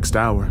to the next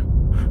hour,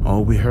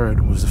 all we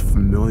heard was a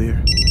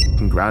familiar,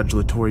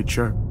 congratulatory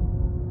chirp.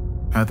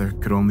 Heather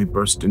could only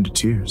burst into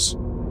tears.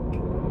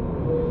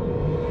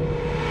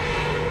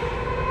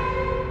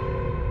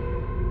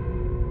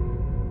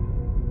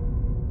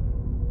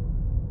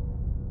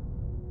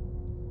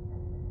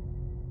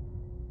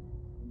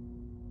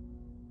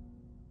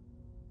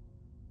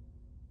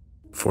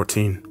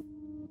 "14.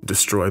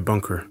 Destroy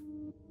bunker."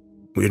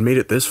 We had made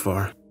it this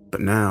far, but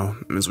now,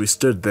 as we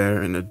stood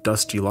there in a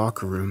dusty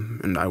locker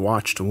room and I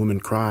watched a woman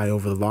cry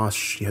over the loss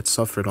she had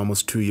suffered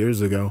almost 2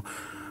 years ago,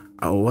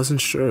 I wasn't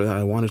sure that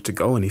I wanted to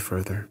go any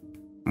further.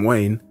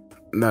 Wayne,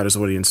 that is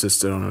what he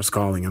insisted on us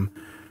calling him,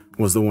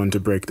 was the one to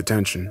break the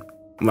tension,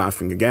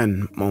 laughing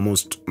again,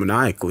 almost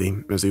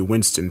maniacally, as he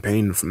winced in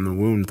pain from the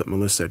wound that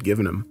Melissa had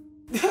given him.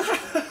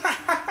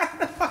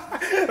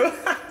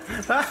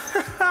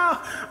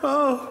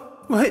 Oh,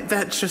 wait,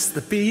 that's just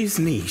the bee's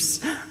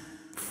knees.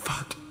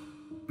 Fuck.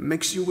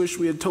 Makes you wish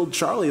we had told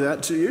Charlie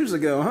that 2 years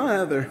ago, huh,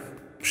 Heather?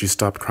 She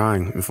stopped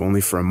crying, if only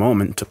for a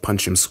moment, to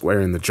punch him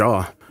square in the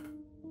jaw.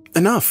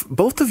 Enough,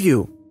 both of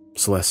you,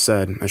 Celeste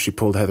said as she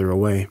pulled Heather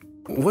away.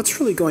 What's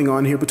really going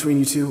on here between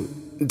you two?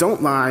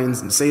 Don't lie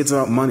and say it's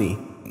about money.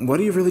 What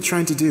are you really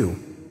trying to do?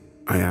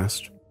 I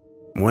asked.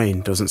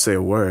 Wayne doesn't say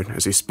a word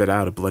as he spit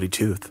out a bloody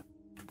tooth.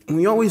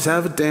 We always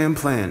have a damn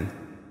plan,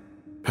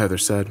 Heather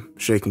said,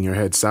 shaking her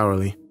head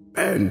sourly.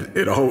 And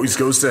it always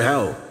goes to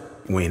hell,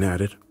 Wayne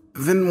added.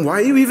 Then why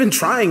are you even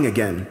trying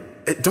again?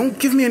 Don't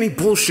give me any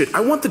bullshit.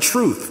 I want the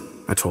truth,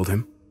 I told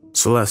him.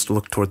 Celeste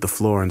looked toward the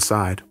floor and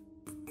sighed.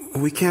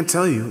 We can't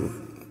tell you.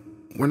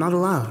 We're not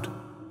allowed.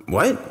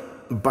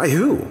 What? By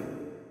who?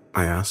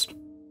 I asked.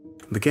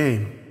 The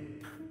game.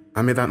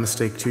 I made that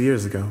mistake 2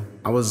 years ago.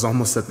 I was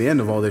almost at the end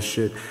of all this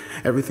shit.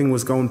 Everything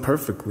was going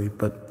perfectly,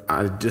 but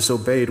I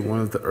disobeyed one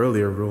of the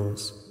earlier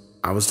rules.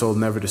 I was told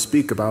never to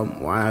speak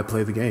about why I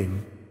play the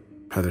game,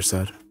 Heather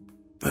said.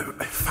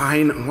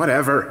 Fine,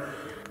 whatever.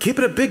 Keep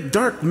it a big,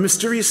 dark,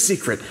 mysterious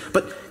secret,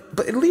 but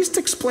at least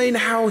explain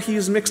how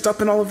he's mixed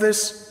up in all of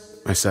this,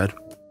 I said.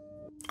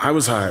 I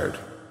was hired.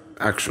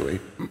 Actually,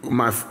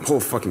 my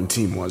whole fucking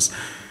team was.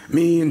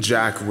 Me and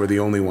Jack were the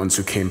only ones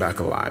who came back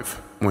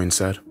alive, Wayne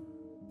said.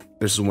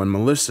 This is when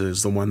Melissa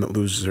is the one that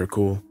loses her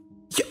cool.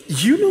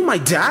 You knew my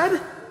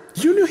dad?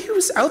 You knew he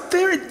was out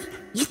there and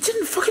you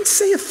didn't fucking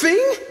say a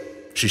thing?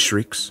 She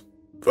shrieks.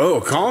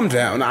 Oh, calm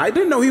down. I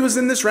didn't know he was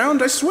in this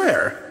round, I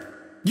swear.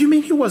 You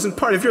mean he wasn't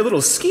part of your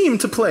little scheme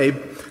to play,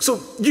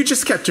 so you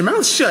just kept your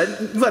mouth shut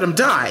and let him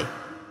die?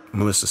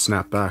 Melissa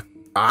snapped back.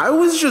 I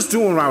was just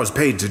doing what I was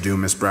paid to do,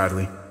 Miss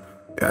Bradley.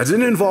 That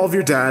didn't involve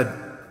your dad.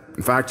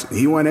 In fact,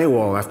 he went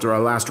AWOL after our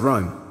last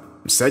run.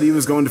 Said he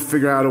was going to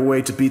figure out a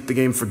way to beat the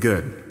game for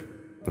good.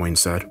 Wayne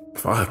said.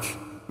 Fuck.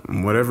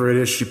 Whatever it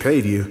is she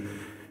paid you,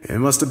 it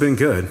must have been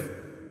good,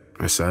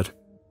 I said.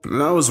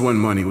 That was when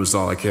money was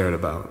all I cared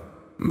about.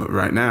 But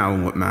right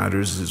now, what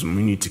matters is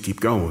we need to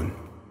keep going.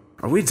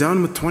 Are we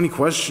done with 20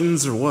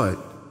 questions or what?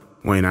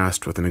 Wayne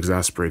asked with an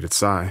exasperated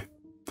sigh.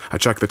 I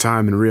checked the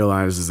time and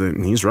realized that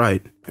he's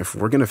right. If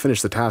we're going to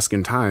finish the task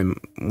in time,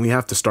 we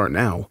have to start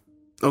now.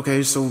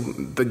 Okay, so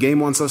the game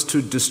wants us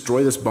to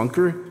destroy this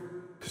bunker?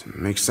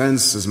 Makes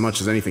sense as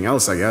much as anything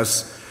else, I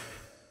guess.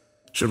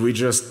 Should we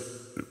just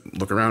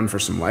look around for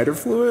some lighter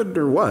fluid,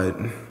 or what?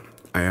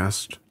 I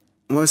asked.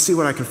 Let's see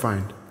what I can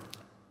find.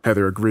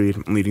 Heather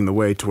agreed, leading the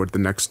way toward the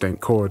next dank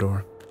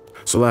corridor.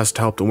 Celeste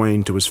helped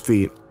Wayne to his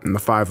feet, and the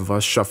 5 of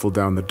us shuffled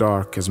down the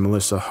dark as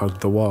Melissa hugged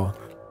the wall.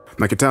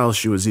 I could tell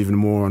she was even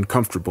more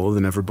uncomfortable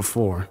than ever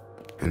before.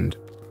 And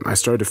I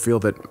started to feel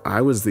that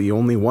I was the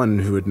only one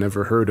who had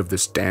never heard of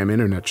this damn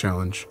internet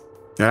challenge.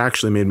 It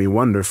actually made me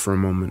wonder for a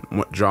moment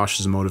what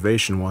Josh's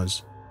motivation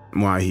was,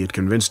 why he had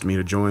convinced me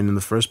to join in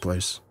the first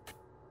place.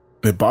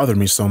 It bothered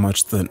me so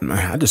much that I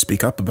had to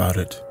speak up about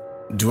it.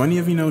 "Do any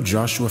of you know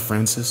Joshua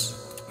Francis?"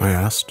 I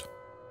asked.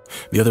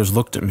 The others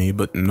looked at me,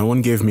 but no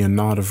one gave me a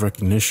nod of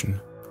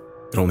recognition.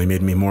 It only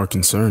made me more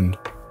concerned.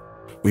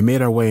 We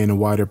made our way in a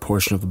wider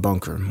portion of the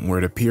bunker, where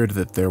it appeared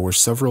that there were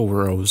several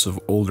rows of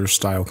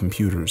older-style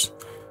computers.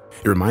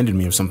 It reminded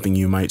me of something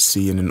you might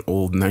see in an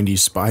old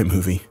 90s spy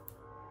movie.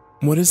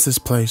 "What is this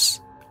place?"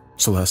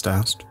 Celeste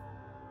asked.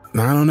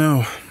 "I don't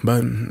know,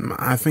 but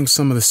I think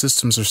some of the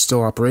systems are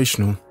still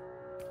operational,"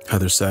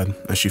 Heather said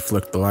as she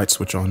flicked the light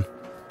switch on.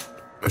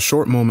 A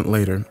short moment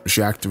later,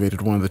 she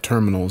activated one of the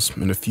terminals,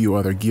 and a few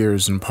other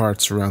gears and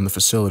parts around the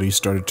facility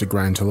started to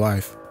grind to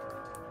life.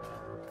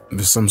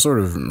 "There's some sort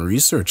of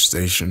research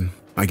station,"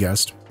 I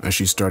guessed, as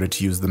she started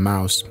to use the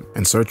mouse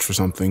and search for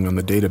something on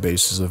the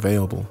databases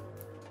available.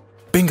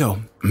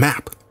 "Bingo!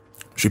 Map!"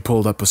 She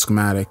pulled up a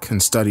schematic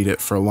and studied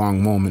it for a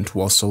long moment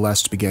while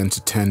Celeste began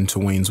to tend to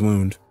Wayne's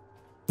wound.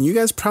 "You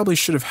guys probably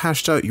should have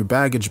hashed out your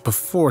baggage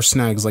before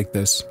snags like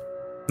this,"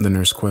 the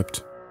nurse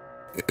quipped.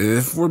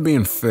 "If we're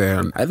being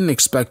fair, I didn't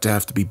expect to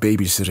have to be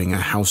babysitting a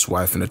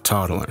housewife and a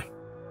toddler,"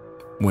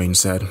 Wayne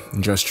said,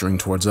 gesturing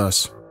towards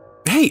us.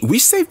 "Hey, we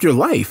saved your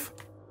life!"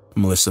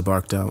 Melissa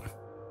barked out.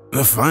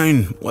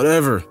 "Fine,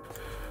 whatever.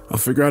 I'll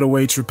figure out a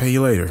way to repay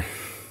you later,"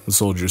 the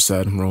soldier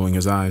said, rolling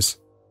his eyes.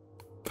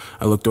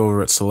 I looked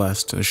over at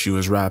Celeste as she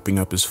was wrapping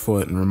up his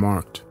foot and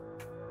remarked,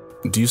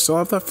 "Do you still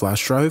have that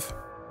flash drive?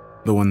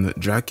 The one that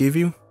Jack gave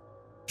you?"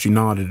 She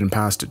nodded and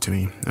passed it to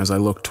me as I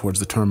looked towards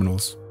the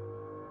terminals.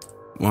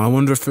 "Well, I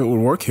wonder if it would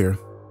work here,"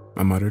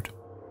 I muttered.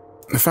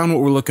 "I found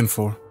what we're looking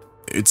for.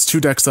 It's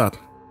 2 decks up.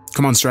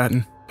 Come on,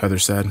 Stratton," Heather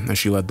said as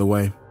she led the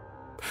way.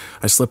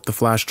 I slipped the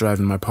flash drive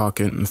in my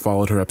pocket and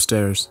followed her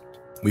upstairs.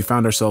 We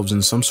found ourselves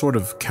in some sort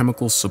of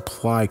chemical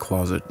supply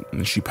closet,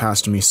 and she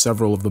passed me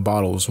several of the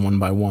bottles one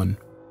by one.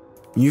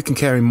 "You can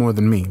carry more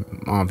than me,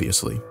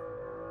 obviously,"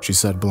 she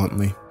said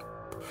bluntly.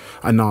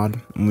 I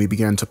nodded, and we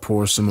began to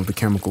pour some of the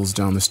chemicals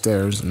down the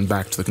stairs and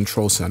back to the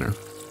control center.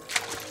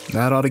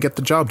 "That ought to get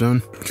the job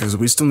done, because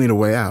we still need a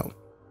way out,"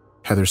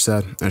 Heather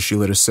said as she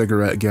lit a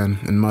cigarette again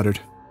and muttered,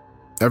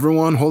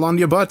 "Everyone, hold on to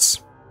your butts."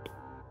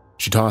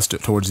 She tossed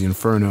it towards the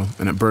inferno,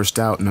 and it burst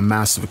out in a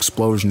massive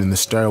explosion in the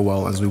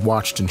stairwell as we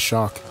watched in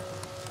shock.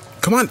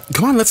 Come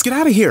on, let's get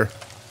out of here,"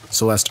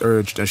 Celeste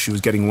urged as she was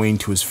getting Wayne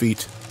to his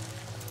feet.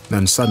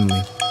 Then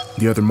suddenly,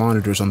 the other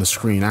monitors on the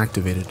screen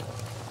activated.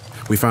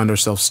 We found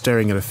ourselves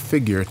staring at a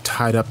figure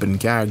tied up and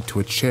gagged to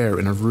a chair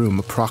in a room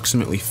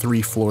approximately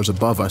 3 floors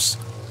above us.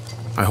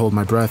 I hold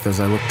my breath as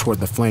I look toward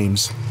the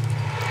flames.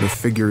 The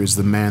figure is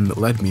the man that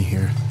led me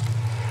here,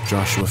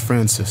 Joshua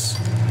Francis.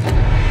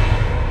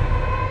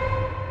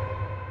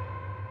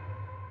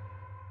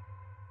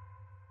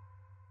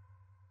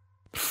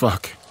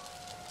 "Fuck,"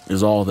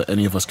 is all that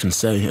any of us can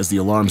say as the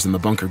alarms in the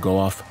bunker go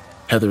off.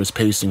 Heather is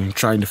pacing,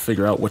 trying to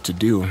figure out what to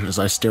do as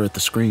I stare at the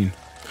screen.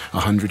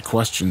 100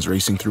 questions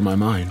racing through my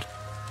mind.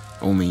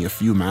 Only a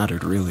few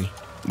mattered, really.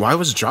 Why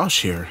was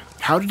Josh here?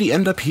 How did he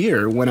end up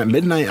here when at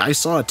midnight I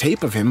saw a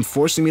tape of him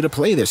forcing me to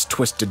play this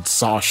twisted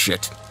saw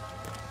shit?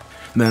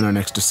 Then our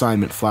next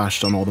assignment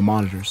flashed on all the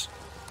monitors.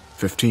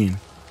 15.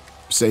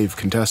 Save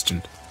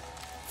contestant.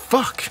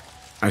 "Fuck,"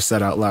 I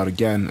said out loud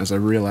again as I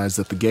realized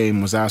that the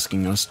game was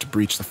asking us to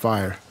breach the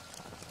fire.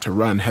 To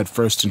run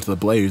headfirst into the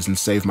blaze and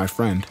save my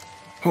friend.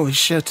 "Holy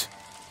shit,"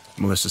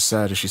 Melissa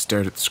said as she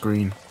stared at the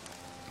screen.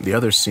 The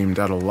others seemed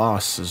at a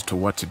loss as to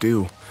what to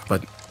do,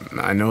 but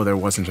I know there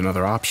wasn't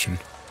another option.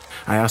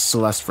 I asked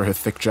Celeste for her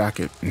thick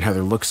jacket, and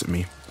Heather looks at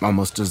me,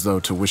 almost as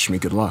though to wish me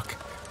good luck.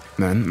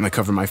 Then I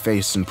cover my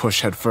face and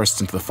push headfirst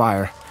into the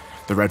fire.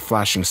 The red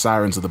flashing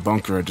sirens of the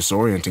bunker are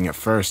disorienting at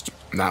first.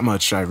 That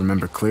much I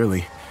remember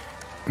clearly.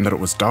 And that it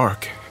was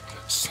dark.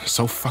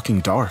 So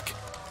fucking dark.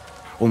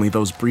 Only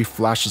those brief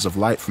flashes of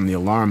light from the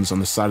alarms on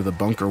the side of the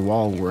bunker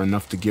wall were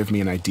enough to give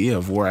me an idea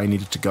of where I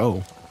needed to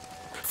go.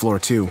 Floor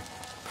 2,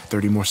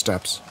 30 more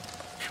steps.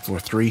 Floor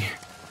 3,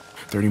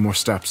 30 more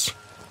steps.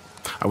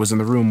 I was in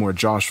the room where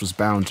Josh was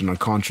bound and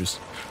unconscious,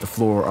 the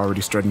floor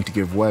already starting to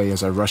give way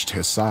as I rushed to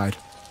his side.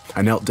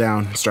 I knelt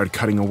down and started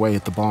cutting away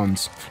at the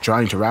bonds,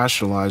 trying to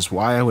rationalize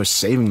why I was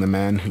saving the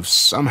man who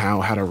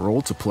somehow had a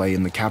role to play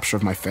in the capture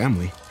of my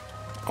family.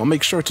 I'll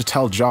make sure to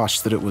tell Josh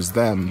that it was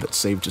them that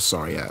saved his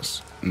sorry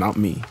ass, not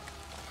me.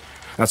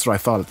 That's what I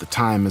thought at the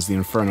time as the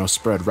inferno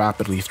spread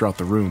rapidly throughout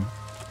the room.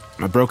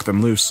 I broke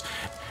them loose,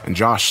 and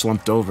Josh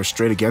slumped over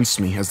straight against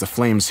me as the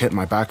flames hit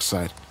my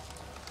backside.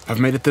 I've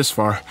made it this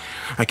far.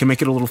 I can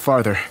make it a little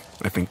farther,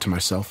 I think to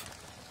myself.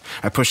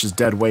 I push his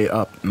dead weight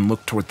up and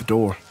look toward the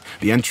door.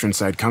 The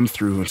entrance I'd come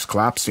through is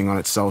collapsing on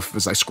itself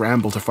as I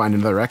scramble to find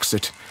another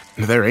exit.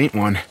 There ain't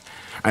one.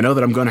 I know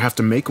that I'm going to have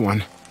to make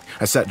one.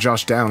 I sat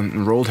Josh down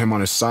and rolled him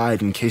on his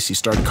side in case he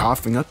started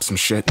coughing up some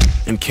shit,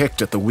 and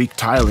kicked at the weak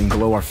tiling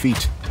below our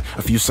feet.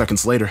 A few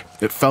seconds later,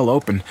 it fell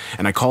open,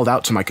 and I called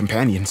out to my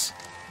companions.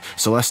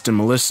 Celeste and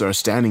Melissa are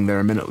standing there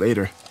a minute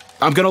later.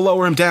 I'm gonna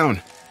lower him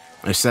down,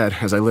 I said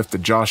as I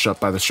lifted Josh up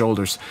by the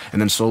shoulders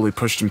and then slowly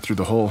pushed him through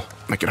the hole.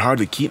 I could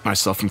hardly keep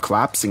myself from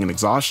collapsing in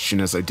exhaustion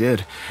as I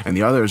did, and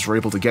the others were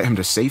able to get him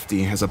to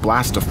safety as a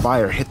blast of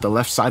fire hit the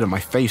left side of my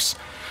face.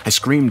 I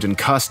screamed and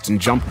cussed and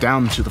jumped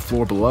down to the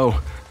floor below.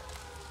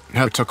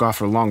 Heather took off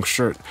her long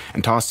shirt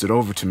and tossed it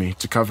over to me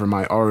to cover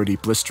my already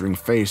blistering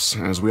face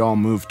as we all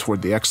moved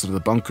toward the exit of the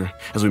bunker.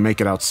 As we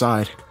make it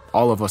outside,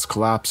 all of us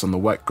collapse on the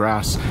wet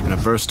grass and a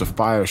burst of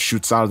fire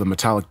shoots out of the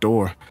metallic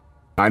door.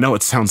 I know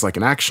it sounds like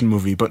an action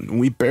movie, but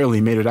we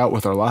barely made it out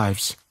with our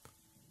lives.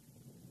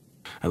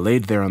 I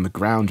laid there on the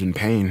ground in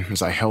pain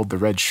as I held the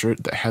red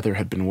shirt that Heather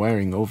had been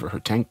wearing over her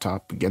tank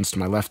top against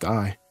my left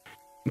eye.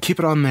 "Keep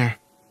it on there,"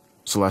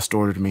 Celeste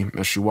ordered me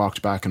as she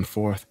walked back and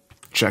forth,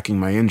 checking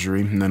my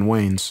injury and then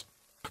Wayne's.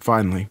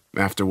 Finally,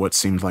 after what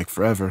seemed like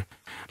forever,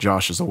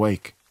 Josh is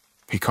awake.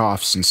 He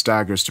coughs and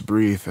staggers to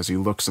breathe as he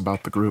looks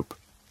about the group,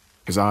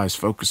 his eyes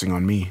focusing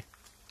on me.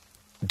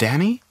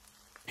 "Danny?"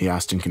 he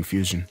asked in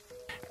confusion.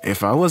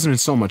 If I wasn't in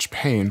so much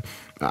pain,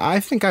 I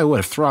think I would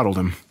have throttled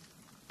him.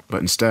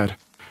 But instead,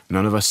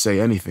 none of us say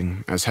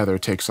anything as Heather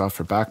takes off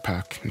her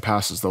backpack and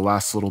passes the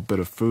last little bit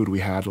of food we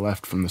had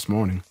left from this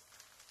morning.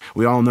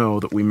 We all know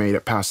that we made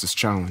it past this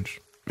challenge,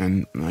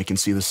 and I can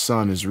see the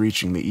sun is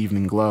reaching the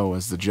evening glow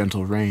as the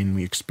gentle rain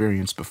we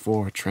experienced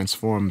before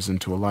transforms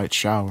into a light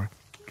shower.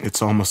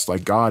 It's almost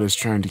like God is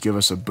trying to give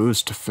us a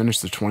boost to finish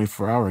the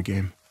 24-hour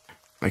game.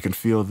 I can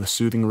feel the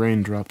soothing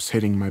raindrops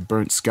hitting my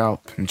burnt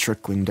scalp and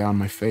trickling down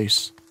my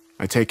face.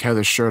 I take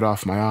Heather's shirt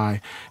off my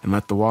eye and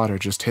let the water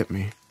just hit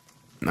me.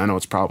 I know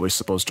it's probably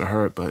supposed to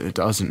hurt, but it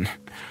doesn't.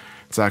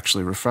 It's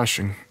actually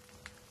refreshing.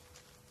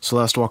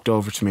 Celeste walked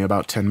over to me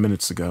about 10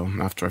 minutes ago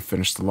after I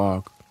finished the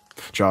log.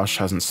 Josh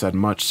hasn't said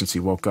much since he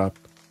woke up.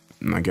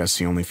 I guess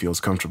he only feels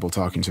comfortable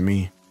talking to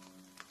me.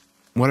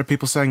 "What are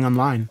people saying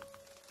online?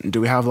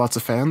 Do we have lots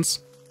of fans?"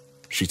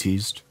 she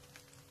teased.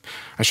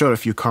 I showed a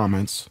few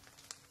comments.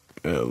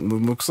 It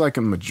looks like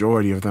a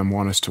majority of them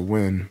want us to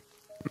win,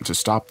 to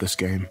stop this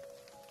game,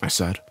 I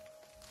said.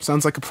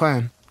 "Sounds like a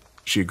plan,"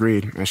 she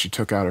agreed as she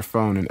took out her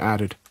phone and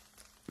added,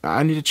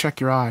 "I need to check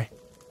your eye."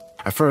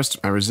 At first,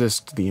 I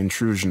resist the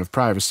intrusion of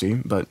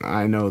privacy, but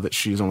I know that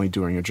she's only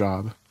doing her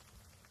job.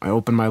 I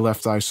opened my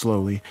left eye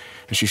slowly,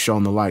 and she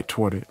shone the light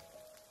toward it.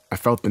 I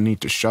felt the need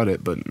to shut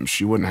it, but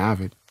she wouldn't have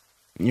it.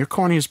 "Your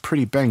cornea is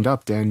pretty banged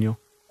up, Daniel.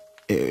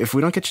 If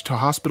we don't get you to a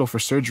hospital for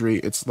surgery,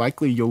 it's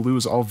likely you'll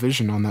lose all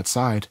vision on that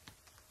side,"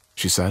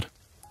 she said.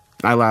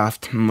 I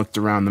laughed and looked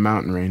around the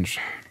mountain range.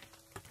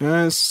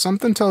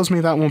 Something tells me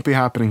that won't be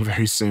happening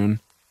very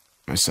soon,"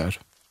 I said.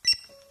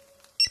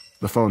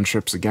 The phone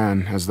trips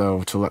again, as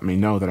though to let me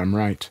know that I'm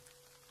right.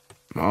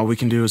 All we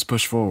can do is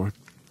push forward.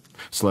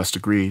 Celeste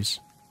agrees,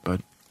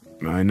 but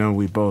I know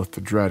we both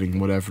are dreading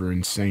whatever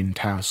insane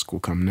task will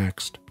come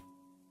next.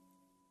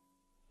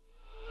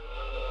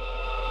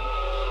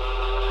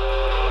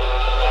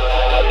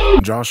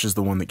 Josh is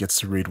the one that gets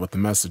to read what the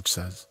message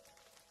says.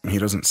 He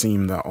doesn't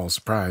seem that all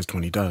surprised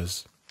when he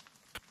does.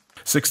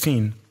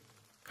 16.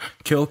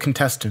 Kill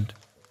contestant.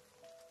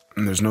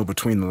 There's no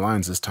between the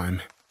lines this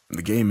time.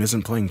 The game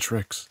isn't playing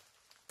tricks.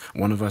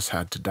 One of us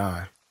had to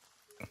die.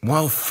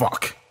 "Well,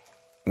 fuck,"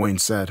 Wayne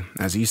said,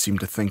 as he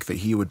seemed to think that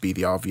he would be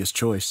the obvious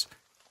choice.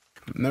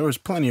 There was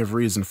plenty of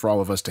reason for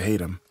all of us to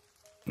hate him.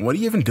 "What are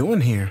you even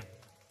doing here?"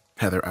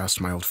 Heather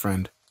asked my old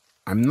friend.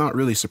 I'm not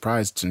really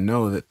surprised to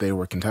know that they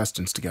were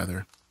contestants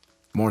together.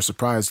 More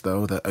surprised,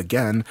 though, that,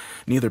 again,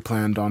 neither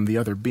planned on the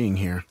other being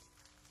here.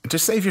 "To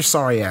save your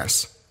sorry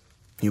ass."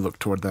 He looked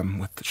toward them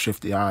with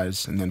shifty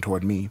eyes and then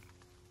toward me.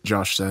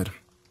 Josh said,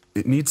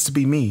 "It needs to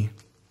be me."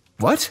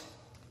 "What?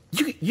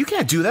 You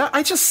can't do that.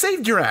 I just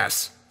saved your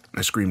ass,"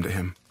 I screamed at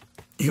him.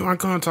 "You aren't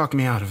going to talk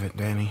me out of it,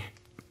 Danny.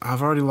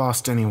 I've already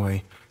lost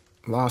anyway.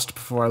 Lost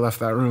before I left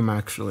that room,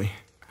 actually.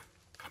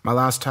 My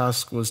last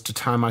task was to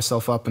tie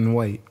myself up and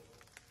wait.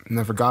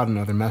 Never got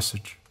another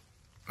message.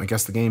 I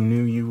guess the game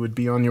knew you would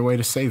be on your way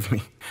to save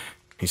me,"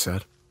 he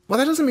said. "Well,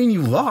 that doesn't mean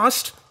you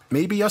lost.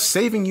 Maybe us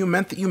saving you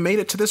meant that you made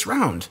it to this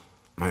round,"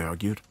 I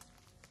argued.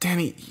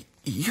 "Danny,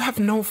 you have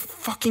no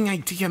fucking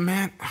idea,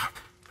 man.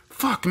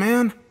 Fuck,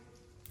 man.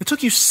 It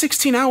took you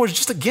 16 hours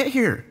just to get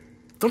here.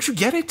 Don't you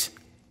get it?"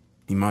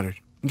 He muttered.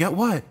 "Get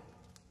what?"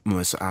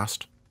 Melissa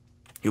asked.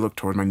 He looked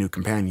toward my new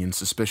companion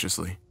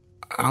suspiciously.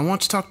 "I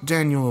want to talk to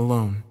Daniel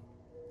alone,"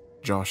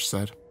 Josh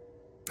said.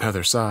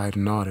 Heather sighed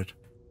and nodded,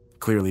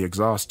 clearly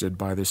exhausted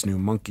by this new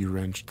monkey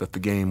wrench that the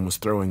game was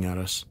throwing at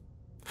us.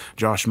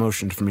 Josh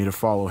motioned for me to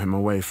follow him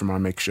away from our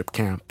makeshift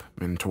camp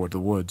and toward the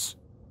woods.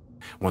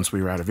 Once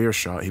we were out of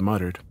earshot, he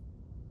muttered,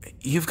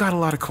 "You've got a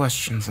lot of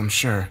questions, I'm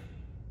sure.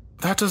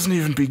 That doesn't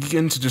even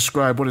begin to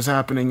describe what is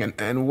happening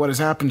and what has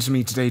happened to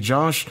me today,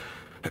 Josh.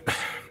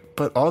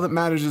 But all that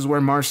matters is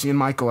where Marcy and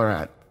Michael are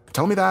at.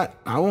 Tell me that.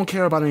 I won't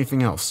care about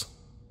anything else,"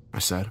 I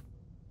said.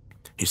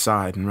 He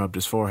sighed and rubbed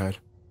his forehead.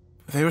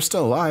 "They were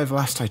still alive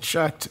last I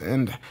checked,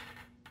 and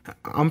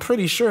I'm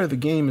pretty sure the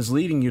game is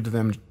leading you to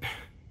them,"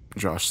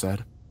 Josh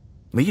said.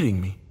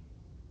 "Leading me?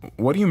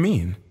 What do you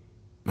mean?"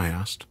 I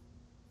asked.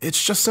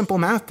 "It's just simple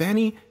math,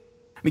 Danny.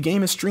 The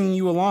game is stringing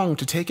you along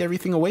to take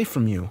everything away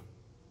from you.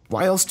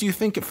 Why else do you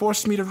think it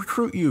forced me to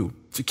recruit you,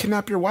 to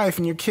kidnap your wife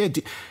and your kid?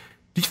 Do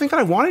you think that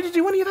I wanted to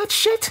do any of that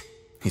shit?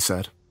 He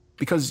said.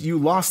 Because you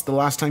lost the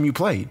last time you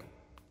played,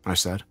 I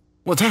said.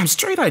 Well, damn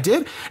straight I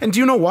did. And do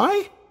you know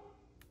why?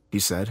 He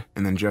said,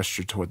 and then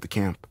gestured toward the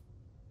camp.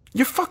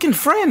 You're fucking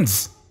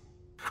friends.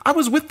 I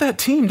was with that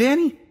team,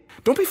 Danny.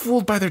 Don't be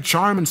fooled by their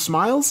charm and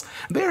smiles.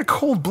 They are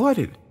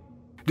cold-blooded.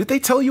 Did they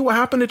tell you what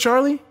happened to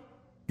Charlie?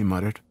 He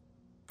muttered.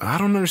 I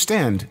don't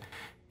understand.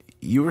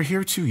 You were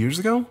here 2 years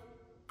ago?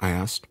 I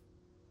asked.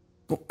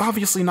 Well,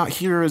 obviously not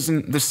here as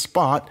in this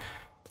spot.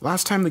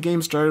 Last time the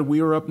game started,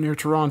 we were up near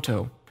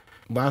Toronto.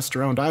 Last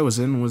round I was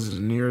in was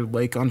near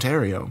Lake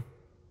Ontario.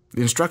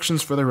 The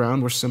instructions for the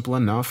round were simple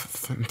enough.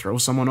 Throw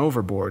someone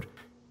overboard.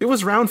 It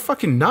was round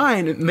fucking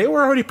 9, and they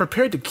were already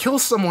prepared to kill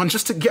someone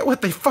just to get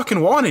what they fucking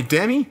wanted,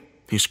 Danny!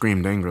 He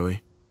screamed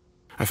angrily.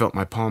 I felt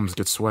my palms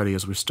get sweaty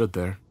as we stood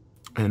there.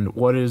 And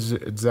what is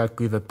it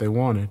exactly that they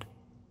wanted?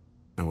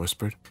 I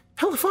whispered.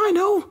 Hell if I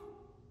know!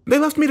 They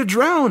left me to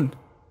drown!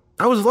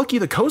 I was lucky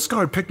the Coast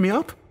Guard picked me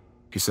up,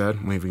 he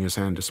said, waving his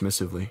hand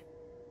dismissively.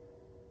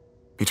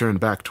 He turned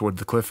back toward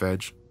the cliff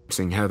edge,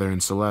 seeing Heather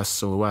and Celeste's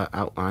silhouette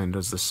outlined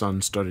as the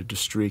sun started to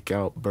streak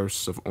out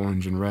bursts of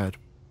orange and red.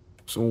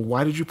 So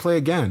why did you play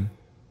again?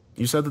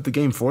 You said that the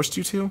game forced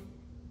you to?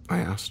 I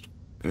asked.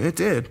 It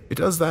did. It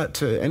does that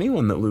to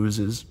anyone that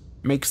loses.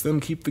 Makes them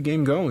keep the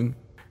game going.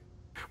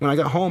 When I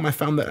got home, I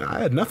found that I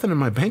had nothing in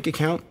my bank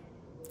account.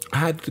 I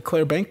had to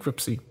declare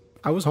bankruptcy.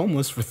 I was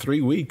homeless for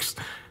 3 weeks.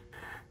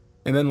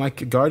 And then,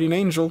 like a guardian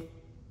angel,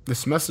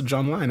 this message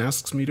online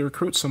asks me to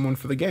recruit someone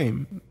for the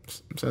game.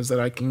 Says that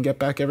I can get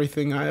back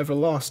everything I ever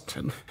lost,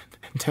 and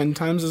 10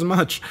 times as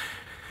much.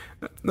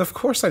 Of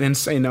course I didn't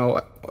say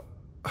no.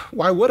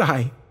 Why would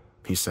I?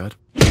 He said.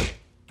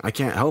 I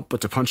can't help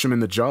but to punch him in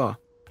the jaw.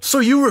 So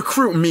you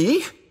recruit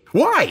me?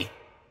 Why?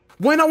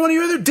 Why not one of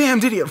your other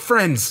damned idiot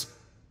friends?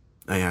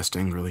 I asked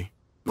angrily.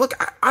 Look,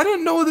 I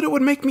didn't know that it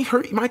would make me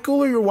hurt Michael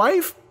or your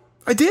wife.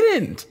 I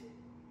didn't.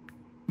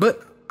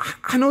 But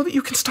I know that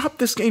you can stop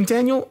this game,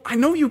 Daniel. I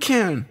know you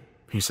can,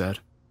 he said.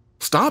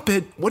 Stop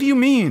it? What do you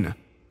mean?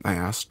 I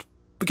asked.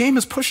 The game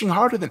is pushing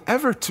harder than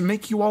ever to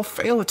make you all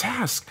fail a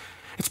task.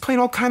 It's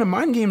playing all kind of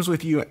mind games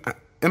with you.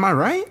 Am I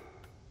right?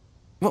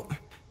 Well,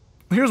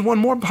 here's one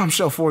more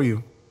bombshell for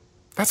you.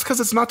 That's because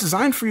it's not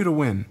designed for you to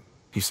win,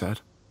 he said.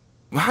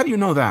 Well, how do you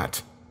know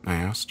that? I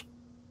asked.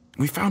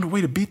 We found a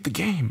way to beat the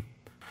game.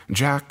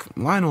 Jack,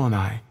 Lionel, and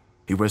I,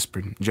 he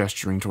whispered,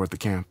 gesturing toward the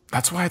camp.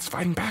 That's why it's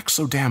fighting back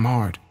so damn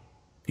hard.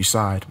 He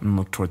sighed and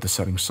looked toward the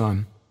setting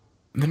sun.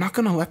 They're not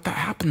going to let that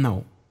happen,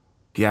 though,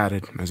 he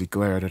added as he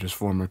glared at his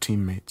former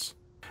teammates.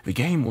 The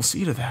game will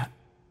see to that.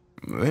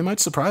 They might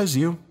surprise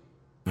you,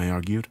 I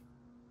argued.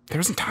 There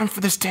isn't time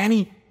for this,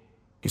 Danny,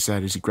 he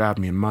said as he grabbed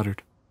me and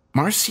muttered.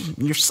 Marcy,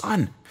 your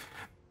son.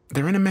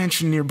 They're in a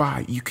mansion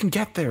nearby. You can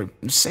get there,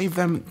 save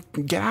them,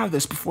 get out of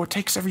this before it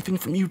takes everything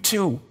from you,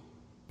 too.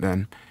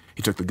 Then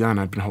he took the gun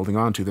I'd been holding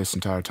on to this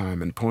entire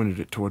time and pointed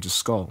it towards his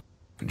skull.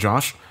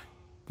 Josh,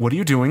 what are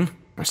you doing?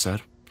 I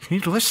said. You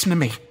need to listen to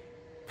me.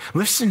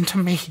 Listen to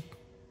me.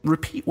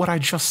 Repeat what I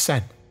just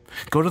said.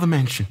 Go to the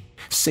mansion.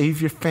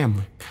 Save your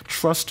family.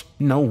 Trust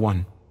no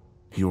one,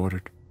 he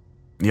ordered.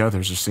 The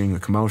others are seeing the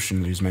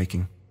commotion that he's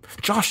making.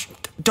 Josh,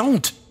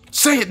 don't!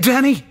 Say it,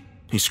 Danny!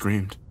 He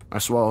screamed. I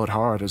swallowed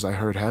hard as I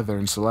heard Heather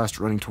and Celeste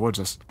running towards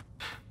us.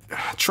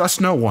 Trust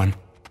no one,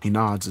 he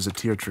nods as a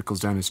tear trickles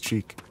down his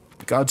cheek.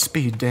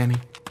 Godspeed, Danny.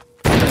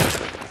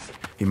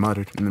 He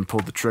muttered and then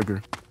pulled the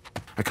trigger.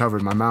 I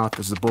covered my mouth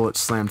as the bullet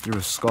slammed through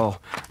his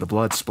skull, the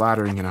blood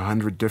splattering in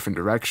 100 different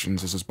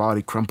directions as his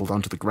body crumpled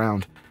onto the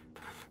ground.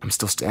 I'm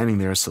still standing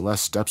there as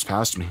Celeste steps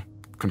past me,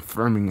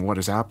 confirming what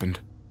has happened.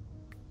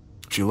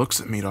 She looks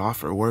at me to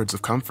offer words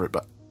of comfort,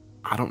 but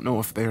I don't know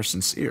if they are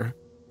sincere.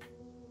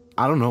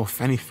 I don't know if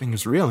anything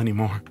is real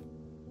anymore.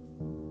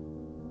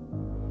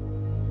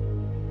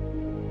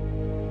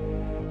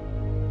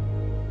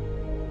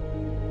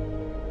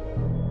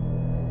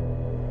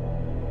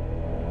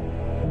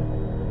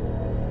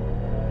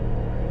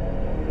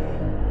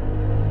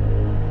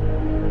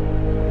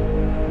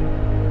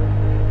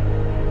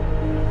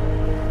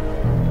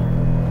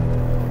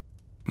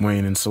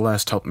 Wayne and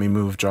Celeste helped me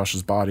move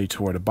Josh's body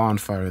toward a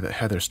bonfire that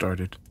Heather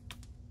started.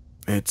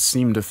 It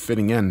seemed a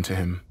fitting end to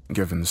him,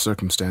 given the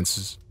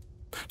circumstances.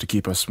 To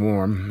keep us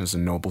warm is a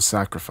noble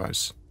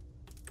sacrifice.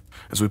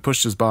 As we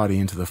pushed his body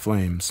into the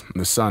flames,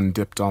 the sun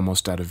dipped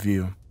almost out of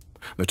view.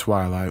 The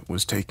twilight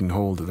was taking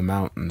hold of the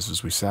mountains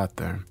as we sat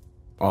there,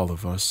 all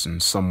of us in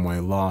some way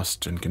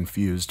lost and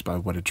confused by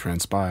what had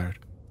transpired.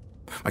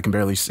 I can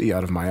barely see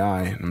out of my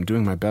eye, and I'm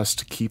doing my best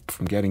to keep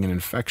from getting an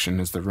infection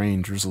as the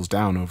rain drizzles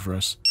down over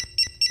us.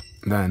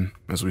 Then,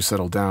 as we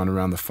settle down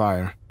around the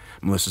fire,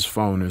 Melissa's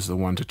phone is the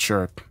one to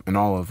chirp, and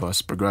all of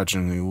us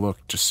begrudgingly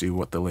look to see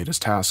what the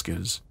latest task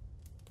is.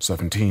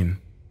 17.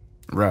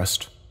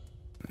 Rest.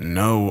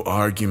 No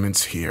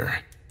arguments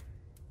here,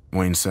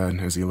 Wayne said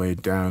as he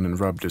laid down and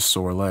rubbed his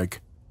sore leg.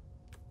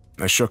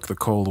 I shook the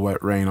cold,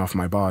 wet rain off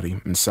my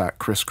body and sat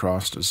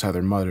crisscrossed as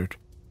Heather muttered,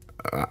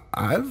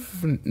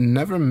 I've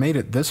never made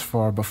it this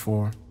far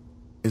before.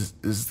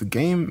 Is the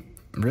game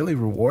really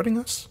rewarding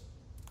us?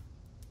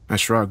 I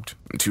shrugged,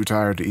 too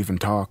tired to even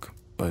talk,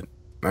 but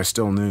I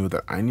still knew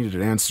that I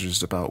needed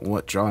answers about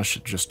what Josh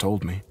had just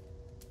told me.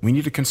 We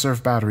need to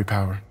conserve battery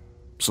power,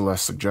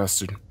 Celeste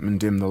suggested, and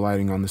dim the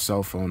lighting on the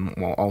cell phone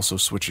while also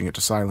switching it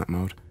to silent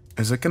mode.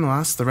 Is it gonna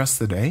last the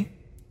rest of the day?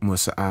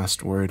 Melissa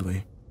asked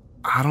worriedly.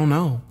 I don't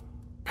know,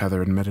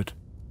 Heather admitted.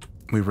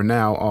 We were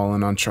now all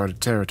in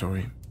uncharted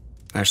territory.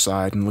 I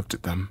sighed and looked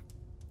at them.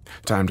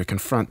 Time to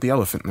confront the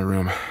elephant in the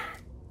room.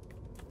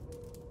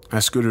 I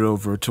scooted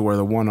over to where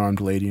the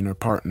one-armed lady and her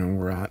partner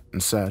were at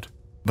and said,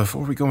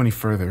 Before we go any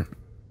further,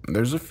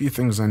 there's a few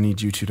things I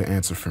need you two to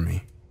answer for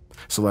me.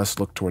 Celeste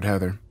looked toward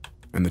Heather,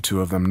 and the two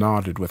of them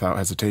nodded without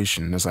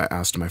hesitation as I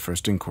asked my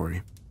first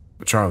inquiry.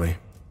 Charlie,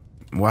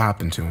 what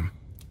happened to him?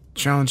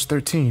 Challenge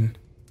 13,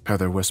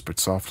 Heather whispered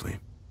softly.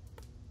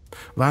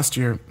 Last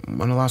year,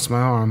 when I lost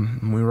my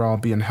arm, we were all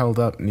being held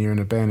up near an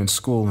abandoned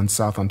school in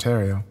South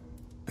Ontario.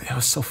 It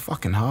was so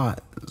fucking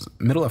hot. It was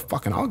middle of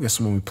fucking August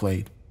when we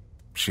played,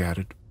 she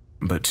added.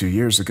 But 2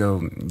 years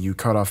ago, you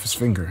cut off his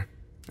finger,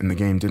 and the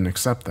game didn't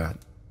accept that.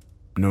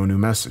 No new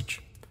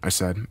message, I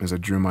said as I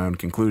drew my own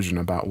conclusion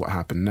about what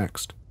happened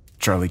next.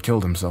 Charlie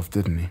killed himself,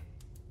 didn't he?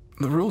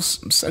 The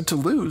rules said to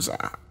lose.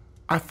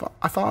 I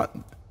thought,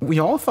 we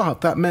all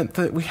thought that meant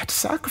that we had to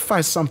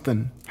sacrifice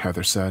something,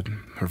 Heather said,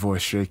 her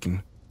voice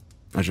shaking.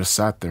 I just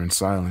sat there in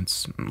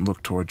silence and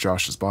looked toward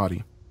Josh's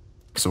body.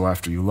 So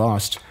after you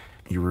lost,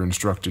 you were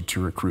instructed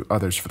to recruit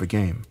others for the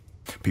game.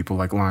 People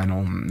like Lionel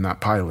and that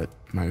pilot,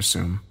 I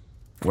assume.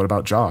 What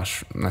about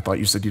Josh? I thought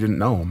you said you didn't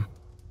know him.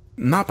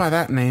 Not by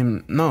that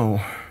name,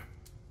 no.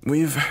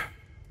 We've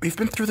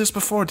been through this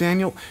before,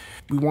 Daniel.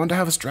 We wanted to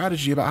have a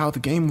strategy about how the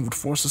game would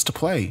force us to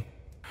play.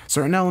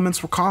 Certain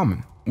elements were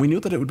common. We knew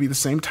that it would be the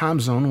same time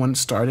zone when it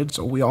started,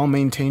 so we all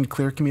maintained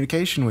clear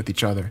communication with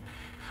each other.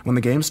 When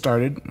the game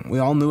started, we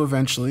all knew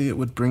eventually it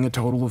would bring a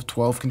total of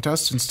 12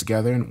 contestants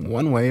together in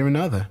one way or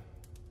another.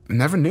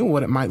 Never knew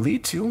what it might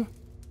lead to,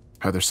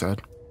 Heather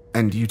said.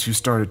 And you two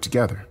started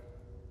together.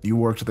 You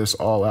worked this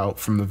all out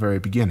from the very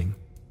beginning,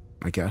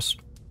 I guess.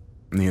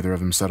 Neither of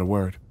them said a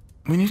word.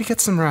 We need to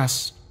get some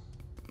rest.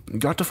 You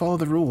got to follow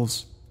the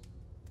rules,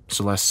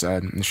 Celeste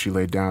said as she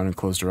laid down and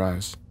closed her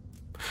eyes.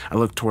 I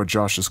looked toward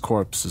Josh's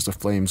corpse as the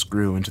flames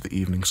grew into the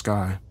evening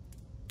sky.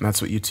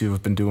 That's what you two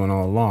have been doing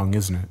all along,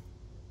 isn't it?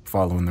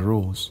 Following the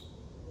rules.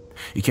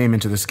 You came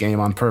into this game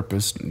on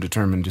purpose,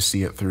 determined to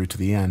see it through to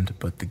the end,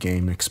 but the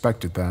game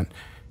expected that.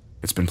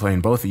 It's been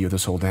playing both of you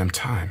this whole damn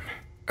time.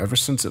 Ever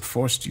since it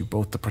forced you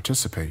both to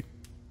participate,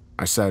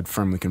 I said,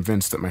 firmly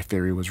convinced that my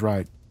theory was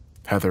right.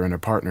 Heather and her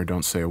partner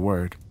don't say a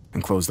word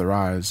and close their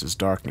eyes as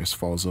darkness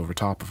falls over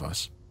top of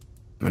us.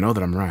 I know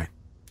that I'm right.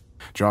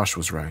 Josh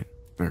was right,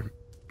 or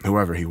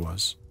whoever he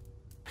was.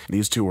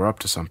 These two were up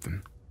to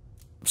something.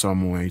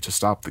 Some way to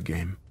stop the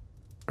game,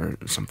 or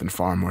something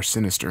far more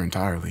sinister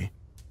entirely.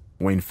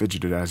 Wayne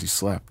fidgeted as he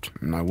slept,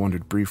 and I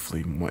wondered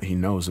briefly what he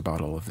knows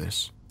about all of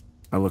this.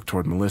 I looked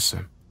toward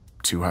Melissa,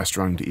 too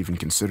high-strung to even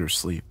consider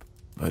sleep.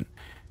 But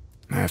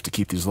I have to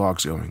keep these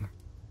logs going.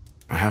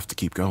 I have to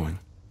keep going.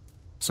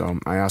 So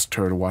I asked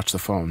her to watch the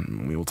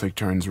phone. We will take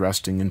turns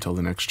resting until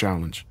the next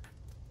challenge.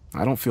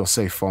 I don't feel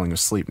safe falling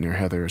asleep near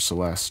Heather or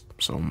Celeste,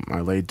 so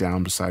I laid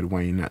down beside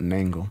Wayne at an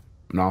angle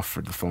and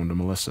offered the phone to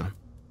Melissa.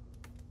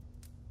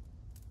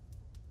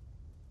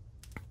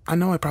 I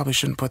know I probably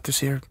shouldn't put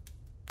this here.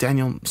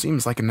 Daniel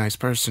seems like a nice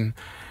person.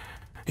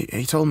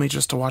 He told me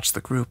just to watch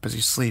the group as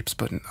he sleeps,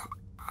 but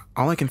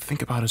all I can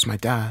think about is my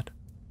dad.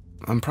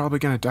 I'm probably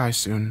gonna die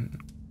soon,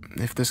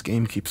 if this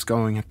game keeps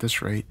going at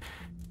this rate.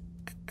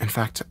 In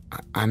fact,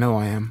 I know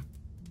I am.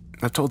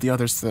 I've told the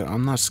others that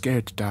I'm not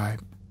scared to die.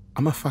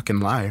 I'm a fucking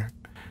liar.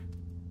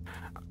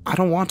 I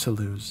don't want to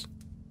lose.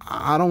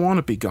 I don't want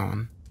to be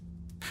gone.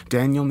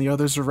 Daniel and the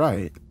others are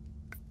right.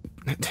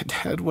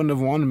 Dad wouldn't have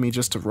wanted me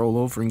just to roll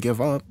over and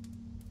give up.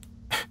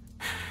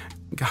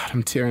 God,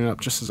 I'm tearing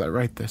up just as I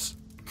write this.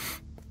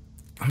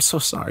 I'm so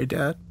sorry,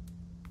 Dad.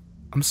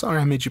 I'm sorry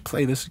I made you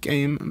play this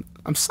game.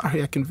 I'm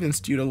sorry I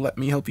convinced you to let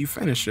me help you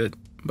finish it,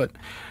 but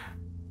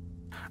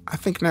I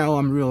think now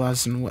I'm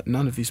realizing what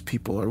none of these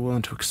people are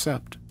willing to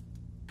accept.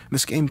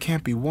 This game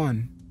can't be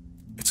won.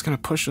 It's gonna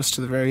push us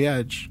to the very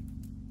edge,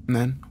 and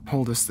then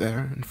hold us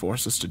there and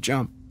force us to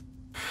jump.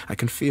 I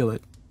can feel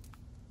it.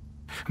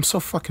 I'm so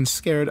fucking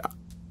scared.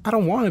 I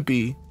don't want to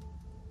be.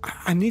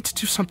 I need to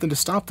do something to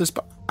stop this,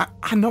 but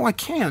I know I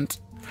can't.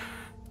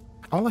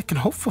 All I can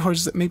hope for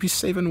is that maybe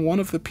saving one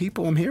of the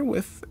people I'm here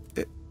with.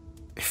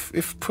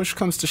 If push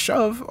comes to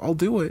shove, I'll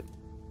do it.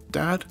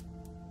 Dad,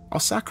 I'll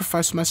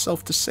sacrifice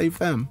myself to save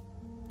them.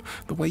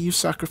 The way you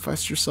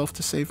sacrificed yourself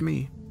to save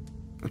me.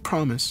 I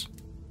promise.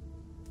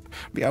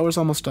 The hour's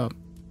almost up.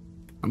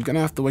 I'm gonna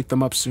have to wake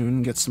them up soon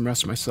and get some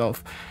rest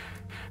myself.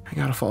 I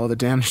gotta follow the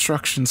damn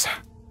instructions.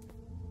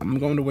 I'm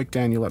going to wake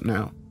Daniel up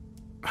now.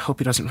 I hope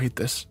he doesn't read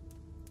this.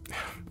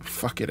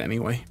 Fuck it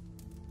anyway.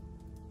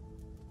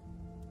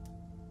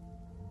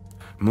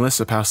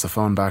 Melissa passed the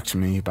phone back to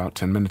me about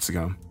 10 minutes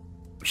ago.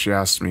 She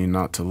asked me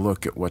not to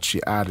look at what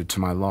she added to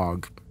my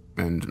log,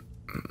 and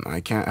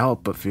I can't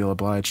help but feel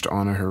obliged to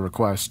honor her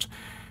request.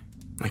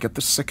 I get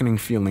the sickening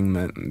feeling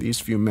that these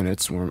few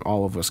minutes where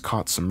all of us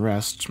caught some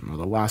rest are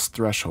the last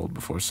threshold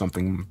before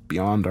something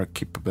beyond our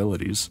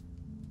capabilities.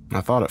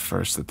 I thought at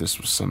first that this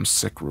was some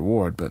sick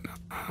reward, but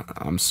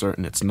I'm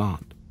certain it's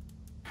not.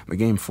 The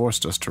game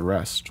forced us to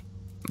rest,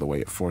 the way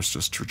it forced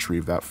us to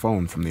retrieve that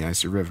phone from the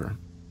icy river.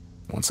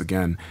 Once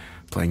again,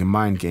 playing a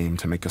mind game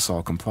to make us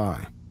all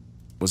comply.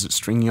 Was it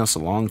stringing us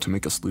along to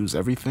make us lose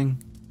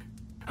everything?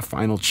 A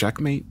final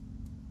checkmate?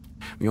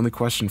 The only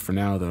question for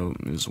now, though,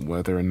 is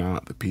whether or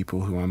not the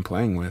people who I'm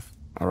playing with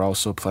are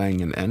also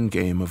playing an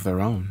endgame of their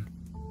own.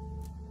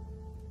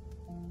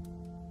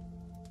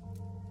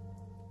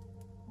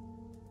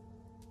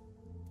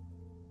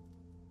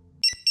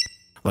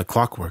 Like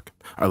clockwork,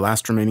 our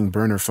last remaining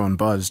burner phone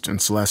buzzed and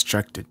Celeste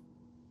checked it.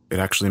 It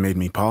actually made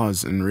me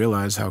pause and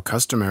realize how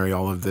customary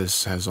all of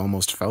this has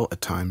almost felt at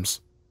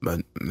times,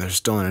 but there's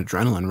still an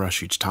adrenaline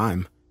rush each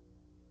time.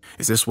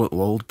 Is this what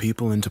lulled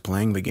people into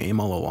playing the game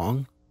all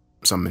along?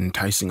 Some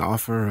enticing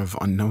offer of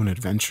unknown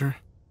adventure?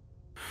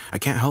 I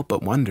can't help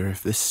but wonder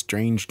if this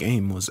strange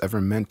game was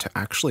ever meant to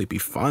actually be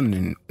fun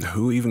and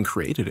who even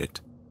created it.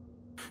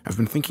 I've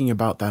been thinking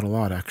about that a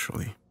lot,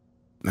 actually,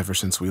 ever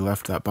since we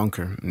left that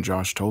bunker and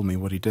Josh told me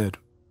what he did.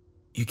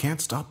 "You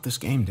can't stop this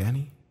game,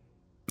 Danny."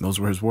 Those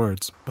were his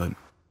words, but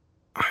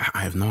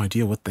I have no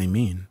idea what they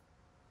mean.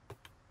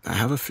 I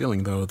have a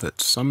feeling, though,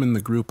 that some in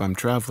the group I'm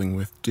traveling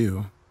with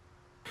do.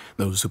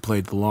 Those who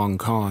played the long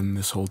con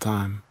this whole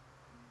time.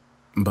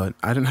 But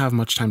I didn't have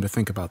much time to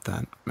think about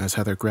that, as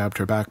Heather grabbed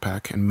her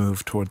backpack and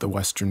moved toward the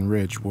western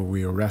ridge where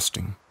we were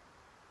resting.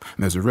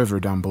 There's a river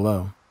down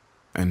below,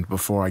 and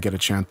before I get a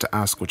chance to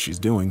ask what she's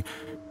doing,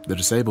 the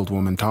disabled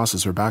woman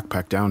tosses her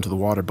backpack down to the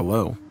water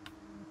below.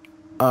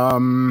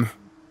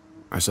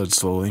 I said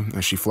slowly,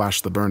 as she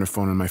flashed the burner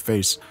phone in my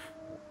face.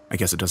 I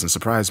guess it doesn't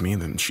surprise me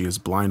that she is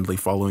blindly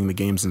following the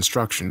game's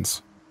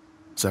instructions.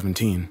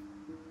 17.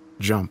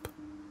 Jump.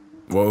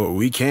 "Whoa,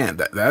 we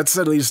can't. That's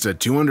at least a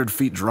 200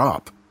 feet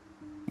drop,"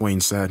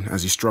 Wayne said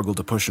as he struggled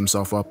to push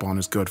himself up on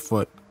his good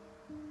foot.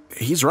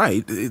 "He's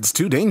right. It's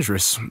too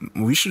dangerous.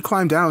 We should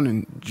climb down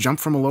and jump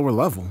from a lower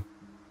level,"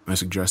 I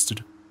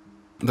suggested.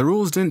 "The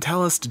rules didn't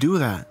tell us to do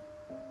that.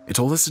 It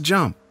told us to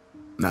jump.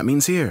 That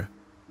means here,"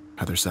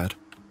 Heather said.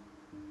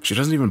 She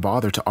doesn't even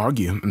bother to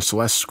argue, and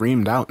Celeste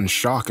screamed out in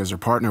shock as her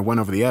partner went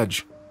over the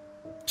edge.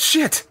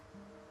 "Shit!"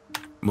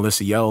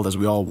 Melissa yelled as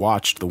we all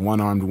watched the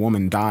one-armed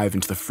woman dive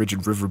into the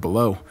frigid river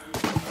below.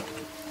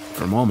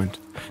 For a moment,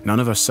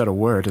 none of us said a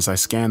word as I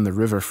scanned the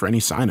river for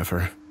any sign of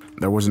her.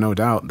 There was no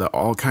doubt that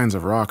all kinds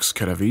of rocks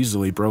could have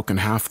easily broken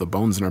half the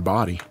bones in her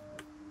body.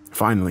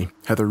 Finally,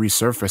 Heather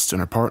resurfaced and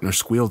her partner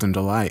squealed in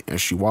delight as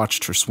she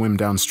watched her swim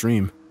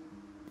downstream.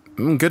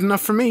 "Good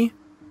enough for me,"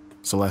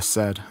 Celeste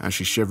said as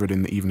she shivered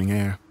in the evening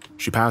air.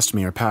 She passed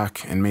me her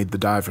pack and made the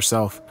dive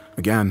herself.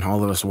 Again,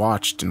 all of us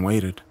watched and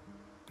waited,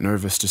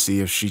 nervous to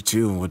see if she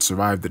too would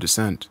survive the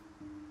descent.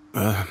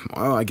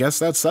 Well, I guess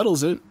that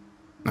settles it,"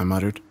 I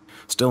muttered,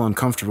 still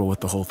uncomfortable with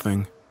the whole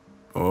thing.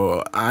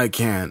 "Oh, I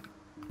can't,"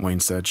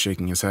 Wayne said,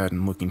 shaking his head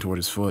and looking toward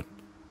his foot.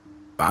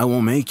 "I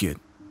won't make it,"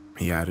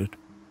 he added.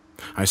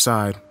 I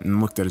sighed and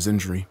looked at his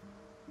injury.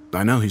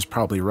 I know he's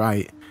probably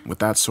right. With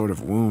that sort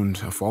of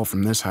wound, a fall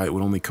from this height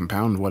would only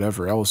compound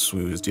whatever else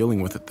we was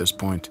dealing with at this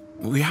point.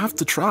 "We have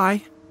to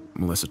try,"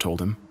 Melissa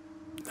told him.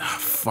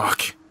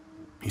 "Fuck,"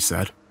 he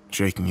said,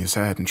 shaking his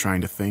head and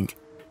trying to think.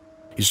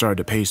 He started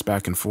to pace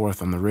back and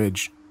forth on the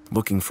ridge,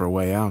 looking for a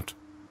way out.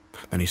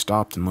 Then he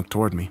stopped and looked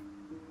toward me.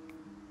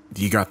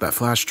 "You got that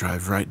flash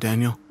drive, right,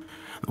 Daniel?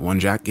 The one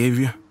Jack gave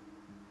you?"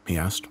 he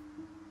asked.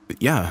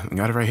 "Yeah, I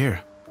got it right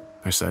here,"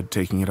 I said,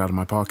 taking it out of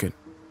my pocket.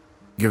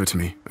 "Give it to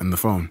me, and the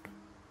phone,"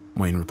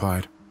 Wayne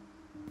replied.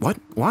 "What?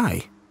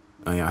 Why?"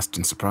 I asked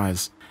in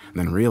surprise,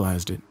 then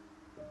realized it.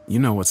 "You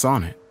know what's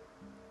on it."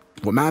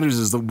 "What matters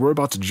is that we're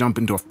about to jump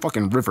into a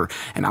fucking river,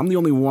 and I'm the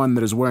only one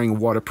that is wearing a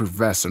waterproof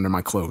vest under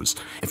my clothes.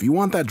 If you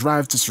want that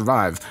drive to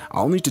survive,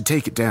 I'll need to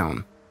take it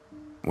down,"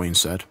 Wayne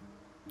said.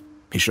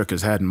 He shook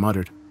his head and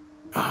muttered,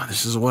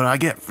 "This is what I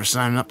get for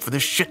signing up for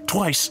this shit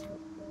twice."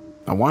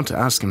 I want to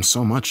ask him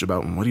so much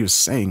about what he was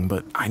saying,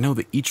 but I know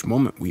that each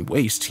moment we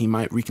waste, he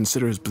might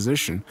reconsider his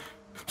position,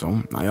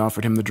 so I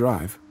offered him the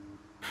drive.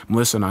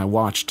 Melissa and I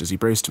watched as he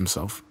braced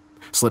himself,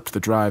 slipped the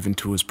drive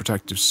into his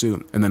protective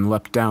suit, and then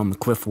leapt down the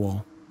cliff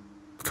wall.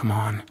 Come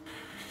on,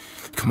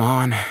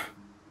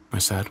 I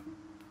said.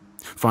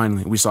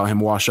 Finally, we saw him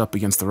wash up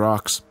against the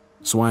rocks,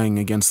 swaying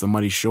against the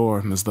muddy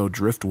shore as though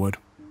driftwood.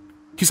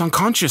 "He's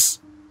unconscious,"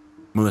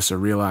 Melissa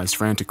realized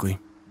frantically.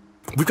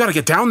 "We've got to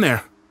get down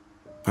there,"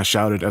 I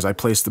shouted as I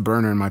placed the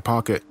burner in my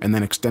pocket and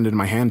then extended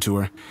my hand to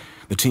her.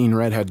 The teen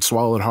redhead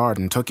swallowed hard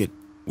and took it.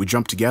 We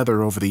jumped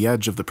together over the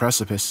edge of the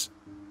precipice.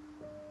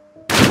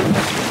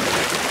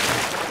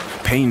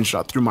 Pain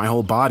shot through my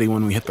whole body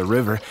when we hit the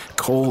river,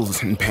 cold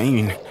and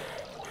pain.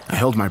 I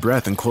held my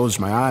breath and closed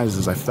my eyes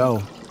as I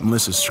fell.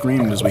 Melissa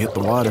screamed as we hit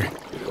the water.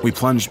 We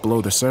plunged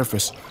below the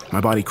surface,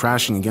 my body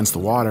crashing against the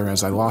water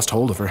as I lost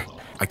hold of her.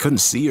 I couldn't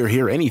see or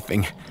hear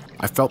anything.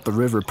 I felt the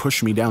river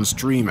push me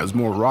downstream as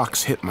more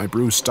rocks hit my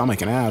bruised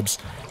stomach and abs.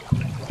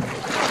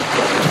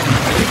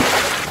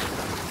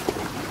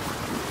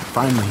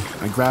 Finally,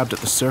 I grabbed at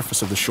the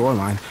surface of the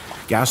shoreline,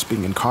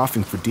 gasping and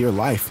coughing for dear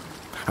life.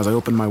 As I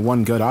opened my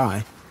one good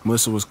eye,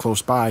 Melissa was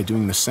close by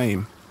doing the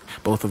same,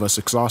 both of us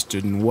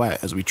exhausted and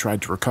wet as we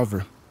tried to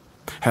recover.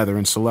 Heather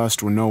and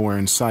Celeste were nowhere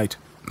in sight.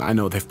 I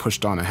know they've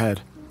pushed on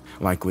ahead,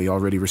 likely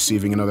already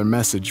receiving another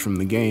message from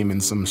the game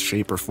in some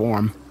shape or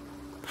form.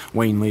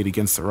 Wayne laid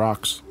against the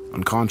rocks,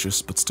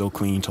 unconscious but still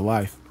clinging to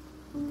life.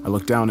 I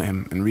looked down at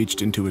him and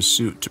reached into his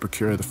suit to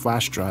procure the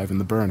flash drive and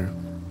the burner.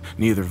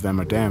 Neither of them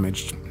are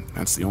damaged.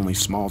 That's the only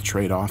small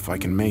trade-off I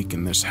can make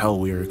in this hell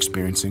we are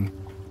experiencing.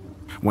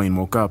 Wayne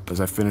woke up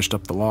as I finished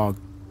up the log,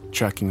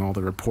 checking all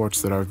the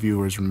reports that our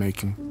viewers were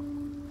making.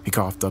 He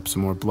coughed up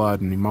some more blood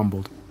and he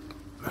mumbled,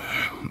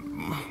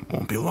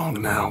 "Won't be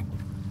long now.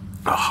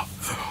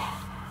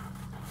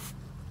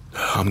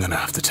 I'm gonna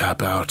have to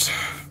tap out."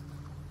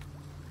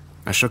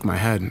 I shook my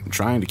head,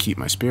 trying to keep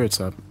my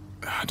spirits up.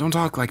 "Don't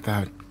talk like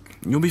that.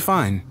 You'll be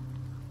fine,"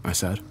 I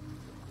said.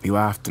 He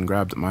laughed and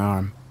grabbed at my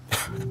arm.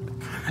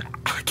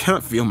 "I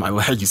can't feel my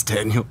legs,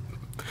 Daniel.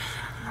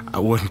 I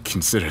wouldn't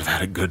consider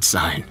that a good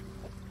sign,"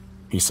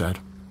 he said.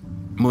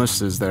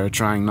 Melissa's there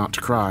trying not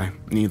to cry.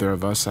 Neither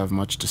of us have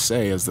much to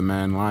say as the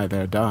men lie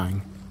there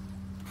dying.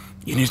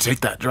 "You need to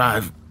take that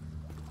drive.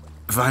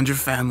 Find your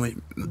family.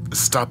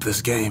 Stop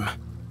this game."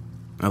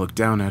 I looked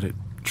down at it,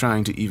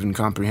 trying to even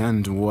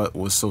comprehend what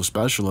was so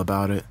special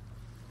about it.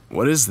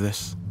 "What is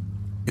this?"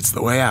 "It's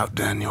the way out,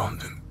 Daniel.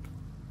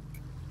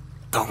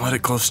 Don't let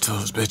it close to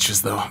those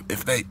bitches, though.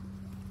 If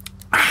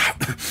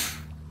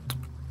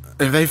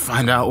they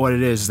find out what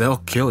it is, they'll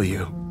kill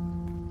you."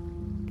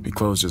 He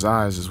closed his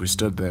eyes as we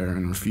stood there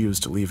and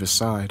refused to leave his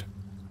side.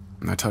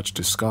 And I touched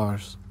his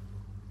scars.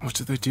 "What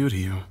did they do to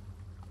you?"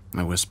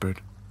 I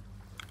whispered.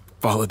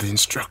 "Follow the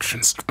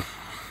instructions.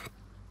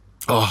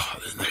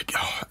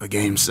 The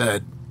game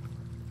said,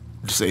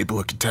 disable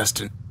a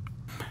contestant.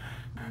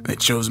 They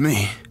chose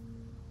me.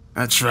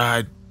 I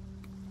tried.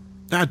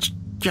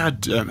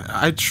 God damn it,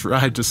 I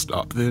tried to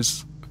stop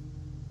this."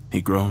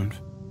 He groaned,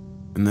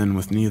 and then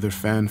with neither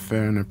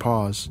fanfare nor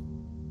pause,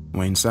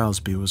 Wayne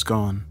Salisbury was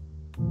gone.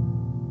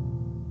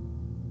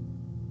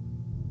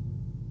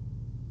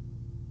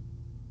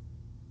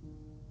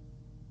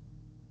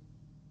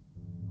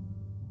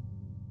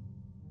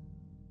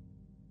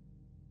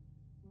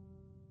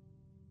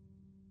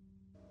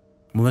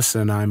 Melissa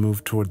and I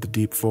moved toward the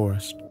deep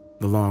forest,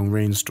 the long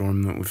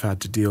rainstorm that we've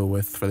had to deal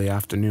with for the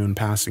afternoon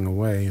passing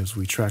away as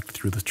we trekked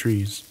through the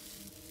trees.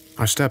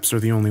 Our steps are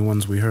the only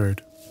ones we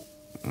heard.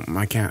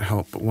 I can't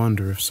help but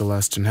wonder if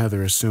Celeste and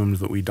Heather assumed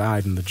that we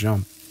died in the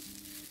jump.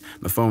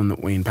 The phone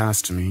that Wayne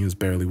passed to me is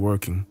barely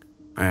working.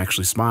 I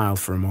actually smile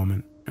for a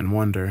moment and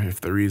wonder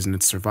if the reason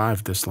it's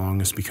survived this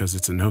long is because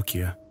it's a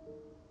Nokia.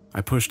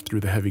 I pushed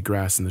through the heavy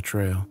grass in the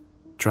trail,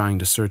 trying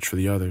to search for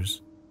the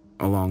others.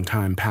 A long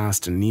time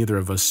passed and neither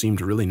of us seemed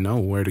to really know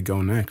where to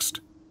go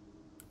next.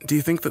 "Do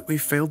you think that we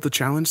failed the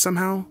challenge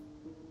somehow?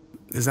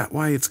 Is that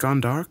why it's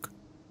gone dark?"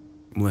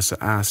 Melissa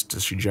asked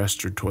as she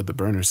gestured toward the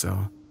burner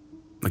cell.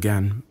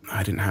 Again,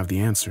 I didn't have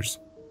the answers.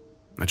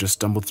 I just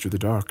stumbled through the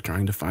dark,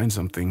 trying to find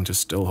something to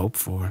still hope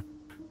for.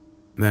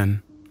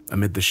 Then,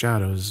 amid the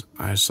shadows,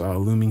 I saw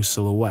a looming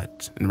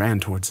silhouette and ran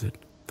towards it.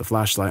 The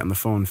flashlight on the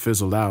phone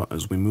fizzled out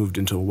as we moved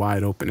into a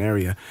wide open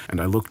area, and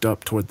I looked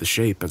up toward the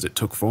shape as it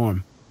took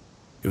form.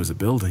 It was a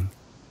building.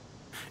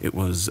 It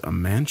was a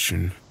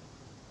mansion.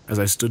 As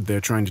I stood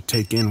there trying to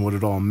take in what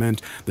it all meant,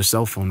 the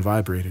cell phone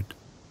vibrated.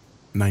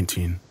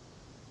 19.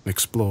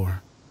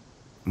 Explore.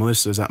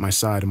 Melissa's at my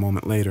side a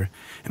moment later,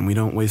 and we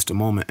don't waste a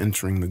moment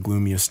entering the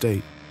gloomy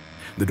estate.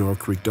 The door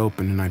creaked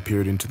open and I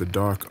peered into the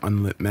dark,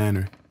 unlit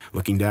manor,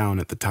 looking down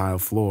at the tile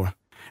floor,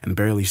 and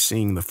barely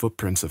seeing the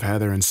footprints of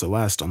Heather and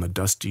Celeste on the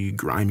dusty,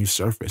 grimy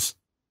surface.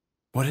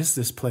 "What is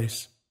this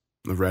place?"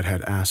 the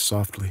redhead asked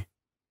softly.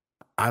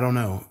 "I don't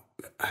know.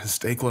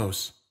 Stay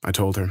close," I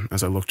told her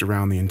as I looked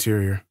around the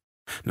interior.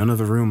 None of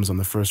the rooms on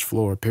the first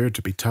floor appeared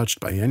to be touched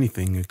by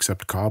anything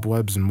except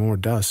cobwebs and more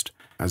dust,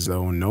 as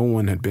though no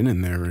one had been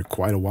in there in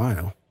quite a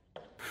while.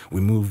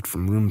 We moved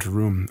from room to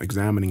room,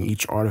 examining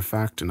each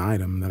artifact and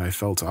item that I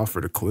felt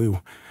offered a clue.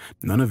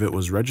 None of it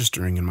was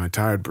registering in my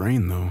tired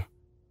brain, though.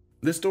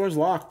 "This door's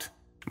locked,"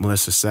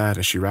 Melissa said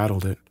as she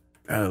rattled it.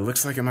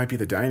 "Looks like it might be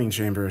the dining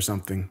chamber or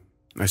something,"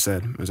 I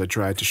said as I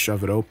tried to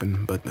shove it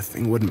open, but the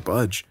thing wouldn't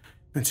budge.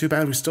 "And too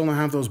bad we still don't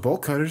have those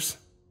bolt cutters,"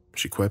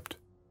 she quipped.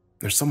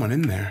 "There's someone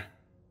in there.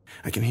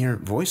 I can hear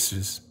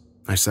voices,"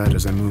 I said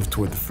as I moved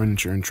toward the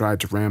furniture and tried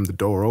to ram the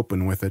door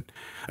open with it.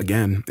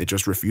 Again, it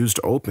just refused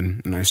to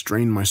open, and I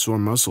strained my sore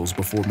muscles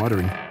before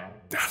muttering,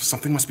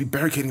 "Something must be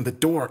barricading the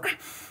door.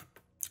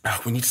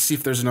 We need to see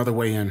if there's another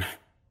way in."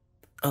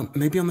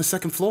 "Maybe on the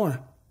second floor,"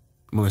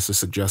 Melissa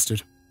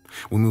suggested.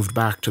 We moved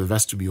back to the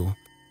vestibule,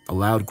 a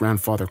loud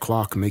grandfather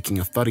clock making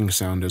a thudding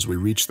sound as we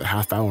reached the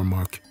half-hour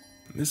mark.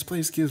 "This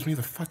place gives me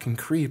the fucking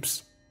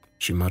creeps,"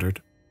 she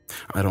muttered.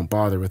 I don't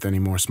bother with any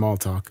more small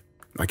talk.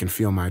 I can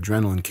feel my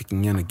adrenaline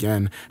kicking in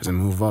again as I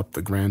move up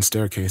the grand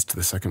staircase to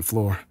the second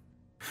floor.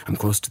 I'm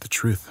close to the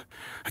truth.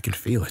 I can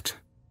feel it.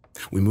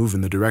 We move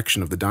in the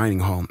direction of the dining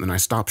hall, and I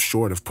stop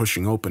short of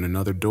pushing open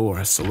another door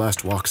as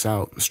Celeste walks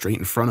out straight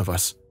in front of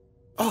us.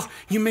 "Oh,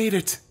 you made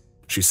it,"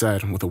 she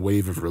said with a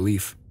wave of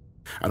relief.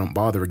 I don't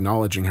bother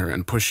acknowledging her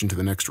and push into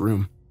the next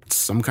room. It's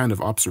some kind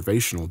of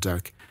observational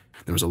deck.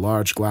 There was a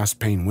large glass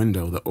pane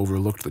window that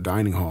overlooked the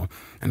dining hall,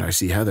 and I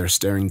see Heather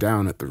staring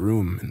down at the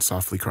room and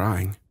softly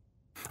crying.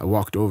 I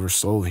walked over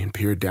slowly and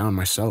peered down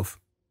myself,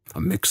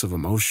 a mix of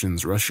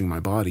emotions rushing my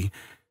body.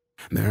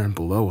 There,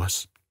 below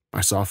us,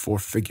 I saw 4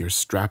 figures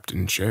strapped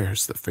in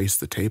chairs that faced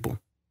the table.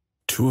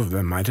 2 of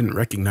them I didn't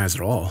recognize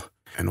at all,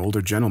 an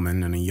older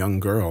gentleman and a young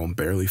girl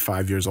barely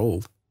 5 years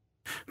old.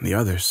 The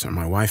others are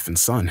my wife and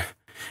son,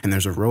 and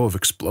there's a row of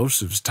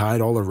explosives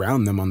tied all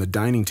around them on the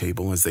dining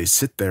table as they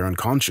sit there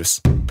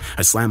unconscious.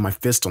 I slammed my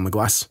fist on the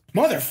glass.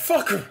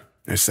 "Motherfucker!"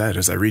 I said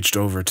as I reached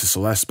over to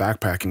Celeste's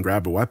backpack and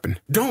grabbed a weapon.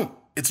 "Don't!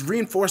 It's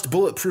reinforced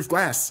bulletproof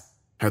glass,"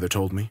 Heather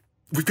told me.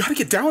 "We've got to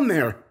get down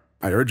there,"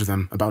 I urged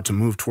them, about to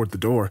move toward the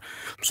door.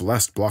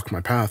 Celeste blocked my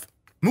path.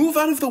 "Move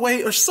out of the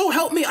way, or so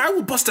help me, I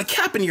will bust a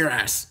cap in your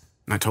ass,"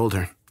 I told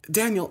her.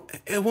 "Daniel,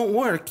 it won't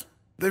work.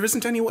 There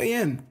isn't any way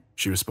in,"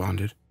 she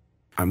responded.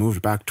 I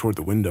moved back toward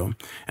the window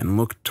and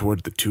looked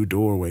toward the 2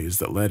 doorways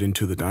that led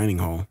into the dining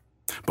hall.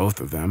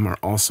 Both of them are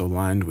also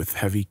lined with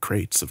heavy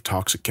crates of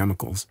toxic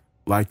chemicals,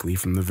 likely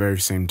from the very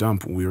same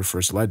dump we were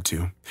first led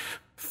to.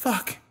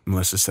 "Fuck,"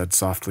 Melissa said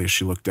softly as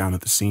she looked down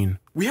at the scene.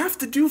 "We have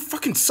to do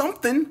fucking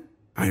something,"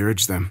 I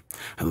urged them.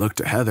 I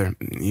looked at Heather,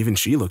 and even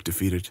she looked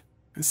defeated.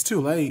 "It's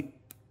too late.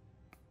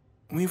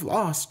 We've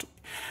lost.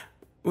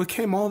 We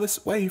came all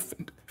this way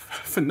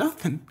for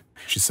nothing,"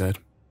 she said,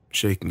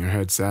 shaking her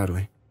head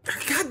sadly.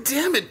 "God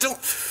damn it,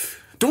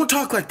 don't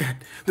talk like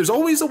that. There's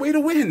always a way to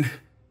win,"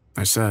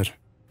 I said.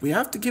 "We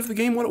have to give the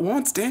game what it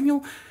wants,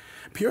 Daniel.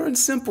 Pure and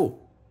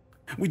simple.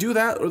 We do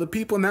that or the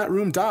people in that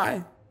room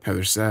die,"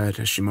 Heather said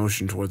as she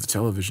motioned toward the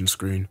television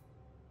screen.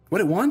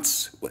 "What it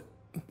wants?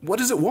 What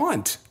does it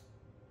want?"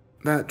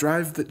 "That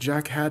drive that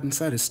Jack had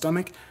inside his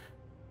stomach.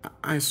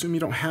 I assume you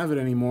don't have it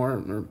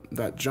anymore, or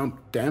that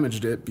jump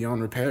damaged it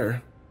beyond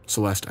repair?"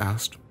 Celeste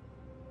asked.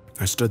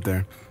 I stood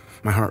there,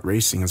 my heart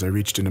racing as I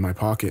reached into my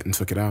pocket and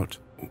took it out.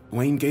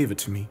 "Wayne gave it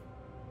to me.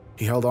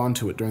 He held on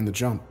to it during the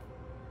jump,"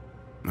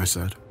 I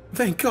said.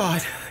 "Thank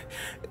God.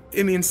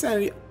 In the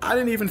insanity, I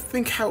didn't even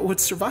think how it would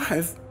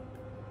survive,"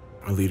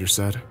 our leader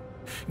said.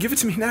 "Give it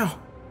to me now,"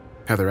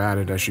 Heather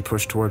added as she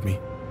pushed toward me.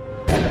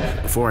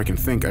 Before I can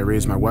think, I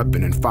raise my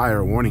weapon and fire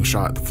a warning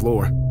shot at the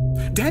floor.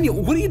 "Daniel,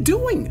 what are you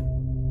doing?"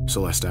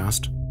 Celeste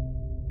asked.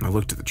 I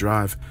looked at the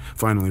drive,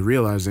 finally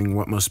realizing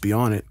what must be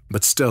on it,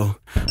 but still,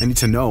 I need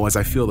to know as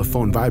I feel the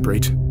phone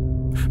vibrate.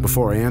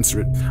 Before I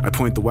answer it, I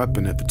point the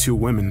weapon at the 2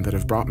 women that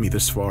have brought me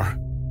this far.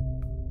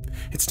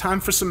 "It's time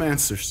for some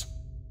answers,"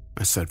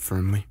 I said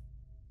firmly.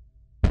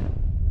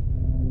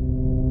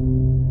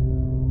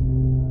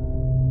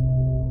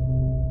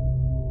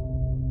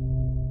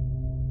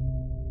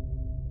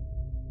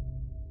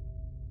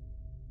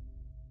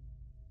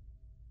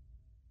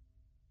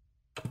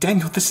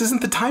 "Daniel, this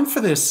isn't the time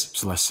for this,"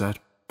 Celeste said.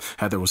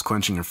 Heather was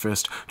clenching her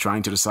fist,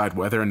 trying to decide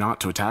whether or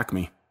not to attack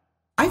me.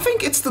 "I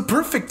think it's the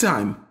perfect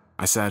time,"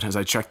 I said as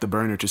I checked the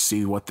burner to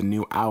see what the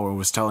new hour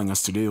was telling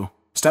us to do.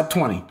 "Step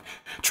 20.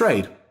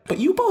 Trade. But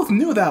you both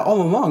knew that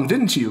all along,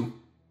 didn't you?"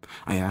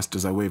 I asked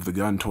as I waved the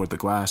gun toward the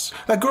glass.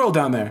 "That girl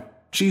down there,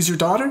 she's your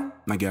daughter?"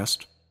 I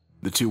guessed.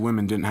 The 2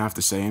 women didn't have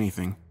to say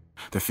anything.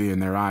 The fear in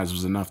their eyes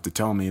was enough to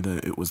tell me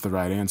that it was the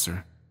right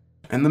answer.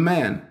 "And the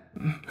man,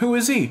 who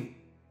is he?"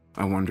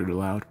 I wondered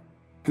aloud.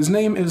 "His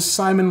name is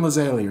Simon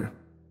Lazalier.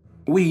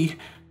 We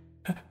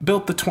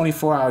built the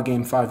 24-hour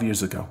game 5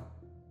 years ago,"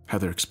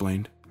 Heather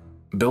explained.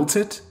 "Built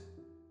it?"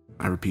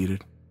 I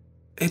repeated.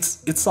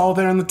 It's all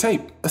there on the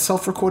tape. A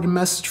self-recorded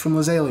message from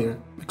Lazalier,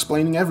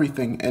 explaining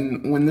everything,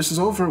 and when this is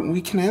over,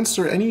 we can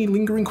answer any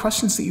lingering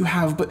questions that you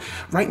have, but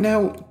right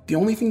now, the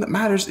only thing that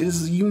matters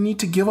is you need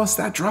to give us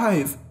that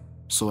drive,"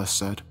 Celeste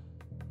said.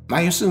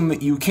 "I assume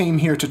that you came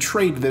here to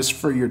trade this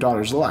for your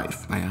daughter's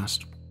life," I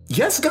asked.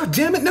 "Yes,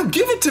 goddammit, now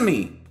give it to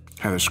me!"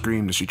 Heather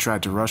screamed as she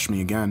tried to rush me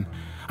again.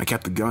 I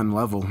kept the gun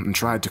level and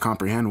tried to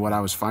comprehend what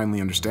I was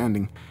finally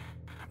understanding.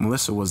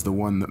 Melissa was the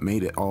one that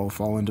made it all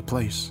fall into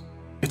place.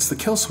 "It's the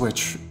kill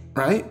switch,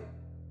 right?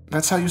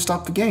 That's how you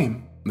stop the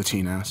game?" the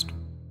teen asked.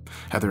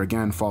 Heather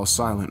again falls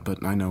silent,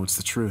 but I know it's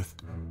the truth.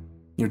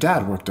 "Your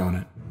dad worked on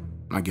it,"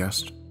 I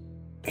guessed.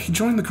 "He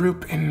joined the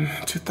group in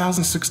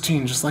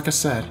 2016, just like I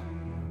said.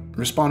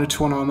 Responded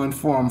to an online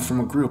forum from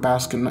a group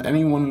asking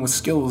anyone with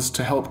skills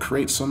to help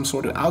create some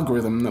sort of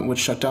algorithm that would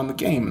shut down the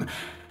game.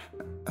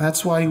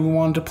 That's why he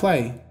wanted to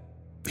play.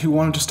 He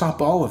wanted to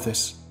stop all of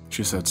this,"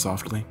 she said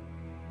softly.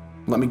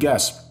 "Let me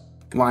guess.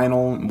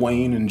 Lionel,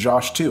 Wayne, and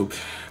Josh too.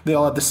 They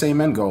all had the same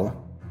end goal,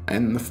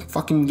 and the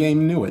fucking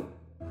game knew it.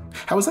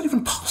 How is that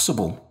even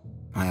possible?"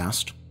 I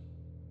asked.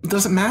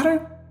 "Does it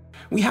matter?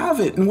 We have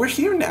it, and we're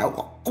here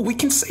now. We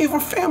can save our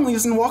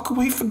families and walk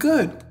away for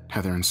good,"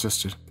 Heather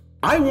insisted.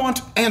 I want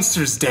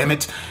answers, damn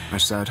it, I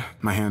said,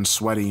 my hands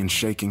sweaty and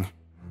shaking.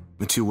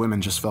 The two women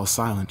just fell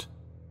silent.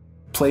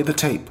 Play the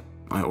tape,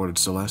 I ordered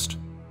Celeste.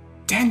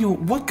 Daniel,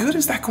 what good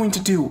is that going to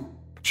do?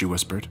 She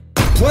whispered.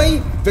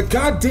 Play the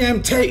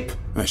goddamn tape!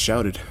 I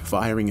shouted,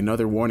 firing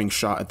another warning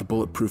shot at the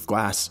bulletproof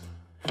glass.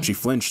 She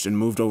flinched and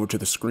moved over to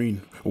the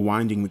screen,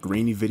 rewinding the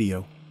grainy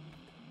video.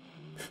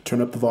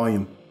 Turn up the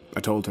volume,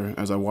 I told her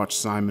as I watched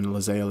Simon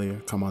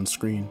Lazalier come on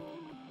screen.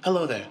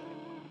 Hello there.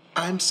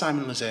 I'm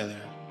Simon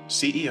Lazalier,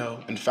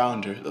 CEO and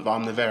founder of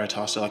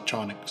Omniveritas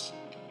Electronics.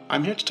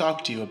 I'm here to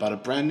talk to you about a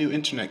brand new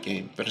internet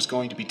game that is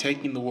going to be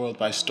taking the world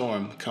by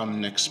storm come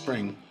next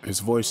spring. His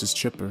voice is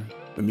chipper,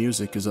 the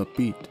music is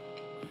upbeat.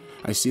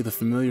 I see the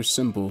familiar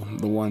symbol,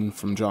 the one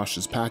from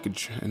Josh's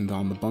package and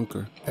on the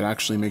bunker. It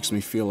actually makes me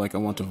feel like I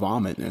want to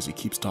vomit as he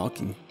keeps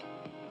talking.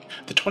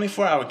 The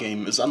 24-hour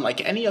game is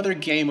unlike any other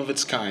game of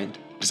its kind,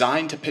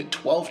 designed to pit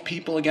 12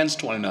 people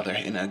against one another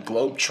in a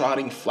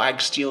globe-trotting,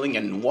 flag-stealing,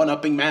 and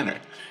one-upping manner.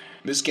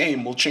 This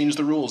game will change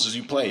the rules as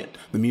you play it.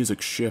 The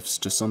music shifts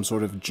to some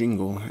sort of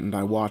jingle, and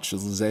I watch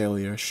as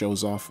Lazalier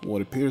shows off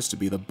what appears to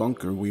be the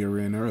bunker we were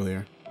in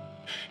earlier.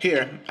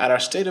 Here, at our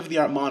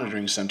state-of-the-art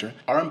monitoring center,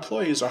 our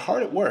employees are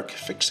hard at work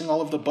fixing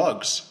all of the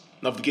bugs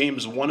of the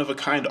game's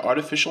one-of-a-kind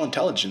artificial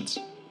intelligence.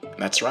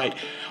 That's right,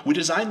 we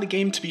designed the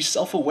game to be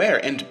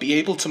self-aware and be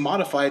able to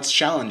modify its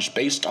challenge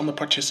based on the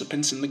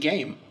participants in the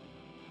game.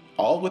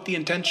 All with the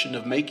intention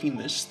of making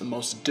this the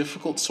most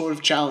difficult sort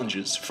of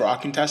challenges for our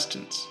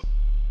contestants.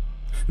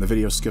 The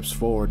video skips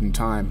forward in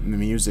time, and the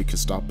music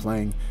has stopped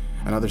playing.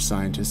 Another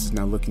scientist is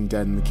now looking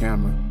dead in the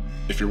camera.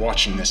 If you're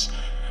watching this,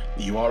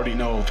 you already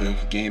know the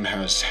game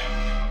has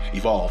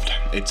evolved.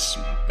 It's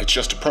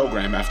just a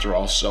program after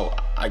all, so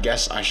I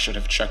guess I should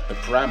have checked the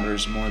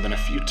parameters more than a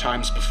few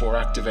times before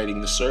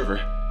activating the server,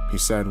 he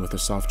said with a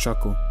soft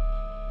chuckle.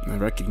 I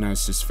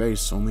recognized his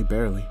face only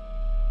barely.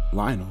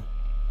 Lionel.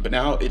 But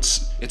now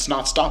it's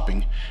not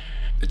stopping.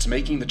 It's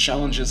making the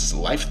challenges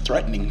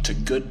life-threatening to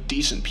good,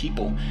 decent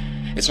people.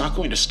 It's not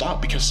going to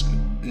stop because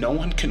no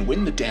one can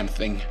win the damn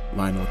thing,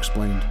 Lionel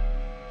explained.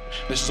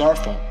 This is our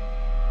fault.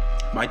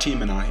 My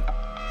team and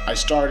I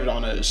started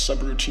on a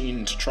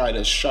subroutine to try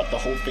to shut the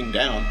whole thing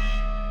down.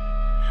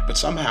 But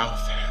somehow,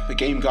 the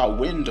game got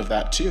wind of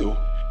that too.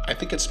 I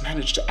think it's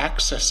managed to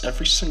access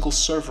every single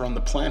server on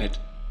the planet.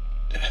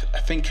 I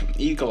think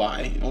Eagle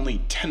Eye,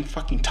 only 10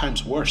 fucking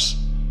times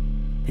worse,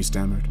 he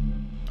stammered.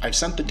 I've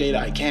sent the data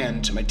I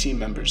can to my team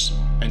members,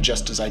 and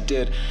just as I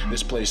did,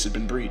 this place had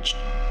been breached.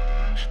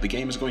 The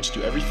game is going to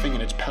do everything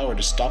in its power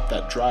to stop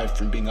that drive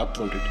from being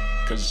uploaded,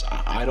 because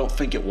I don't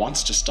think it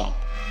wants to stop.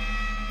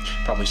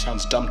 Probably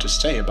sounds dumb to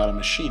say about a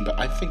machine, but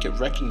I think it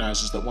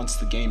recognizes that once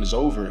the game is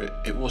over,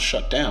 it will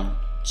shut down.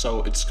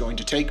 So it's going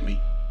to take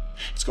me.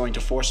 It's going to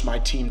force my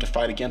team to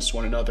fight against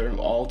one another,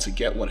 all to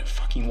get what it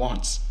fucking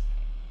wants.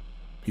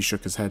 He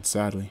shook his head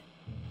sadly.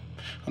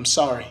 I'm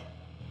sorry.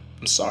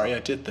 I'm sorry I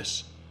did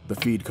this. The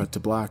feed cut to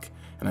black,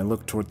 and I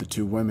looked toward the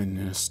two women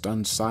in a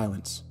stunned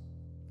silence.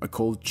 A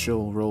cold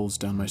chill rolls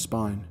down my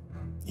spine.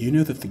 You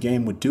knew that the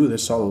game would do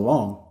this all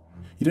along.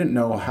 You didn't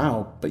know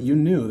how, but you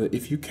knew that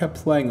if you kept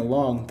playing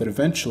along, that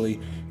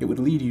eventually it would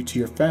lead you to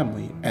your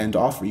family and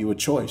offer you a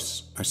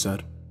choice, I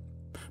said.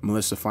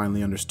 Melissa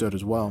finally understood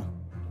as well.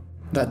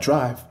 That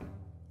drive,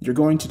 you're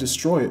going to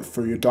destroy it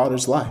for your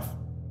daughter's life,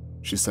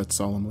 she said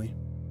solemnly.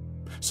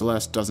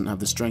 Celeste doesn't have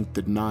the strength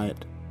to deny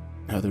it.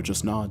 Heather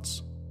just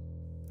nods.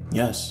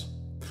 Yes.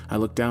 I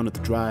look down at the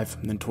drive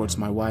and then towards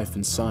my wife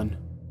and son.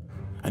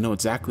 I know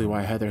exactly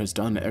why Heather has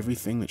done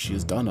everything that she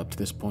has done up to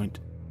this point.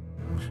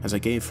 As I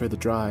gave her the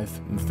drive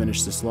and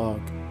finished this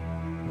log,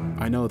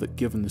 I know that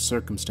given the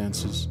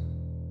circumstances,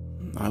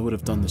 I would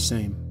have done the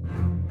same.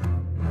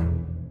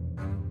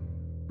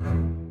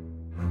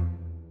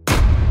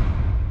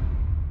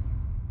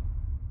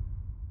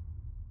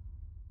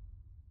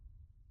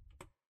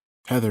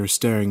 Heather is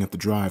staring at the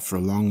drive for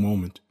a long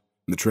moment.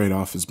 The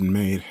trade-off has been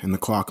made, and the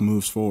clock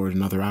moves forward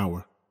another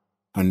hour.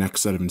 Our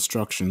next set of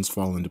instructions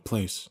fall into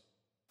place.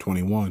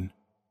 21.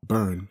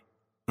 Burn.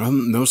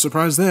 No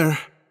surprise there,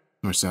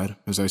 I said,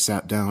 as I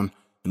sat down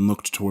and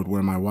looked toward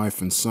where my wife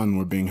and son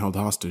were being held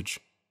hostage.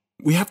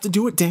 We have to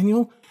do it,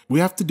 Daniel. We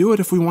have to do it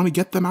if we want to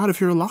get them out of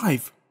here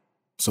alive,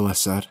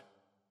 Celeste said.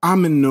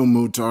 I'm in no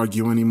mood to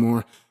argue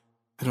anymore.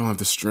 I don't have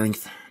the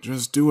strength.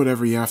 Just do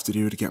whatever you have to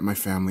do to get my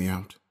family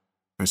out,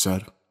 I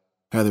said.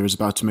 Heather is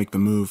about to make the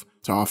move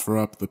to offer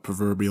up the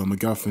proverbial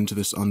MacGuffin to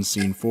this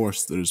unseen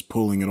force that is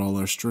pulling at all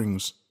our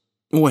strings.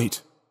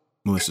 Wait,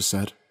 Melissa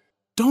said.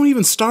 Don't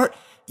even start.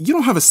 You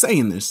don't have a say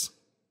in this,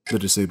 the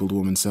disabled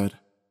woman said.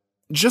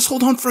 Just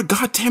hold on for a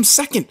goddamn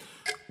second.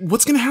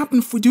 What's going to happen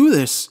if we do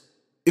this?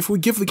 If we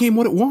give the game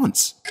what it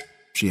wants?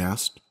 She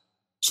asked.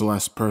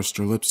 Celeste pursed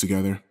her lips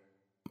together.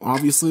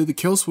 Obviously, the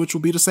kill switch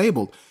will be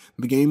disabled.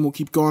 The game will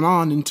keep going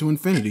on into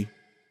infinity,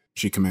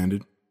 she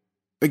commanded.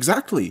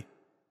 Exactly.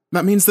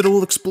 That means that it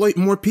will exploit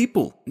more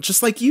people,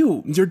 just like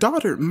you, your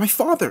daughter, my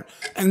father,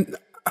 and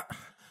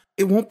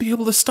it won't be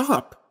able to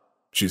stop,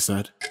 she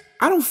said.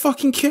 I don't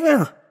fucking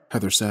care,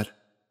 Heather said.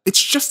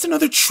 It's just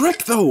another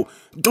trick, though.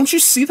 Don't you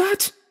see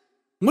that?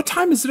 What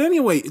time is it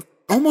anyway?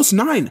 Almost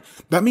 9.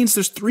 That means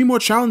there's 3 more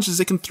challenges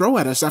it can throw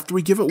at us after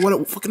we give it what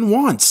it fucking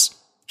wants,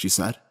 she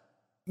said.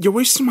 You're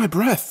wasting my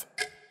breath,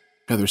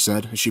 Heather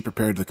said as she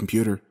prepared the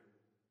computer.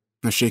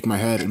 I shake my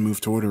head and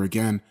move toward her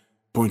again,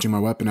 pointing my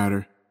weapon at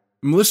her.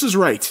 Melissa's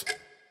right.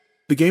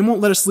 The game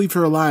won't let us leave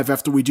her alive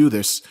after we do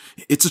this.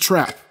 It's a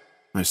trap,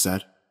 I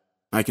said.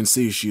 I can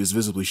see she is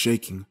visibly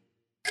shaking.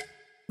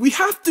 We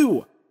have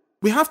to!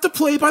 We have to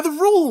play by the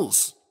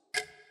rules!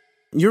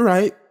 You're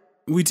right.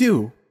 We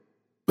do.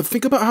 But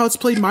think about how it's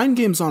played mind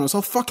games on us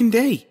all fucking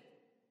day,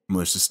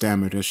 Melissa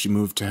stammered as she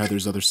moved to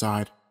Heather's other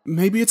side.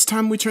 Maybe it's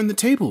time we turn the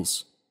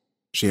tables,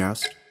 she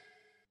asked.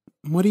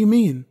 What do you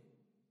mean?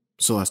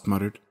 Celeste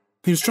muttered.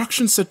 The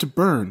instructions said to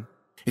burn.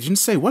 It didn't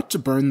say what to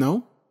burn,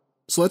 though.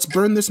 So let's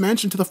burn this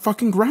mansion to the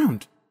fucking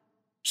ground,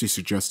 she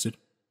suggested.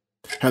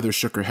 Heather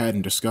shook her head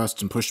in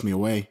disgust and pushed me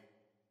away.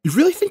 You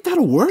really think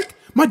that'll work?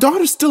 My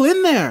daughter's still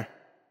in there,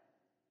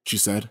 she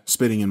said,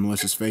 spitting in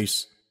Melissa's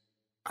face.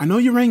 I know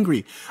you're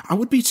angry. I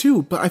would be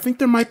too, but I think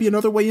there might be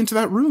another way into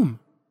that room,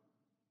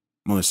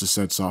 Melissa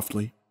said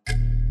softly.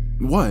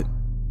 What?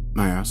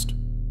 I asked.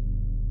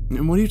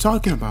 And what are you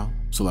talking about?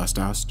 Celeste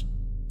asked.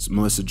 So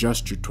Melissa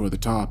gestured toward the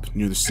top,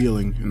 near the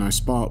ceiling, and I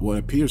spot what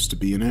appears to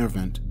be an air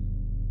vent.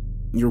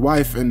 Your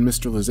wife and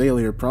Mr.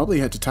 Lazalier probably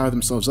had to tie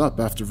themselves up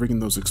after rigging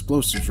those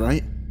explosives,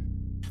 right?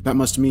 That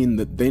must mean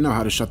that they know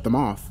how to shut them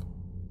off.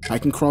 I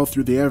can crawl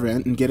through the air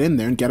vent and get in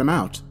there and get them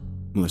out,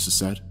 Melissa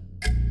said.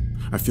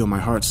 I feel my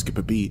heart skip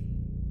a beat.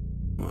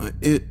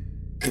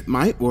 It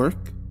might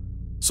work,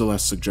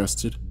 Celeste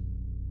suggested.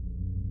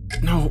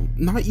 No,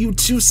 not you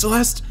too,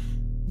 Celeste.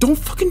 Don't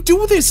fucking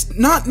do this!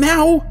 Not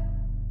now!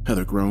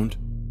 Heather groaned.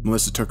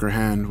 Melissa took her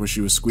hand where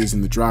she was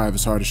squeezing the drive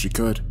as hard as she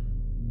could.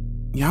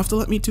 You have to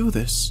let me do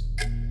this.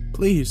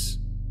 Please,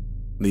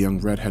 the young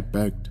redhead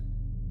begged.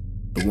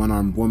 The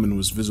one-armed woman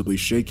was visibly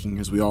shaking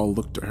as we all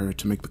looked at her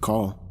to make the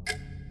call.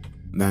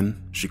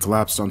 Then, she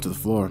collapsed onto the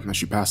floor as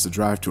she passed the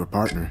drive to her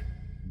partner.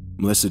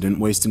 Melissa didn't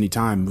waste any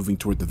time moving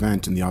toward the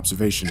vent in the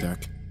observation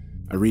deck.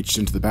 I reached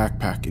into the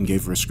backpack and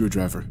gave her a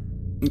screwdriver.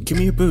 Give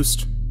me a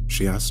boost,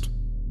 she asked.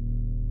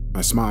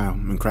 I smiled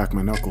and cracked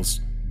my knuckles.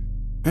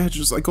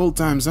 Just like old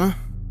times, huh?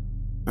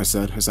 I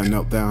said as I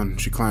knelt down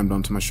and she climbed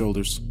onto my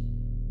shoulders.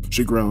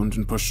 She groaned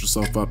and pushed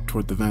herself up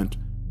toward the vent,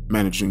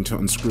 managing to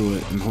unscrew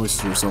it and hoist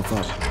herself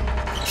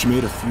up. She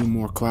made a few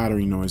more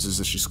clattering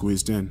noises as she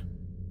squeezed in.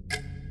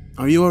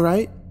 Are you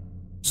alright?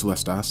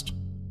 Celeste asked.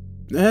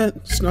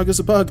 Snug as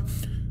a bug,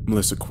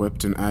 Melissa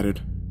quipped and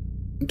added,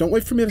 Don't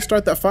wait for me to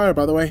start that fire,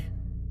 by the way.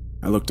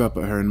 I looked up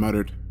at her and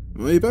muttered,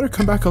 Well, you better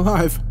come back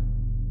alive.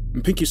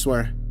 Pinky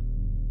swear,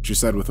 she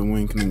said with a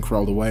wink and then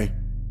crawled away.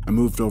 I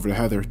moved over to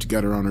Heather to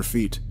get her on her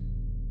feet.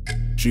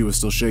 She was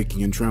still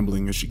shaking and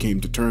trembling as she came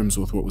to terms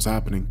with what was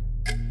happening.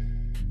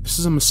 This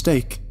is a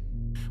mistake.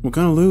 We're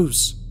gonna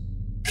lose,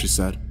 she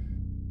said.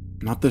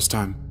 Not this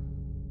time,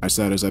 I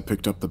said as I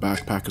picked up the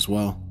backpack as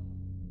well.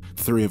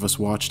 The 3 of us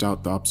watched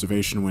out the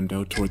observation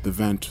window toward the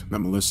vent that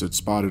Melissa had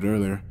spotted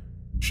earlier.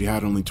 She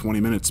had only 20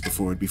 minutes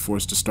before it'd be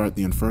forced to start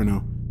the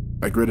inferno.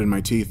 I gritted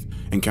my teeth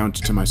and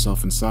counted to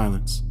myself in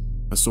silence.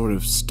 A sort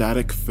of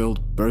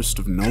static-filled burst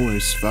of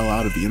noise fell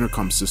out of the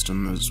intercom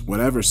system as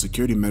whatever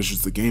security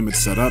measures the game had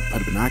set up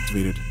had been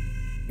activated.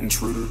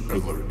 Intruder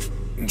alert.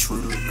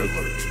 Intruder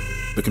alert.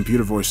 The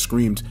computer voice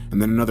screamed,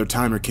 and then another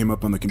timer came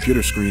up on the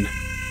computer screen.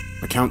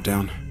 A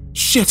countdown.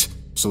 Shit,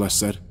 Celeste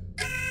said.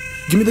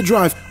 Give me the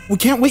drive. We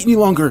can't wait any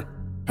longer,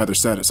 Heather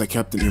said as I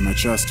kept it near my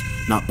chest,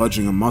 not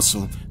budging a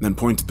muscle, and then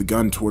pointed the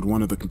gun toward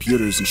one of the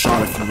computers and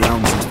shot a few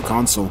rounds into the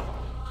console.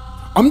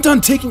 I'm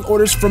done taking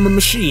orders from a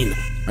machine,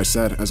 I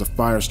said as a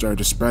fire started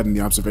to spread in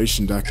the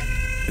observation deck.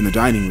 In the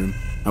dining room,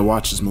 I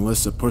watched as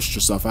Melissa pushed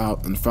herself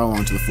out and fell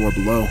onto the floor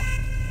below.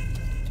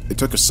 It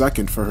took a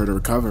second for her to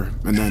recover,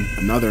 and then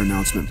another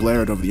announcement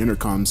blared over the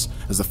intercoms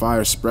as the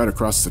fire spread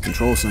across the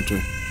control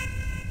center.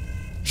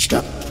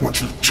 Step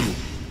 22.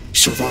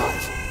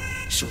 Survive.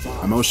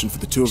 Survive. I motioned for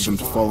the 2 of them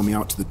to follow me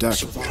out to the deck.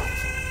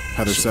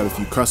 Heather said a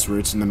few cuss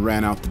words and then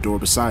ran out the door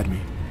beside me.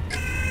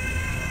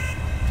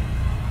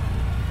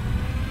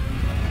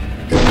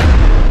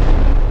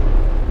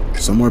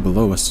 Somewhere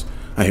below us,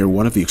 I hear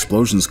one of the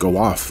explosions go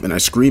off, and I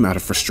scream out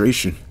of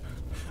frustration.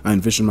 I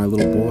envision my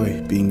little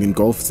boy being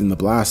engulfed in the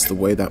blast the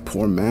way that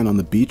poor man on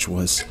the beach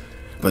was.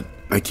 But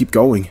I keep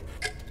going.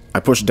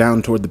 I push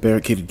down toward the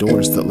barricaded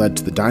doors that led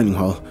to the dining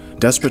hall,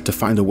 desperate to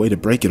find a way to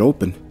break it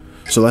open.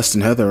 Celeste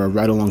and Heather are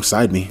right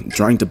alongside me,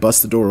 trying to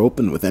bust the door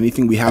open with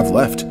anything we have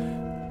left.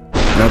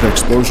 Another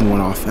explosion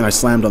went off, and I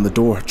slammed on the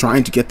door,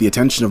 trying to get the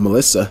attention of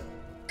Melissa.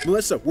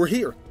 Melissa, we're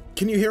here.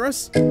 Can you hear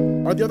us?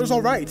 Are the others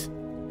all right?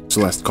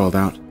 Celeste called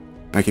out.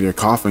 I could hear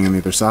coughing on the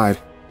other side,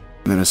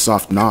 and then a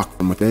soft knock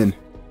from within.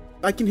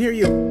 I can hear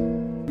you.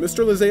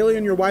 Mr. Lazalier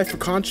and your wife are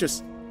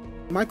conscious.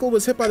 Michael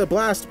was hit by the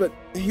blast, but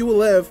he will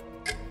live,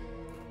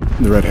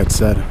 the redhead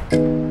said.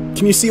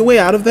 Can you see a way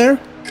out of there?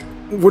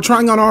 We're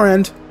trying on our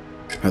end,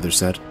 Heather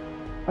said.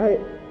 I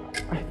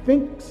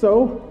think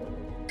so.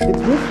 It's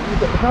risky,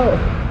 but how?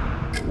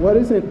 What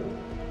is it?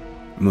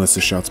 Melissa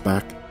shouts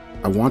back.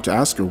 I want to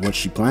ask her what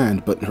she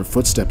planned, but her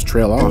footsteps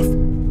trail off.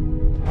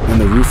 Then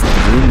the roof of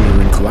the room we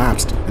were in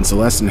collapsed, and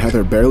Celeste and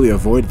Heather barely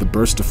avoided the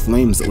burst of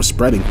flames that was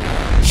spreading.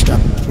 Stop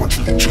what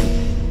you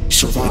do.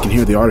 Survive. I can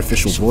hear the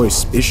artificial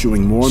voice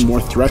issuing more and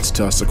more threats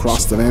to us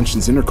across the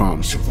mansion's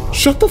intercom.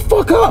 Shut the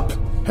fuck up!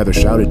 Heather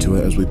shouted to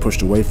it as we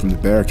pushed away from the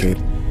barricade.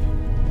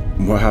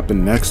 What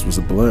happened next was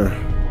a blur.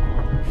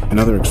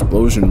 Another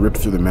explosion ripped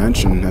through the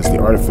mansion as the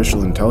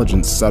artificial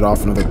intelligence set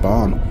off another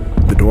bomb.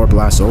 The door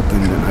blast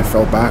opened and I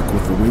fell back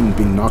with the wind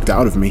being knocked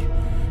out of me.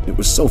 It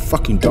was so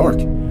fucking dark.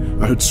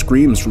 I heard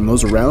screams from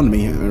those around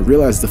me and I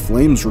realized the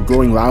flames were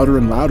growing louder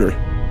and louder.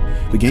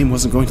 The game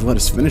wasn't going to let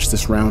us finish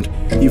this round,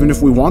 even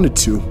if we wanted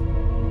to.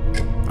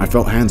 I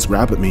felt hands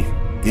grab at me,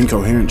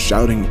 incoherent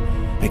shouting.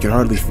 I could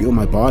hardly feel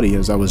my body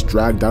as I was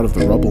dragged out of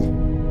the rubble.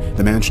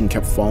 The mansion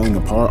kept falling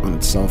apart on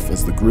itself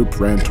as the group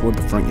ran toward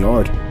the front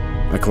yard.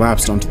 I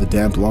collapsed onto the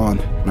damp lawn,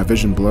 my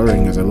vision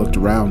blurring as I looked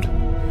around.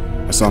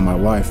 I saw my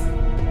wife.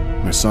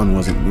 My son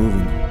wasn't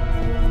moving.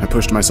 I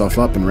pushed myself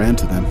up and ran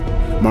to them.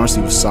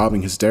 Marcy was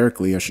sobbing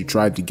hysterically as she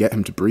tried to get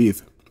him to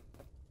breathe.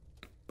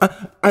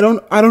 I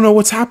don't know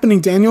what's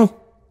happening, Daniel,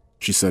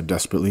 she said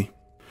desperately.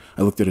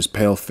 I looked at his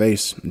pale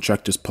face and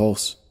checked his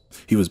pulse.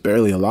 He was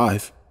barely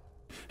alive.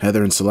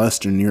 Heather and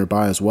Celeste are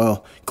nearby as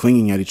well,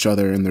 clinging at each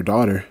other and their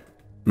daughter.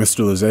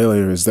 Mr.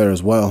 Lazalier is there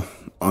as well,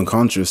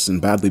 unconscious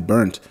and badly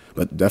burnt,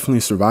 but definitely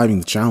surviving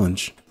the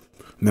challenge.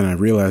 Then I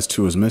realized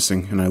who was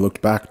missing, and I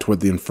looked back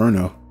toward the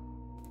inferno.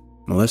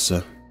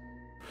 Melissa.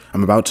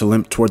 I'm about to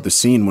limp toward the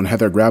scene when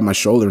Heather grabbed my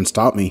shoulder and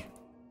stopped me.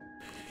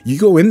 You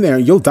go in there,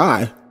 you'll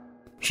die,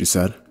 she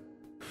said.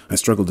 I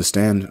struggled to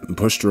stand and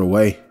pushed her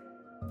away.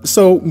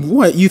 So,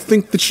 what, you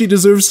think that she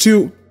deserves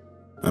to...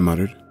 I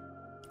muttered.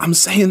 I'm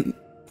saying,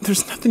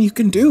 there's nothing you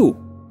can do.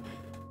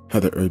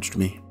 Heather urged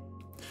me.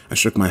 I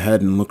shook my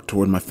head and looked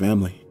toward my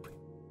family.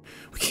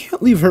 We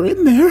can't leave her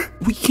in there.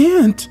 We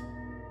can't,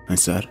 I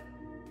said.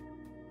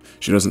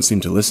 She doesn't seem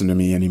to listen to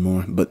me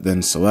anymore, but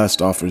then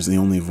Celeste offers the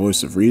only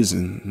voice of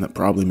reason that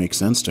probably makes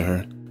sense to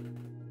her.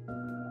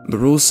 The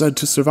rules said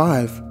to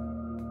survive.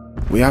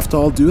 We have to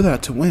all do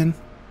that to win,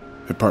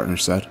 her partner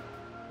said.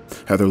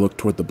 Heather looked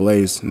toward the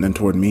blaze and then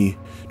toward me,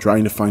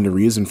 trying to find a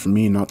reason for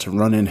me not to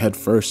run in head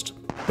first.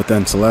 But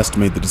then Celeste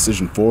made the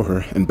decision for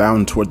her and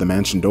bounded toward the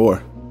mansion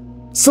door.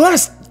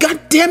 Celeste, God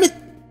damn it!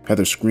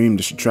 Heather screamed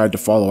as she tried to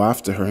follow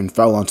after her and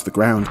fell onto the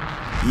ground.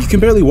 You can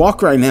barely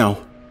walk right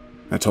now,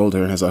 I told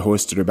her as I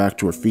hoisted her back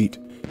to her feet.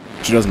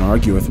 She doesn't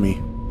argue with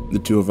me. The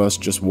two of us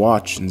just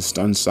watch in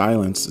stunned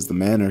silence as the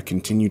manor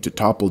continued to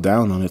topple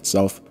down on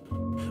itself.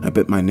 I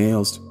bit my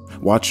nails,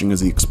 watching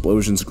as the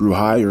explosions grew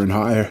higher and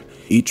higher,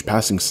 each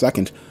passing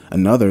second,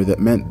 another that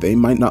meant they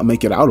might not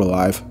make it out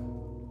alive.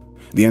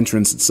 The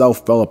entrance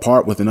itself fell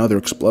apart with another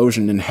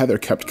explosion and Heather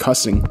kept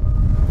cussing.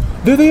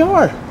 There they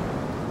are!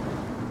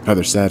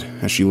 Heather said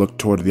as she looked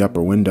toward the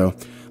upper window.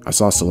 I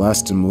saw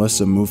Celeste and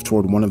Melissa move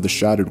toward one of the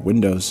shattered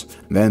windows.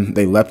 Then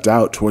they leapt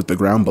out toward the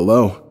ground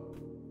below.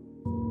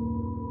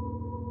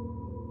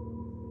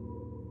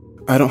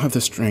 I don't have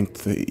the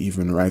strength to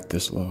even write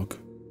this log.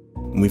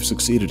 We've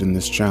succeeded in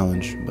this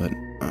challenge, but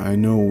I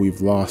know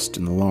we've lost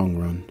in the long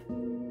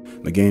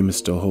run. The game is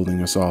still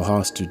holding us all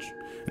hostage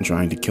and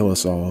trying to kill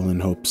us all in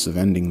hopes of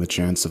ending the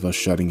chance of us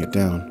shutting it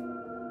down.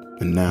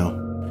 And now,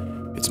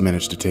 it's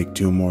managed to take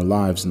 2 more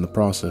lives in the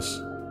process.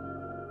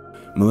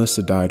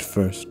 Melissa died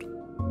first.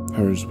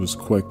 Hers was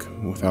quick,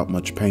 without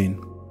much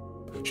pain.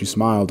 She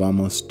smiled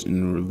almost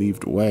in a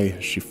relieved way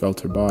as she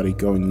felt her body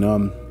going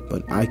numb,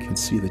 but I could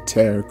see the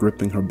tear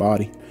gripping her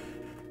body.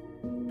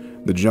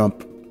 The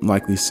jump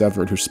likely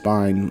severed her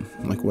spine,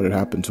 like what had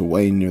happened to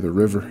Wayne near the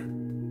river.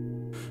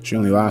 She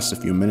only lasts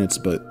a few minutes,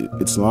 but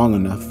it's long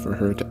enough for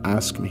her to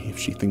ask me if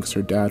she thinks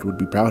her dad would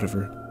be proud of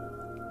her.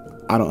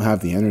 I don't have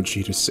the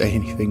energy to say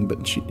anything,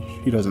 but she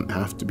doesn't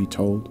have to be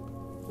told.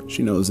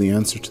 She knows the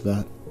answer to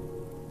that.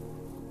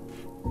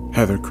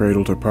 Heather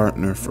cradled her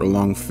partner for a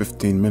long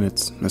 15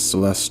 minutes as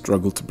Celeste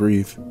struggled to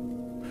breathe.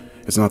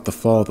 It's not the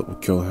fall that will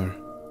kill her,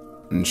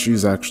 and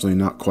she's actually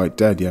not quite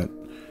dead yet,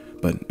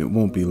 but it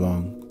won't be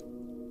long.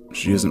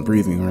 She isn't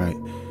breathing right,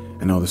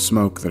 and all the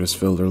smoke that has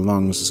filled her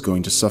lungs is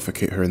going to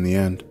suffocate her in the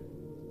end.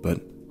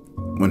 But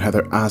when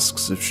Heather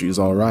asks if she's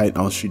alright,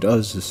 all she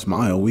does is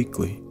smile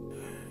weakly.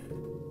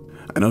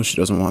 I know she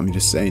doesn't want me to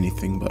say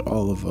anything, but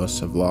all of us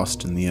have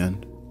lost in the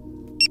end.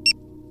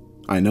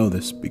 I know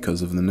this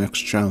because of the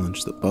next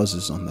challenge that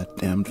buzzes on that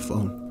damned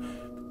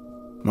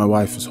phone. My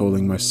wife is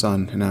holding my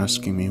son and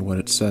asking me what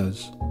it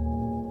says.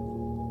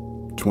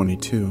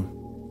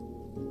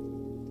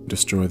 22.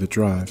 Destroy the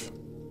drive.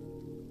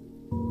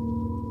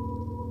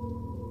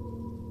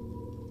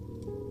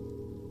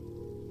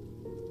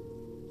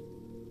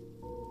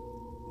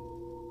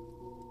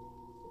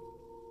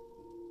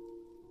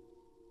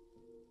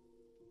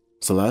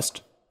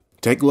 Celeste,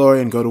 take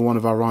Gloria and go to one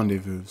of our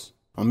rendezvous.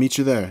 I'll meet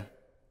you there,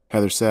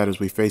 Heather said as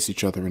we face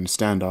each other in a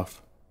standoff.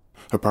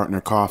 Her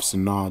partner coughs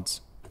and nods,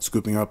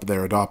 scooping up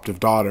their adoptive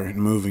daughter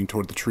and moving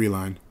toward the tree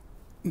line.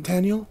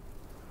 Daniel,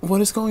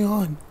 what is going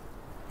on?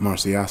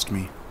 Marcy asked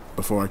me,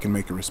 before I can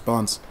make a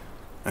response.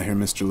 I hear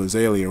Mr.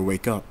 Lazalier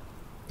wake up.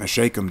 I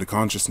shake him to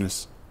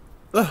consciousness.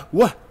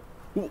 What?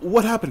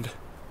 What happened?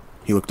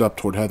 He looked up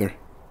toward Heather.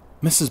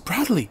 Mrs.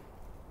 Bradley,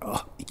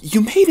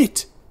 you made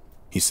it,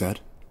 he said.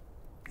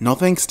 No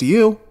thanks to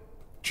you,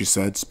 she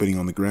said, spitting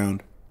on the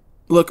ground.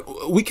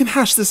 Look, we can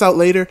hash this out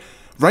later.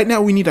 Right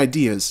now we need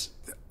ideas.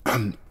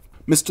 Mr.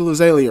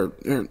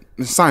 Lazalier,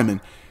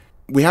 Simon,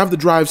 we have the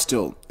drive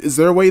still. Is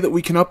there a way that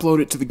we can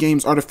upload it to the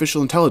game's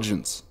artificial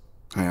intelligence?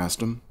 I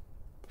asked him.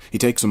 He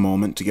takes a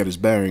moment to get his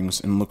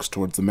bearings and looks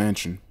towards the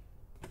mansion.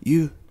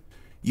 You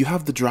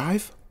have the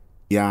drive?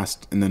 He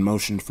asked, and then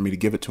motioned for me to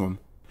give it to him.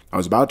 I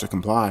was about to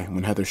comply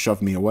when Heather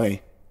shoved me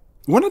away.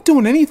 We're not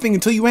doing anything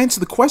until you answer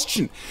the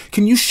question.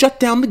 Can you shut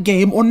down the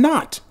game or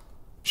not?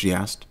 She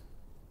asked.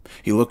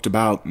 He looked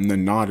about and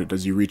then nodded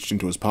as he reached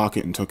into his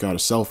pocket and took out a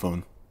cell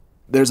phone.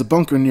 There's a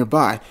bunker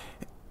nearby.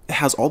 It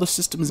has all the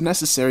systems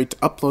necessary to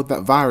upload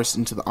that virus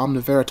into the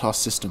Omniveritas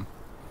system,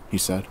 he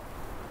said.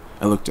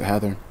 I looked at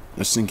Heather,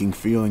 a sinking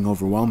feeling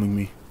overwhelming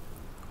me.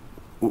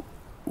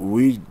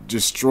 We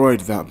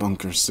destroyed that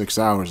bunker 6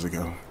 hours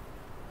ago,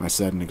 I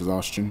said in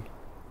exhaustion.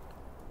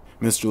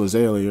 Mr.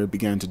 Lazalier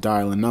began to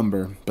dial a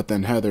number, but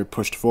then Heather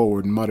pushed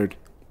forward and muttered,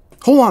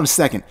 Hold on a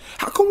second.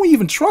 How can we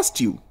even trust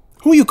you?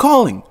 Who are you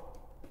calling?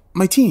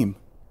 My team,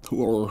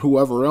 or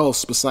whoever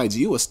else besides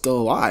you is still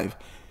alive.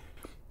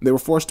 They were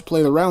forced to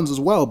play the rounds as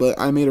well, but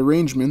I made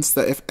arrangements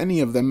that if any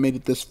of them made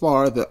it this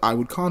far, that I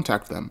would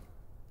contact them.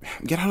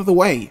 Get out of the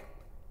way,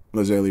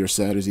 Lazalier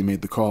said as he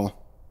made the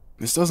call.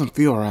 This doesn't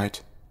feel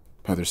right,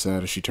 Heather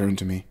said as she turned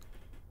to me.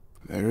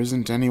 There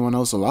isn't anyone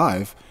else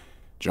alive.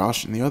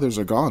 Josh and the others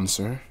are gone,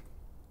 sir,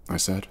 I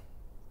said.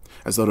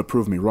 As though to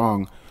prove me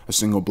wrong, a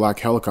single black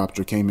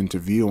helicopter came into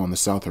view on the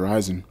south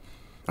horizon.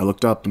 I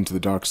looked up into the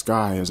dark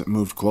sky as it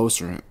moved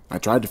closer. I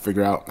tried to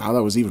figure out how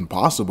that was even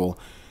possible.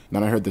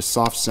 Then I heard the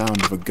soft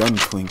sound of a gun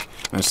clink,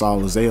 and I saw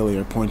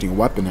Lazalier pointing a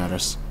weapon at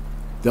us.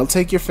 They'll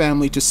take your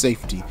family to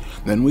safety,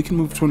 then we can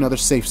move to another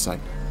safe site,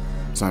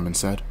 Simon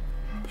said.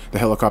 The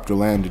helicopter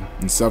landed,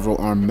 and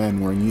several armed men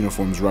wearing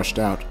uniforms rushed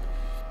out.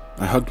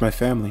 I hugged my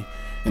family,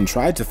 and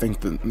tried to think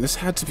that this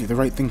had to be the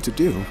right thing to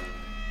do.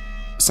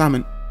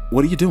 Simon,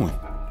 what are you doing?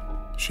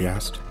 She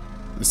asked.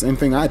 The same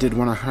thing I did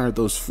when I hired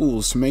those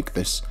fools to make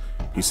this,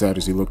 he said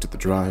as he looked at the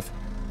drive.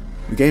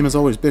 The game has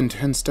always been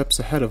 10 steps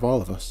ahead of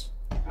all of us,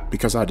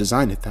 because I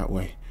designed it that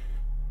way.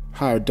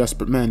 Hired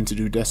desperate men to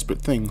do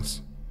desperate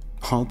things,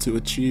 all to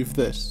achieve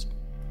this,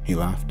 he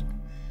laughed.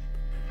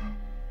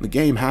 The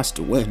game has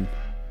to win.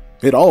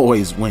 It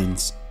always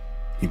wins,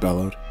 he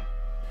bellowed.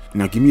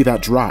 Now give me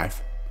that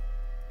drive,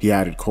 he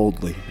added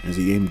coldly as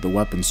he aimed the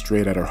weapon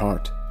straight at her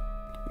heart.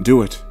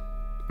 Do it,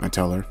 I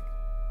tell her.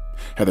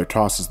 Heather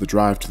tosses the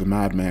drive to the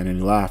madman and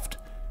he laughed.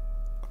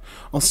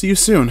 I'll see you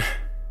soon,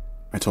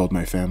 I told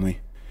my family.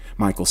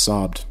 Michael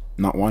sobbed,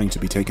 not wanting to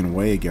be taken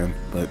away again,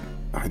 but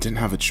I didn't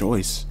have a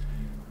choice.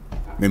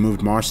 They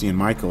moved Marcy and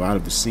Michael out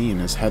of the scene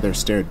as Heather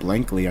stared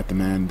blankly at the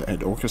man that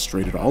had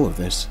orchestrated all of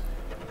this.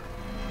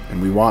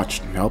 And we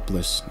watched,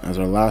 helpless, as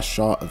our last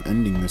shot of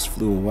ending this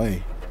flew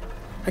away.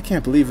 I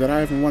can't believe that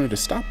I even wanted to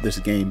stop this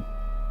game.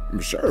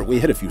 Sure, we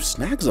hit a few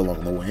snags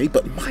along the way,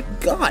 but my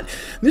God,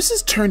 this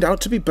has turned out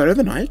to be better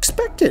than I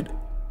expected,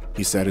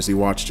 he said as he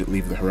watched it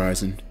leave the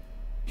horizon.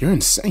 You're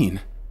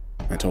insane,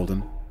 I told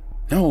him.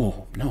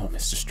 No,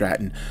 Mr.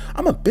 Stratton,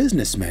 I'm a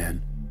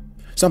businessman.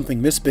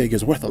 Something this big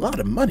is worth a lot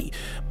of money,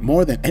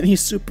 more than any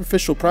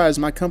superficial prize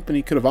my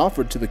company could have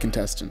offered to the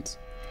contestants,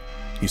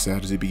 he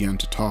said as he began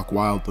to talk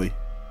wildly.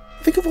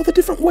 Think of all the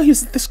different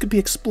ways that this could be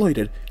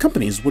exploited.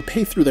 Companies would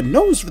pay through the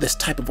nose for this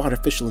type of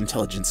artificial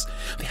intelligence.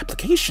 The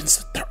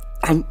applications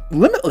are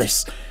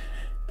limitless.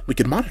 We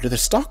could monitor the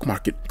stock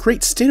market,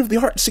 create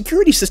state-of-the-art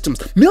security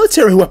systems,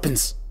 military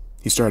weapons.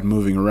 He started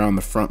moving around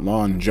the front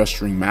lawn,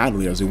 gesturing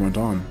madly as he went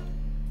on.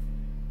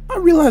 I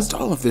realized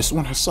all of this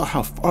when I saw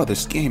how far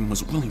this game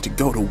was willing to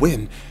go to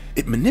win.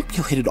 It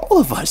manipulated all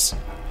of us,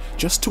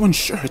 just to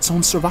ensure its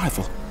own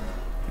survival.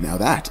 Now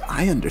that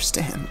I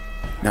understand.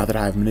 Now that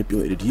I have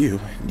manipulated you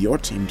and your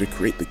team to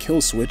create the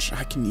kill switch,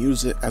 I can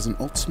use it as an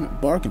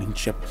ultimate bargaining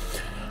chip.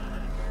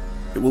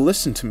 It will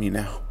listen to me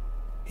now.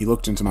 He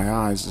looked into my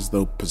eyes as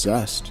though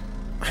possessed.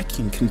 I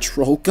can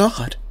control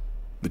God.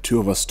 The two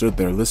of us stood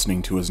there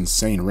listening to his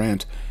insane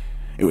rant.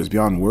 It was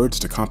beyond words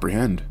to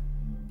comprehend.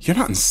 You're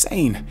not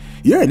insane.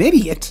 You're an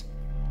idiot,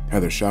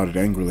 Heather shouted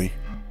angrily.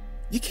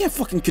 You can't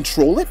fucking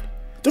control it.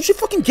 Don't you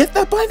fucking get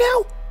that by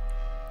now?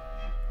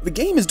 The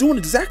game is doing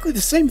exactly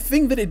the same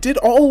thing that it did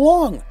all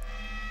along.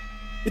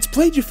 It's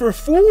played you for a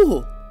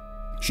fool,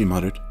 she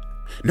muttered.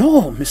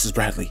 No, Mrs.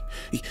 Bradley,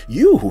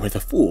 you were the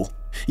fool.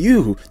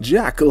 You,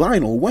 Jack,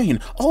 Lionel, Wayne,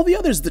 all the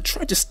others that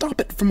tried to stop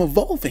it from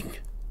evolving,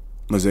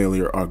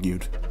 Lazalier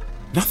argued.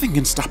 Nothing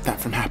can stop that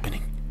from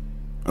happening.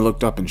 I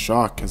looked up in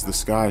shock as the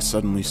sky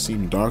suddenly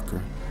seemed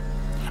darker.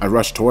 I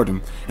rushed toward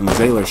him, and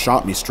Lazalier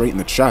shot me straight in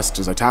the chest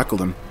as I tackled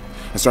him.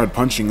 I started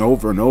punching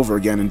over and over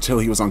again until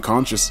he was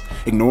unconscious,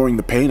 ignoring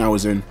the pain I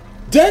was in.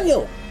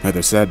 Daniel!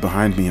 Heather said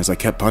behind me as I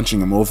kept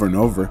punching him over and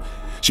over.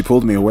 She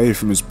pulled me away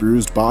from his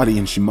bruised body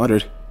and she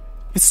muttered,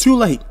 It's too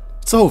late.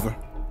 It's over.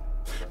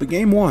 the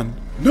game won.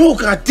 No,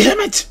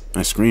 goddammit!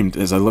 I screamed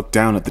as I looked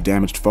down at the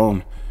damaged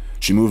phone.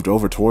 She moved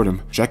over toward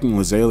him, checking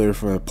Lazalier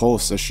for a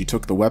pulse as she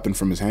took the weapon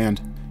from his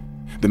hand.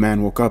 The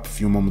man woke up a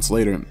few moments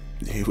later.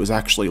 He was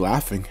actually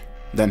laughing.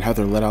 Then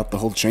Heather let out the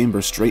whole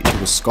chamber straight to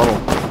his skull.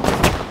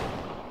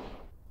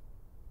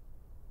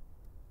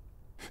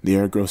 The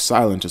air grows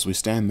silent as we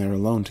stand there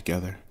alone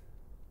together.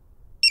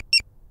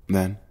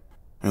 Then,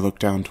 I look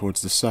down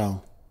towards the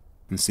cell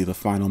and see the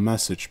final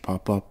message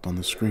pop up on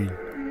the screen.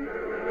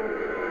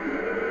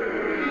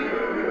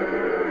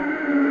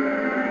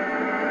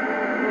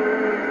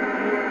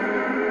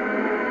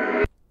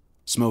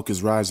 Smoke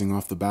is rising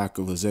off the back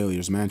of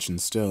Lazalier's mansion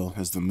still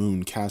as the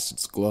moon casts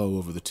its glow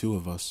over the two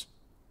of us.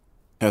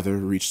 Heather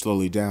reached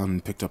slowly down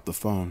and picked up the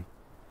phone.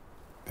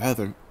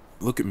 Heather,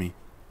 look at me.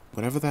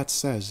 Whatever that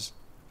says,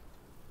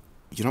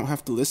 you don't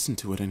have to listen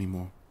to it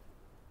anymore.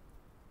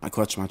 I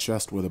clutched my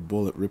chest where the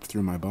bullet ripped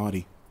through my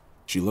body.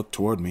 She looked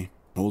toward me,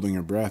 holding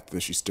her breath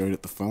as she stared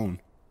at the phone.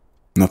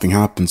 Nothing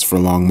happens for a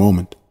long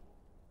moment.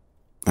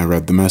 I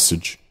read the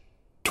message.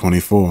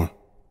 24.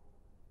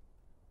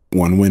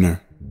 One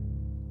winner.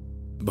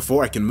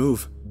 Before I can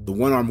move, the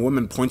one-armed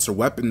woman points her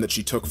weapon that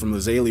she took from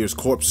Lazalier's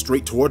corpse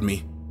straight toward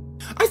me.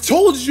 I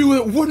told you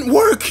it wouldn't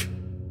work!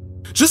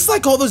 Just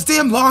like all those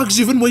damn logs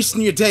you've been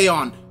wasting your day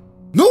on.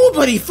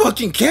 Nobody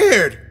fucking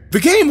cared! The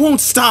game won't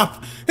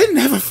stop! It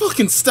never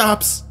fucking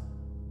stops!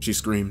 She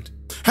screamed.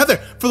 Heather,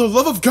 for the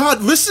love of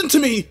God, listen to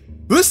me!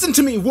 Listen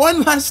to me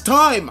one last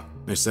time!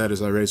 I said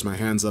as I raised my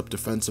hands up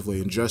defensively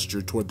and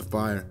gestured toward the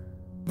fire.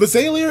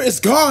 Lazalier is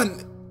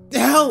gone!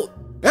 Hell,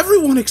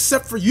 everyone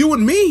except for you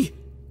and me!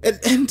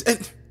 And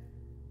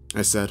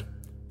I said,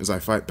 as I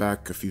fight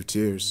back a few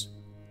tears.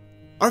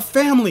 Our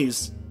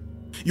families!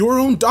 Your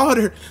own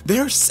daughter,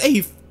 they're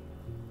safe!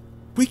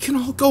 We can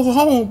all go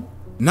home!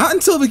 Not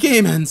until the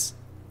game ends!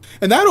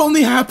 And that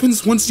only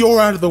happens once you're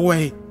out of the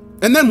way.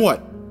 And then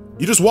what?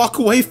 You just walk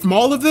away from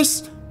all of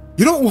this?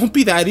 You know it won't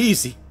be that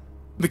easy.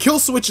 The kill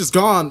switch is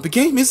gone. The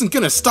game isn't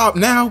gonna stop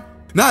now.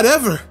 Not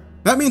ever.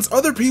 That means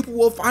other people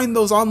will find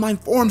those online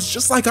forums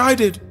just like I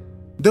did.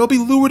 They'll be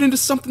lured into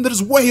something that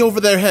is way over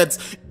their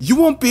heads. You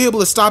won't be able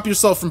to stop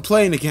yourself from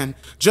playing again,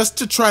 just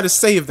to try to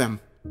save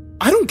them.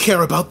 I don't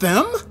care about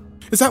them.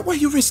 Is that why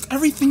you risked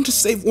everything to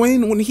save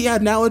Wayne when he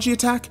had an allergy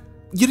attack?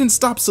 You didn't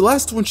stop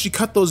Celeste when she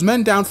cut those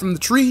men down from the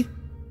tree.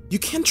 You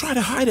can try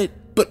to hide it,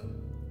 but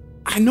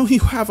I know you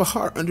have a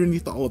heart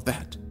underneath all of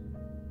that.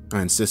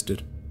 I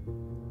insisted.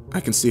 I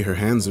can see her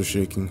hands are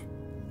shaking.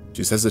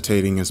 She's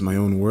hesitating as my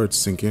own words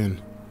sink in.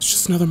 It's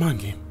just another mind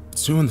game.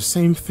 It's doing the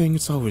same thing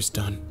it's always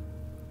done.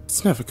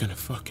 It's never gonna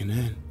fucking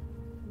end.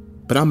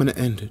 But I'm gonna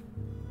end it.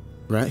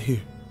 Right here.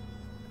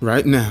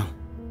 Right now.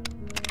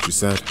 She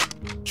said.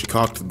 She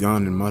cocked the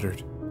gun and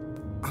muttered,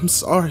 I'm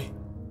sorry.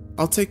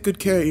 I'll take good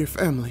care of your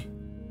family.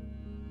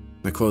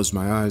 I closed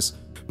my eyes,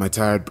 my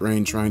tired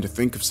brain trying to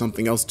think of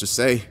something else to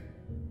say.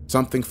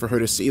 Something for her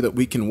to see that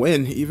we can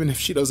win, even if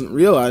she doesn't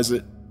realize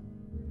it.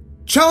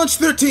 Challenge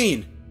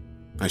 13!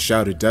 I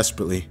shouted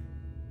desperately.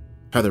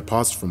 Heather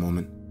paused for a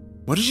moment.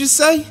 What did you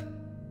say?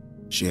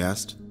 She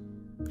asked.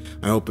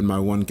 I opened my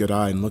one good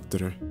eye and looked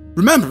at her.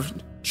 Remember,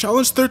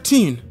 challenge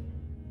 13,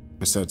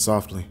 I said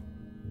softly.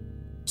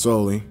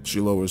 Slowly, she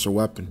lowers her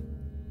weapon.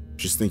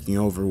 She's thinking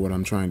over what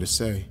I'm trying to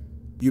say.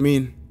 You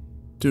mean,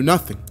 do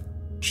nothing,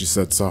 she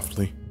said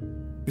softly.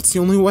 It's the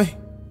only way.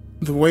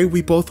 The way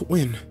we both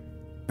win,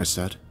 I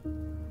said.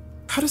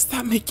 How does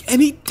that make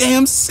any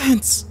damn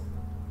sense?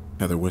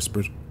 Heather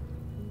whispered.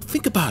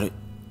 Think about it.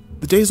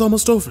 The day's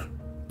almost over.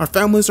 Our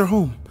families are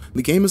home.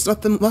 The game has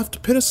nothing left to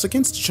pit us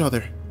against each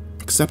other.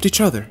 Except each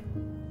other,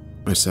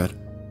 I said.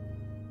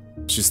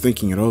 She's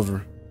thinking it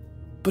over.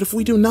 But if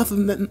we do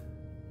nothing, then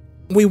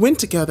we win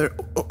together.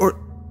 Or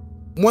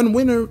one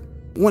winner,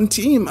 one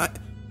team,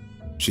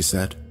 she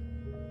said.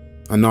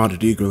 I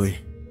nodded eagerly.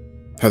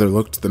 Heather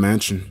looked at the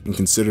mansion and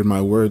considered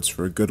my words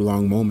for a good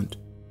long moment.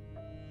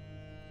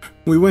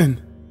 We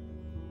win.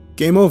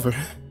 Game over,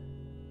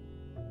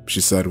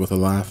 she said with a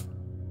laugh.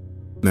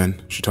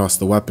 Then she tossed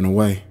the weapon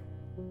away.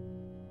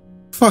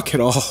 Fuck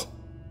it all.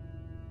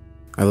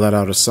 I let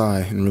out a sigh,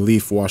 and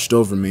relief washed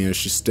over me as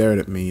she stared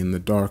at me in the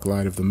dark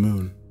light of the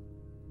moon.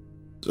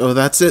 So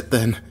that's it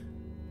then,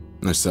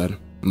 I said,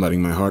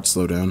 letting my heart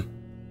slow down.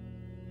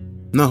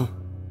 No,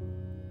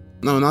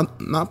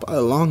 not by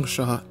a long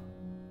shot.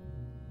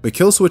 The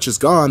kill switch is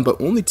gone, but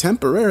only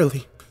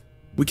temporarily.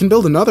 We can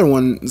build another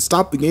one and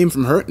stop the game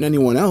from hurting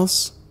anyone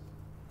else,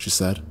 she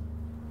said.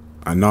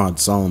 I nod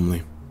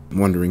solemnly,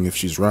 wondering if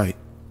she's right.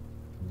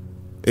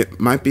 It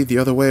might be the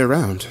other way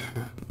around.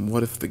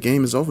 What if the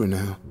game is over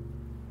now?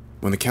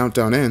 When the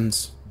countdown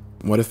ends,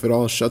 what if it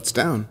all shuts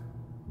down?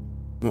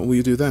 What will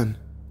you do then?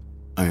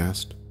 I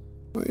asked.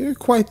 Well, you're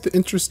quite the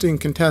interesting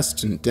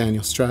contestant,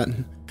 Daniel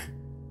Stratton,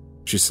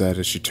 she said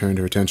as she turned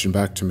her attention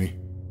back to me.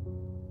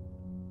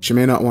 She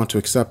may not want to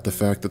accept the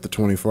fact that the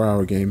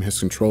 24-hour game has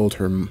controlled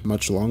her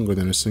much longer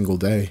than a single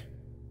day.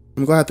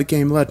 I'm glad the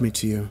game led me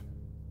to you,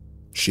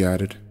 she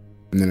added,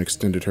 and then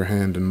extended her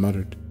hand and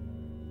muttered,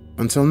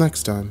 Until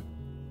next time.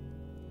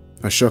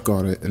 I shook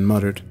on it and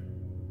muttered,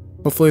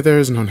 Hopefully there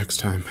is no next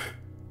time.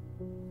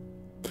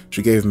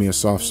 She gave me a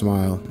soft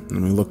smile,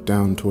 and we looked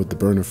down toward the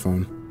burner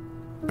phone.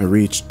 I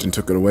reached and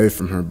took it away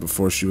from her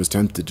before she was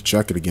tempted to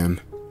check it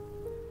again.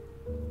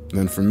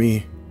 Then for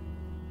me,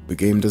 the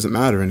game doesn't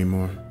matter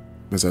anymore,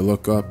 as I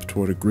look up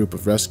toward a group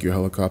of rescue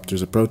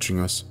helicopters approaching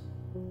us.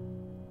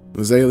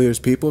 Azalea's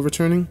people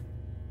returning?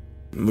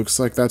 Looks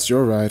like that's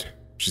your ride,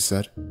 she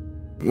said.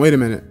 Wait a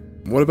minute,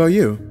 what about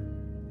you?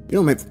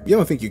 You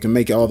don't think you can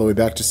make it all the way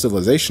back to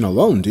civilization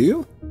alone, do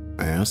you?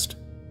 I asked.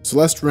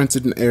 Celeste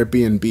rented an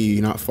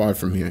Airbnb not far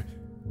from here.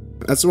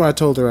 That's where I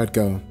told her I'd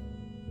go.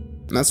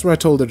 And that's where I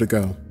told her to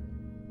go.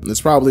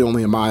 It's probably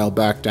only a mile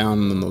back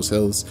down in those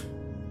hills,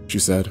 she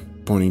said,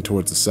 pointing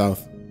towards the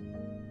south.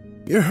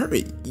 You're hurt.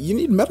 You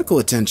need medical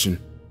attention,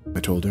 I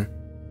told her.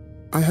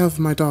 I have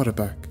my daughter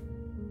back,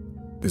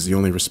 is the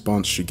only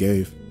response she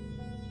gave.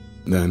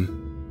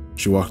 Then,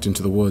 she walked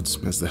into the woods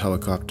as the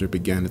helicopter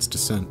began its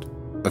descent.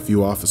 A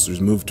few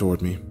officers moved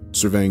toward me,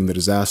 surveying the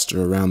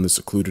disaster around the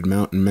secluded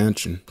mountain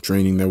mansion,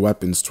 training their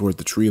weapons toward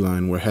the tree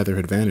line where Heather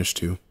had vanished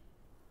to.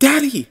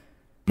 Daddy!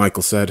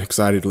 Michael said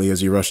excitedly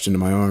as he rushed into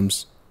my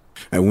arms.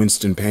 I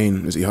winced in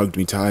pain as he hugged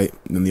me tight,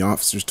 and then the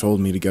officers told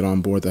me to get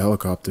on board the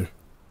helicopter.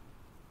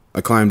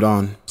 I climbed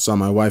on, saw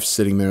my wife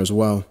sitting there as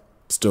well,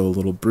 still a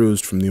little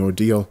bruised from the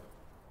ordeal.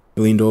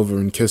 I leaned over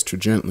and kissed her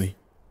gently.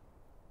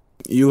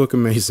 You look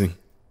amazing,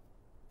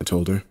 I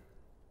told her.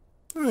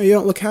 Oh, you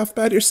don't look half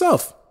bad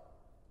yourself,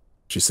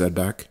 she said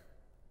back.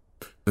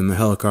 Then the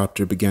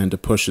helicopter began to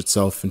push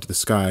itself into the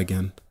sky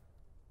again.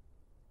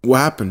 What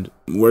happened?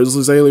 Where's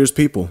Azalea's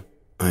people?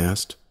 I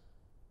asked.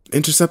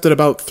 Intercepted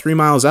about 3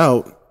 miles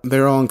out.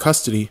 They're all in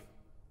custody,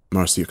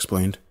 Marcy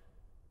explained.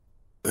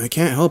 I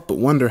can't help but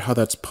wonder how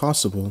that's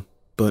possible,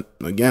 but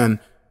again,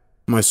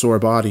 my sore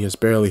body is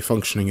barely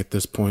functioning at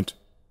this point.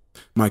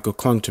 Michael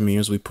clung to me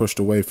as we pushed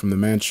away from the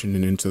mansion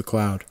and into the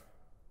cloud.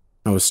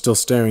 I was still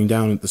staring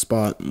down at the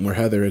spot where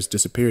Heather has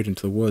disappeared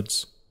into the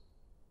woods.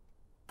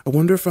 I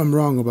wonder if I'm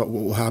wrong about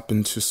what will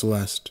happen to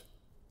Celeste.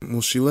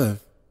 Will she live?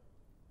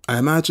 I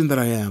imagine that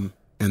I am,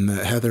 and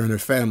that Heather and her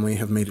family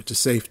have made it to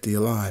safety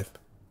alive.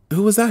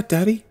 Who was that,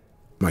 Daddy?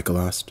 Michael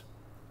asked.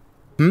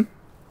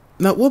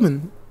 That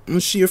woman,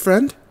 was she your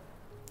friend?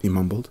 He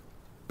mumbled.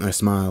 I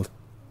smiled.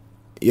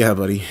 Yeah,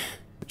 buddy,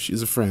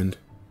 she's a friend.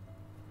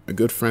 A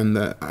good friend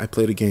that I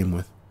played a game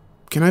with.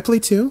 Can I play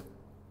too?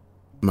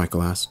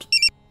 Michael asked.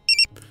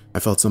 I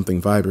felt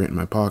something vibrate in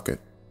my pocket.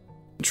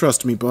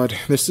 Trust me, bud,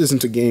 this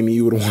isn't a game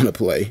you would want to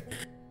play,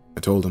 I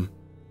told him.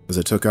 As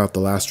I took out the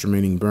last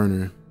remaining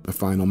burner, a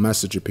final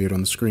message appeared on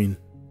the screen.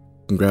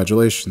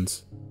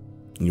 Congratulations.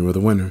 You were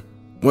the winner.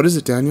 What is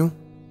it, Daniel?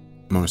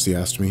 Marcy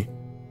asked me.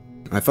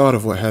 I thought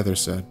of what Heather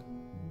said,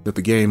 that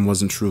the game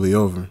wasn't truly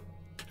over,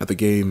 that the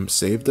game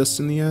saved us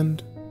in the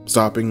end,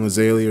 stopping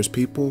Azalea's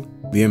people.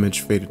 The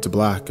image faded to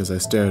black as I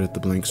stared at the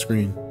blank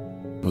screen.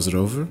 Was it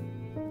over?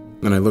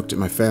 Then I looked at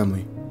my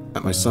family,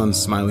 at my son's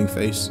smiling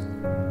face.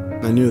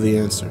 I knew the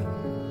answer.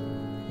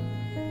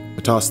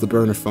 I tossed the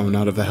burner phone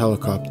out of the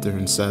helicopter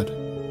and said,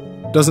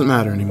 Doesn't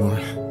matter anymore.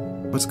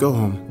 Let's go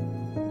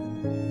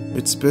home.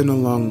 It's been a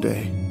long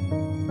day.